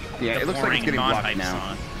played Yeah, the it looks like boring, it's getting blocked non-hype now.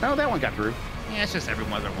 song. Oh, that one got through. Yeah, it's just every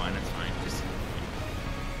other one. It's fine. Just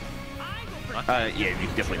Yeah, you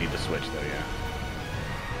definitely need to switch though. Yeah.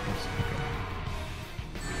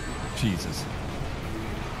 Jesus.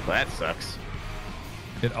 Well, that sucks.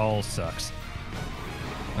 It all sucks.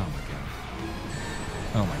 Oh my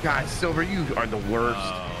God. Oh my God. God, Silver, you are the worst.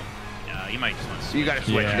 yeah, you might just want to switch. You gotta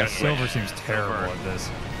switch. Yeah, you gotta Silver switch. seems terrible at this.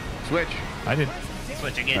 Switch. I did.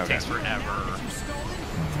 Switch again. It Okay. takes forever.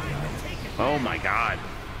 Oh my God.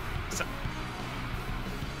 So,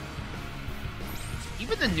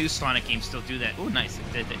 even the new Sonic games still do that. Oh, nice.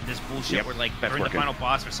 This bullshit Yep, where, like, that's during working. the final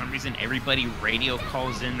boss, for some reason, everybody radio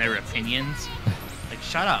calls in their opinions. Like,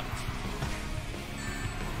 shut up.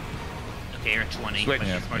 Okay, you're at 20. Switch. But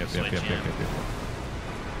Yep, it's smart yep, to yep, switch, yep, yeah. yep, yep,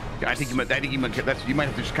 yep. I think you might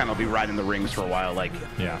have to just kind of be riding the rings for a while, like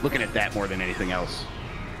Yeah. looking at that more than anything else,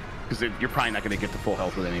 because you're probably not going to get the full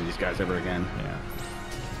health with any of these guys ever again. Yeah.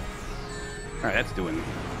 All right, that's doing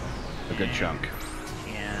a good chunk.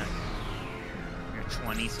 Yeah. You're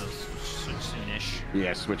 20, so switch soonish.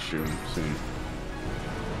 Yeah, switch soon.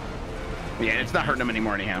 Yeah, it's not hurting them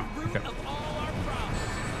anymore anyhow. Okay.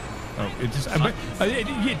 Oh, it just. But,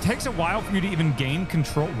 it takes a while for you to even gain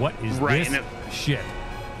control. What is Right, this and shit?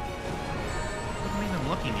 What am I even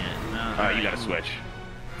looking at? You got to switch.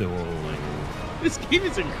 This game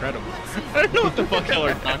is incredible. I don't know what the fuck y'all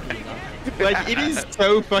are talking about. Like, it is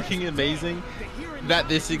so fucking amazing that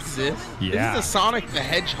this exists. Yeah. This is a Sonic the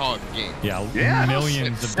Hedgehog game. Yeah, Yeah.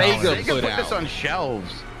 millions of Sega dollars. They can put put this out. on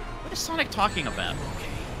shelves. What is Sonic talking about?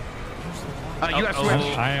 You got to Oh,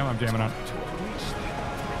 switch. oh. I'm jamming on.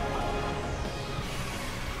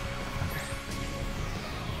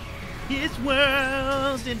 His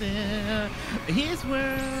world in there. His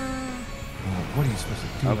world. Oh What are you supposed to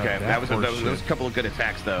do? Okay, about that was a couple of good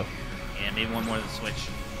attacks though. Yeah, maybe one more to the switch.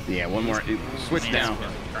 Yeah, one more. Switch Maybe down.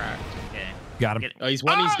 Okay. Got him. Oh, he's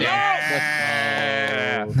one. He's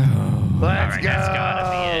down. No. Let's Alright, go. that's gotta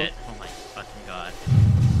be it. Oh my fucking god.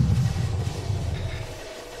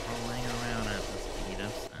 Rolling around at the speed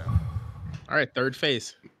of sound. All right, third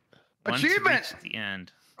phase. Once we Achievement! reach the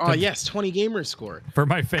end. Oh yes, 20 gamer score. For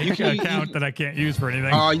my fake account that I can't use for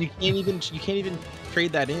anything. Oh, you can't even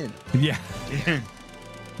trade that in. Yeah.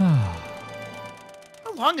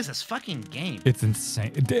 How long is this fucking game? It's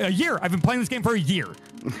insane. A year. I've been playing this game for a year.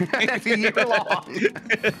 That's a year long.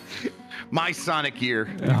 My Sonic year.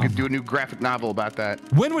 You could do a new graphic novel about that.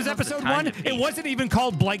 When was episode time 1? to beat. It wasn't even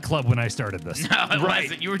called Blight Club when I started this. No, it Right.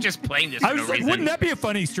 wasn't. You were just playing this I for was no like, reason. wouldn't that be a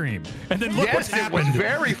funny stream? And then look what's Yes, it was happened.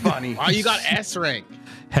 very funny. Oh, you got S rank.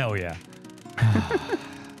 Hell yeah.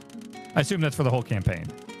 I assume that's for the whole campaign.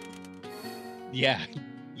 Yeah,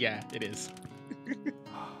 it is.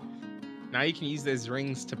 Now you can use those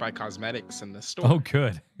rings to buy cosmetics in the store. Oh,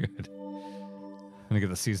 good. Good. I'm going to get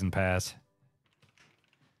the season pass.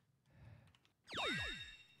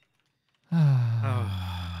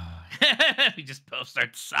 We just both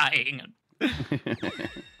start sighing.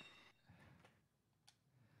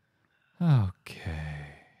 Okay.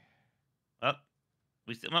 Oh,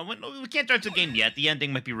 we can't start the game yet. The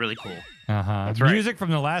ending might be really cool. Uh-huh. That's right. Music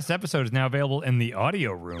from the last episode is now available in the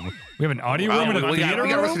audio room. We have an audio Oh, room and a we theater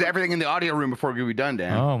gotta room? listen to everything in the audio room before we're done,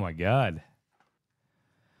 Dan. Oh, my God.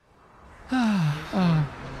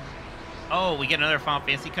 Oh, we get another Final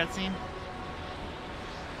Fantasy cutscene?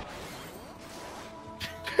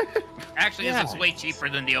 Actually, Yeah. this is way cheaper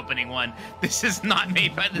than the opening one. This is not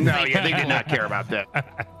made by the No, same yeah, they did people. not care about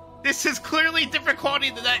that. This is clearly different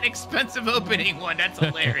quality than that expensive opening one. That's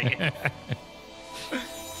hilarious.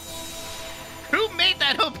 Who made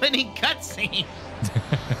that opening cutscene?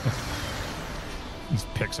 It's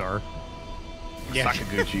Pixar.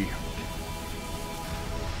 Sakaguchi.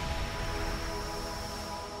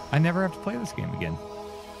 I never have to play this game again.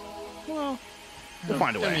 Well, We'll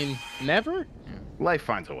find a way. I mean, never. Life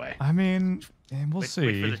finds a way. I mean, we'll Wait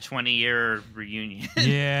see. for the 20-year reunion.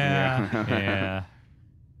 Yeah, yeah.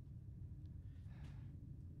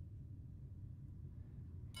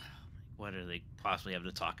 What do they possibly have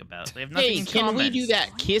to talk about? They have nothing Hey, in can we common. do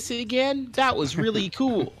that kiss again? That was really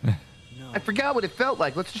cool. I forgot what it felt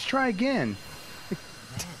like. Let's just try again.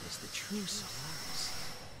 That is the true Solaris.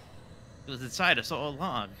 It was inside us all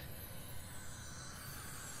along.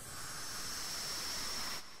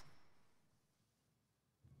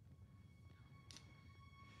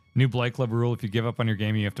 New Blight Club rule: if you give up on your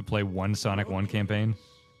game, you have to play one Sonic 1 campaign.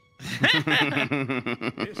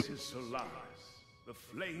 This is Solaris, the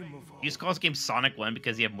flame of You just call this game Sonic 1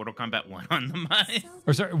 because you have Mortal Kombat 1 on the mind.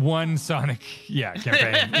 Or sorry, one Sonic,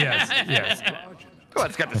 campaign. Yes. Well,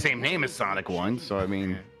 it's got the same name as Sonic 1, so I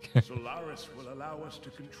mean... Solaris will allow us to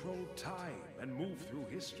control time and move through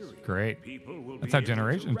history. Great. People will That's be how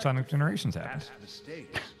able to Sonic rectify Generations happened. past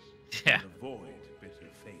mistakes Yeah. and avoid bitter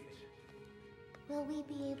fate. Will we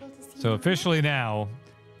be able to see So more? officially now,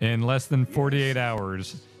 in less than 48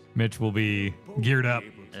 hours, Mitch will be geared up,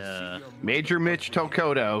 Major Mitch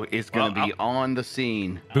Tokoto is going to be on the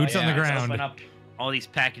scene. boots on the Let's ground. Open up all these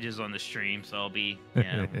packages on the stream, so I'll be, we'll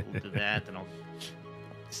do that, then I'll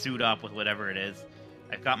suit up with whatever it is.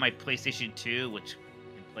 I've got my PlayStation 2, which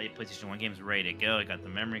can play PlayStation 1 games ready to go. I got the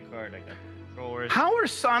memory card, I got the controllers. How are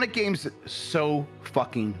Sonic games so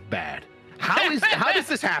fucking bad? How does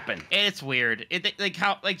this happen? It's weird.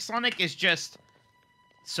 Like Sonic is just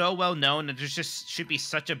so well known, and there's just should be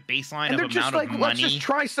such a baseline And of they're just amount like, of let's money. just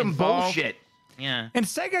try some involved. bullshit. Yeah, And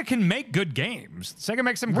Sega can make good games. Sega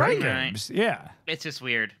makes some great Right. games. Yeah. it's just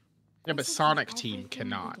weird. Yeah, but Sonic Team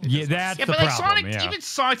cannot. Yeah, that's Yeah, the but like problem. Sonic, yeah. even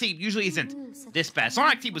Sonic Team usually isn't this bad.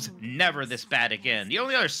 Sonic Team was never this bad again. The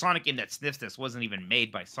only other Sonic game that sniffs this wasn't even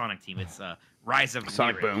made by Sonic Team. It's Rise of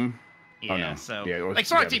Sonic Lyric. Boom. Yeah, Oh, no. so Yeah, it was- like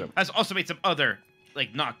Sonic yeah, it Team was has also made some other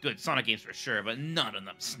like not good Sonic games for sure, but none of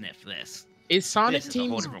them sniff this. Is Sonic This is a whole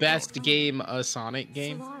Team's different best world. game a Sonic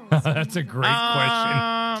game? Solaris That's a great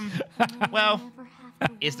question. Well, never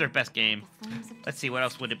have to is their best game? the flames of Let's see, what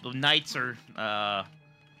else would it be? Knights or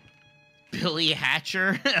Billy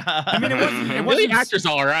Hatcher? I mean, it Billy wasn't, Hatcher's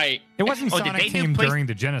all right. it wasn't Oh, did Sonic they do Team play- during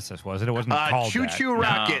the Genesis, was it? It wasn't called Choo that. Choo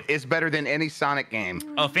Rocket is better than any Sonic game.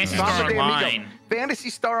 Oh, Fantasy Sonic Star the Amigo. Online. Fantasy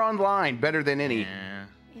Star Online, better than any. Yeah.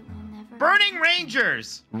 it will never Burning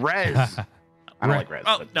Rangers. Res. I don't like Res.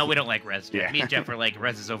 Oh but- no, we don't like Res. Yeah. Me and Jeff are like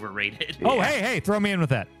Res is overrated. Oh, hey, throw me in with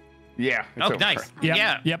that. Yeah. it's Oh, over. nice. Yep,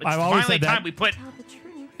 Yeah. yep, It's I've always finally said that. time we put. tell the truth.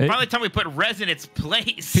 It- Finally, time we put Res in its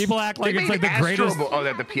place. people act They like it's made like the Astro greatest. Boy. Oh,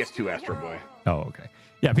 the PS2 Astro Boy. Oh, okay.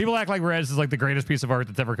 Yeah, people act like Rez is like the greatest piece of art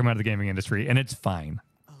that's ever come out of the gaming industry, and it's fine.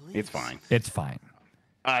 It's fine. It's fine.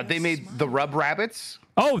 They made the Rub Rabbits.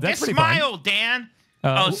 Oh, that's Just pretty smile, fun. Dan.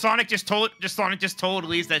 Sonic just told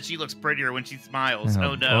Elise that she looks prettier when she smiles.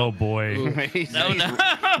 Oh no. Oh boy.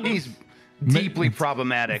 He's deeply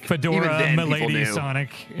problematic. Fedora, Even then, people milady, knew. Sonic.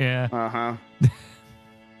 Yeah. Uh-huh.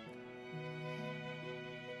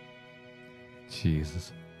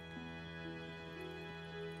 Jesus.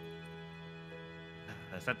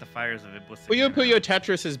 Is that the fires of Iblis? Puyo Puyo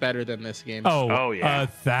Tetris is better than this game. Oh, yeah.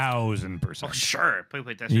 1,000%. Oh, sure. Puyo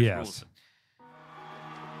Puyo Tetris Yes. rules.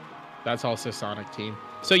 That's also Sonic Team.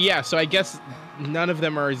 So yeah, so I guess none of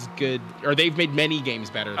them are as good, or they've made many games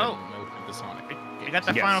better than the Sonic. I got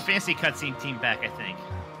the Yes. Final Fantasy cutscene team back, I think.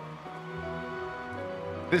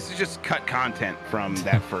 This is just cut content from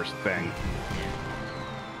that first thing.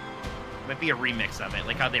 Might be a remix of it,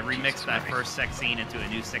 like how they remixed that first sex scene into a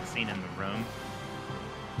new sex scene in the room.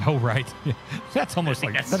 Oh, right. Yeah. That's almost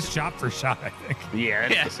like, that's- that's shot for shot, I think. Yeah,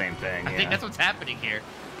 it's Yeah. the same thing. I think that's what's happening here.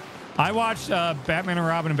 I watched Batman and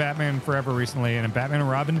Robin and Batman Forever recently, and in Batman and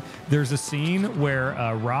Robin, there's a scene where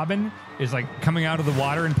Robin is like coming out of the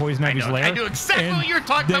water in Poison Ivy's lair. I knew exactly and what you were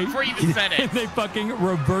talking about before you even said and it. they fucking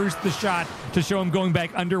reversed the shot to show him going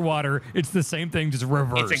back underwater. It's the same thing, just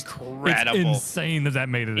reversed. It's incredible. It's insane that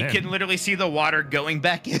made it You in. can literally see the water going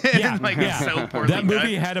back in. Yeah, like, yeah. so poorly That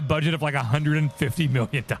movie done. had a budget of like $150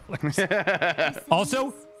 million.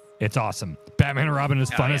 Also, it's awesome. Batman and Robin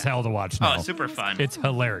is Oh, fun yeah. as hell to watch Oh, now. it's super fun. It's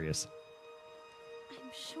hilarious.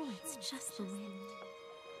 I'm sure it's just the wind.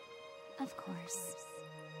 Of course.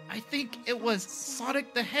 I think it was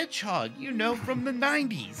Sonic the Hedgehog, you know, from the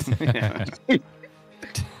 90s. Oh, God,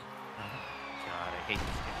 I hate this game.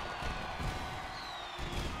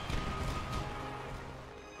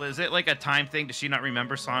 Was it like a time thing? Does she not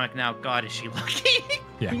remember Sonic now? God, is she lucky?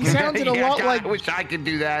 Yeah. He sounded a lot like I wish I could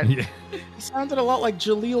do that. Yeah. he sounded a lot like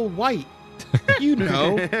Jaleel White. You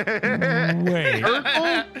know. Wait.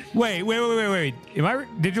 Urkel? Wait.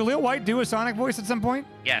 Did Jaleel White do a Sonic voice at some point?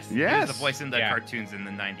 Yes. He Yes. was the voice in the Yeah. cartoons in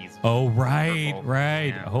the 90s. Oh, right, Urkel. right.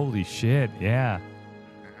 Yeah. Holy shit, yeah.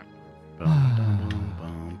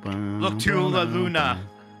 Look to La Luna.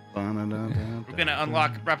 We're gonna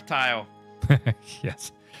unlock Reptile.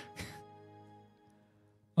 Yes.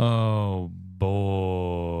 Oh,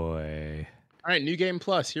 boy. All right, New Game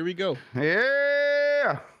Plus. Here we go.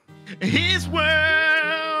 Yeah. His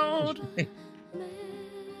world.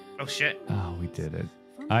 Oh shit. Oh, we did it.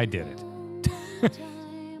 I did it.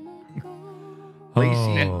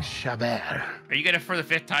 Lacey Oh. Chabert. Are you gonna for the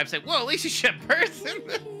 5th time say, "Whoa, Lacey Shepard"?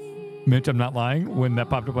 Mitch, I'm not lying. When that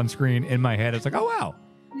popped up on screen in my head, it's like, oh, wow.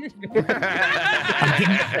 I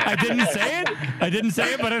didn't say it. I didn't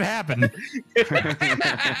say it, but it happened.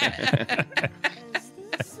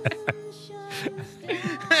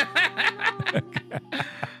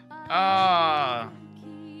 Ah.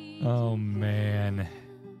 Oh, man.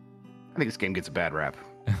 I think this game gets a bad rap.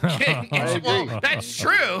 Well, that's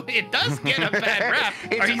true. It does get a bad rap.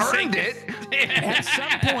 It's Are you earned saying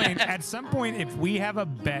it. At some point, if we have a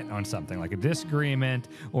bet on something like a disagreement,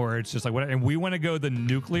 or it's just like what, and we want to go the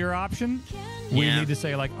nuclear option, we Yeah. need to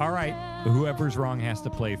say like, all right, whoever's wrong has to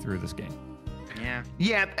play through this game. Yeah.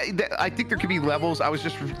 Yeah, I think there could be levels. I was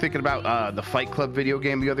just thinking about the Fight Club video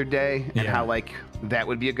game the other day, and Yeah. how like that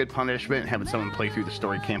would be a good punishment, having someone play through the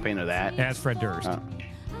story campaign of that. As Fred Durst.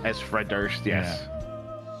 As Fred Durst, yes.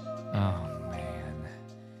 Oh man.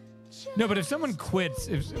 No, but if someone quits,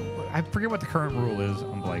 I forget what the current rule is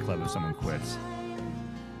on Blight Club. If someone quits,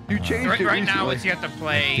 You changed Right, it right now, recently. it's you have to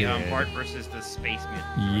play I did. Bart versus the Space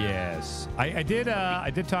Mutant. yes, I did. I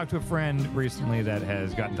did talk to a friend recently that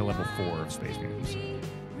has gotten to level 4 of Space Mutants.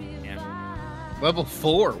 Level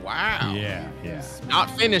 4. Wow. Yeah, yeah. Not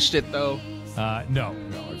finished it though. No,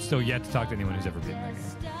 it's still yet to talk to anyone who's ever beaten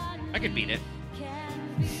that game. I could beat it.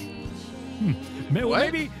 Well,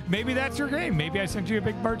 What? maybe that's your game. Maybe I sent you a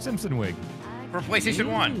big Bart Simpson wig. For PlayStation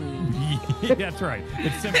 1. Yeah, that's right.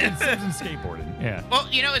 It's Simpson skateboarding. Yeah. Well,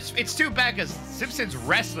 you know, it's too bad because Simpsons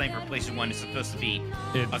Wrestling for PlayStation 1 is supposed to be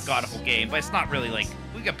It's- a god awful game, but it's not really like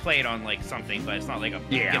we could play it on like something, but it's not like a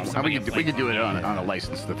Yeah, give somebody we could do it on. on a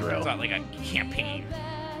license to thrill. It's not like a campaign.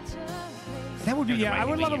 That would be, Yeah, yeah, I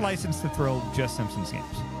would love a convenience. license to throw just Simpsons games.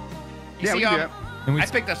 You Yeah, see, we can do that. And we I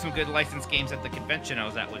picked up some good licensed games at the convention I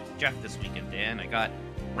was at with Jeff this weekend, Dan. I got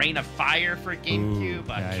Reign of Fire for GameCube,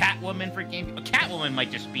 nice. Catwoman for GameCube. Catwoman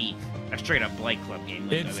might just be a straight up Blight Club game.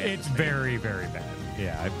 like It's I have to say. very, very bad.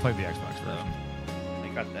 Yeah, I played the Xbox version. I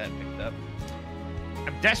got that picked up.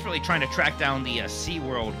 I'm desperately trying to track down the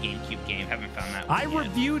SeaWorld GameCube game. Haven't found that one I yet.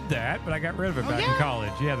 reviewed that, but I got rid of it Oh, back in yeah?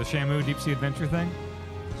 college. Yeah, the Shamu Deep Sea Adventure thing.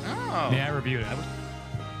 Oh. Yeah, I reviewed it.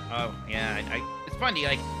 Oh yeah, it's funny.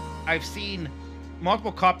 Like I've seen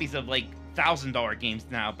multiple copies of like $1,000 games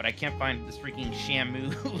now, but I can't find this freaking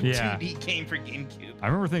Shamu 2D game for GameCube. I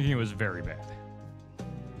remember thinking it was very bad.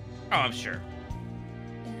 Oh, I'm sure.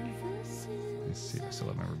 Let's see if I still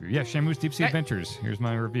have my review. Yeah, Shamu's Deep Sea Adventures. Here's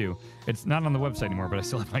my review. It's not on the website anymore, but I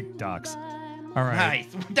still have my docs. All right.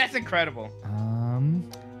 Nice. That's incredible.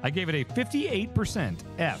 I gave it a 58%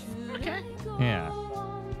 F. Okay. Yeah.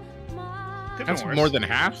 That's more than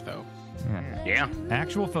half, though. Yeah.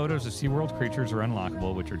 Actual photos of SeaWorld creatures are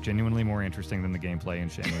unlockable, which are genuinely more interesting than the gameplay in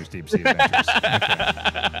Shamu's Deep Sea Adventures.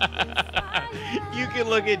 You can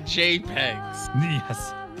look at JPEGs.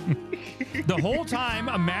 Yes. The whole time,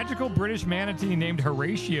 a magical British manatee named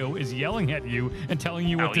Horatio is yelling at you and telling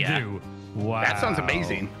you what to do. Wow. That sounds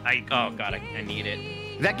amazing. Oh god, I need it.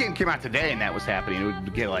 If that game came out today and that was happening, it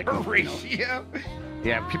would get like Horatio.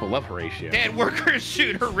 Yeah, people love Horatio. Dead workers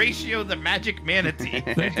shoot Horatio the magic manatee.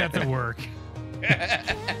 I think that's at work.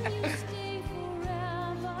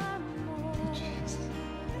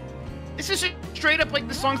 This is straight up like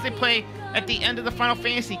the songs they play at the end of the Final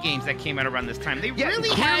Fantasy games that came out around this time. They really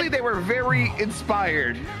clearly they were very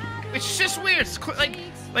inspired. It's just weird. It's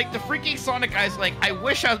like the freaking Sonic guy's like, I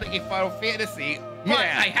wish I was making Final Fantasy, but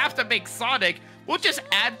I have to make Sonic. We'll just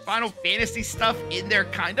add Final Fantasy stuff in there,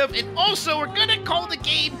 kind of. And also, we're gonna call the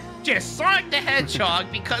game just Sonic the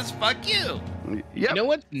Hedgehog because fuck you. Yep. You know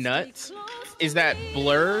what's nuts? Is that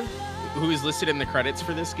Blur, who is listed in the credits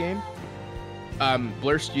for this game,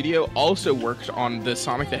 Blur Studio also worked on the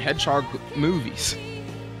Sonic the Hedgehog movies.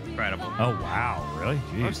 Incredible. Oh, wow. Really?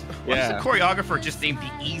 Jeez. What's the choreographer just named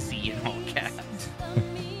the Easy in all caps?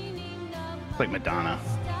 It's like Madonna.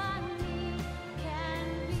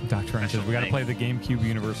 Dr. Ryan says, we got to play the GameCube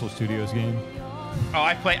Universal Studios game. Oh,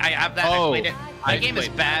 I have that. Oh, I played it. I The game is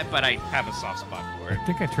played bad, but I have a soft spot for it. I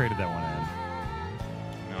think I traded that one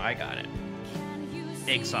in. No, I got it.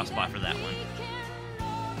 Big soft spot for that one.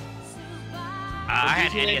 I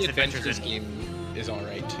had NES Adventures. This game is all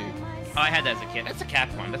right too. Oh, I had that as a kid. That's a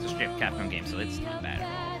Capcom. That's a straight Capcom game, so it's not bad at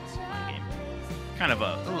all. It's a fun game. Kind of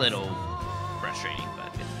a little frustrating, but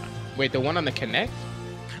it's fun. Wait, the one on the Kinect?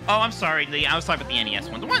 Oh, I'm sorry. I was talking about the NES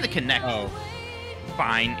one. The one on the Kinect. Oh.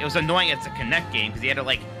 Fine. It was annoying as a Kinect game because you had to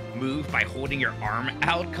like move by holding your arm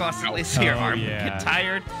out constantly, so your arm would get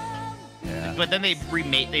tired. Yeah. But then they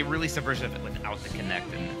released a version of it without the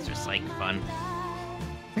Kinect, and it's just like fun.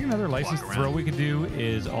 I think another licensed throw we could do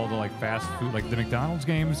is all the like fast food, like the McDonald's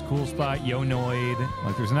games, Cool Spot, Yo-Noid.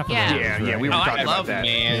 Like there's enough of those. Yeah, we were talking about that.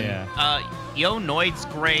 Man. Yeah. Yo-Noid's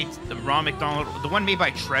great. The Ron McDonald, the one made by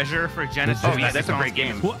Treasure for Genesis. Oh, yeah, that's a great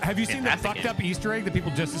game. Well, have you seen that Fantastic fucked up Easter egg that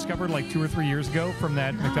people just discovered like 2 or 3 years ago from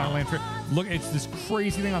that McDonald land trip? Look, it's this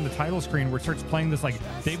crazy thing on the title screen where it starts playing this like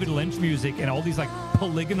David Lynch music and all these like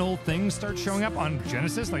polygonal things start showing up on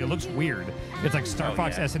Genesis. Like it looks weird. It's like Star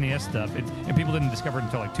Fox SNES stuff. And people didn't discover it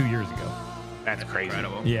until like 2 years ago. That's crazy.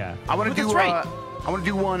 Incredible. Yeah. I want to do. that's right. I want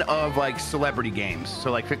to do one of like celebrity games,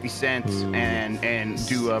 so like 50 Cent and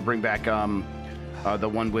do bring back the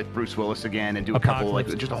one with Bruce Willis again, and do a couple like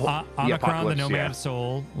just a whole Omicron, the Nomad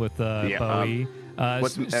Soul with Bowie.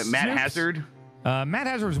 What's Matt Hazard? Matt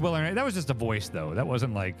Hazard was willing. That was just a voice though. That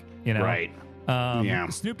wasn't like Right.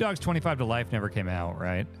 Snoop Dogg's 25 to Life never came out,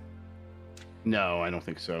 right? No, I don't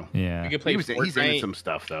think so. Yeah. You could play He's in Fortnite. some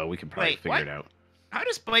stuff though. We could probably figure it out. How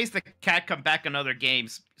does Blaze the Cat come back in other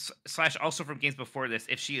games, slash also from games before this,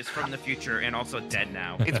 if she is from the future and also dead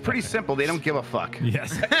now? It's pretty simple. They don't give a fuck.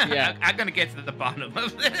 Yes. Yeah. I'm gonna get to the bottom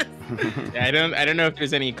of this. Yeah, I don't know if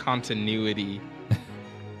there's any continuity.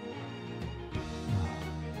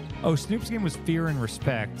 Oh, Snoop's game was Fear and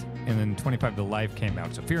Respect, and then 25 to Life came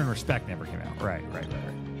out. So Fear and Respect never came out. Right.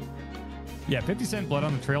 Yeah, 50 Cent Blood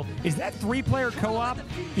on the Trail. Is that 3-player co-op?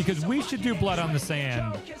 Because we should do Blood on the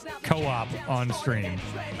Sand co-op on stream.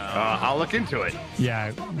 I'll look into it.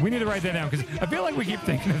 Yeah, we need to write that down because I feel like we keep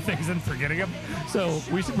thinking of things and forgetting them. So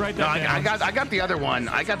we should write that down. I got the other one.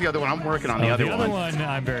 I'm working on the other one. The other one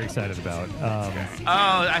I'm very excited about.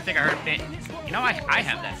 I think I heard it. You know, I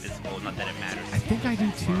have that physical, not that it matters. I think I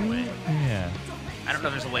do too. Yeah. I don't know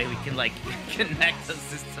if there's a way we can like connect the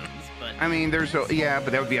systems, but I mean, but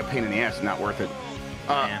that would be a pain in the ass. Not worth it.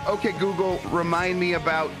 Okay, Google, remind me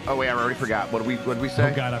about. Oh wait, I already forgot. What did we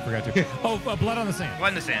say? Oh God, I forgot to. Blood on the Sand. Blood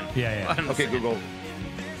on the Sand. Yeah. Okay, Google,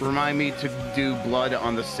 remind me to do Blood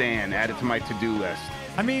on the Sand. Add it to my to-do list.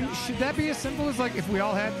 I mean, should that be as simple as like if we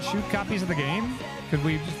all had shoot copies of the game? Could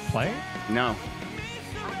we just play? No.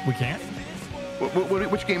 We can't.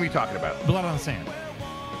 Which game are you talking about? Blood on the Sand.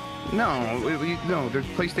 No, no. The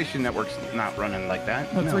PlayStation Network's not running like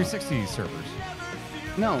that. No, 360 servers.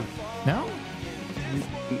 No. No?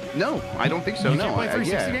 No, I don't think so. You No, can't play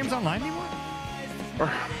 360 yeah. games online anymore?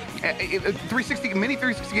 Or, 360 mini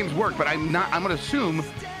 360 games work, but I'm going to assume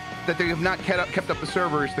that they have not kept up the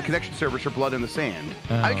servers, the connection servers for Blood in the Sand.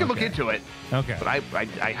 Oh, I can look okay. into it. Okay. But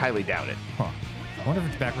I highly doubt it. Huh. I wonder if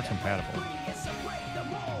it's backwards compatible.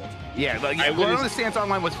 Yeah, like, Blood in the Sand's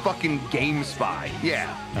online was fucking GameSpy.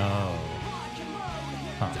 Yeah. Oh.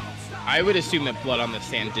 Huh. I would assume that Blood on the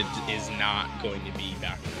Sand is not going to be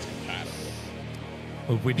backwards compatible.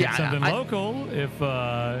 If we did Yeah, something local, if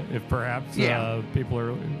perhaps people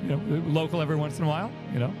are local every once in a while,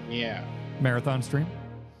 Yeah. marathon stream.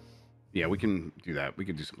 Yeah, we can do that. We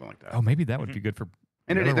can do something like that. Oh, maybe that would be good for.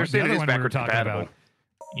 And the other they're one- saying the it other is one we were backwards talking compatible. about.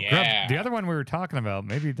 Yeah. The other one we were talking about,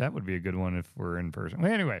 maybe that would be a good one if we're in person.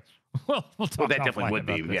 Well, anyway, we'll talk. Well, that definitely offline would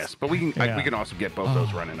be, about this. yes. But we can Yeah. we can also get both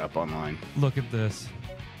those running up online. Look at this.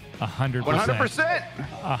 100%.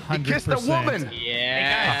 100%. You kissed a woman.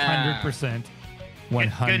 Yeah. 100%.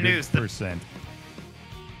 100%. Good news. You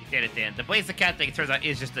did it, Dan. The Blaze the Cat thing, it turns out,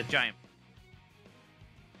 is just a giant.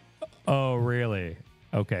 Oh, really?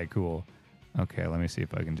 Okay, cool. Okay, let me see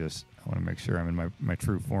if I can just. I want to make sure I'm in my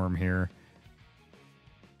true form here.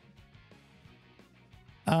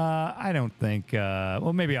 I don't think.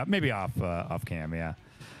 Well, maybe off cam. Yeah.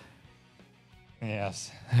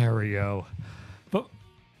 Yes. There we go. But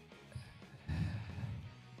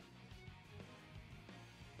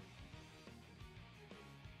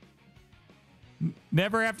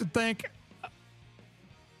never have to think.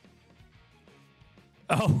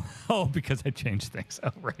 Oh, because I changed things. Oh,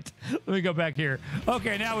 right. Let me go back here.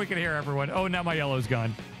 Okay, now we can hear everyone. Oh, now my yellow's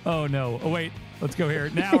gone. Oh, no. Oh, wait. Let's go here.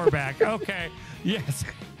 Now we're back. Okay. Yes.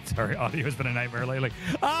 Sorry, audio has been a nightmare lately.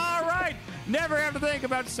 All right. Never have to think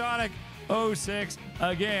about Sonic 06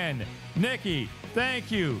 again. Nikki,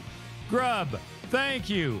 thank you. Grub, thank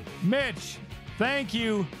you. Mitch, thank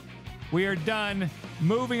you. We are done.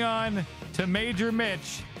 Moving on to Major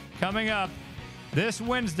Mitch coming up this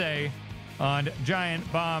Wednesday on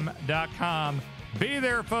GiantBomb.com. Be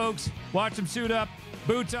there, folks. Watch them suit up.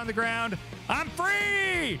 Boots on the ground. I'm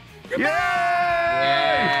free! Goodbye!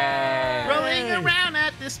 Yay! Rolling around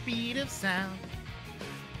at the speed of sound.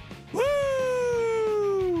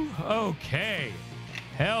 Woo! Okay.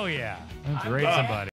 Hell yeah. Let's rate somebody.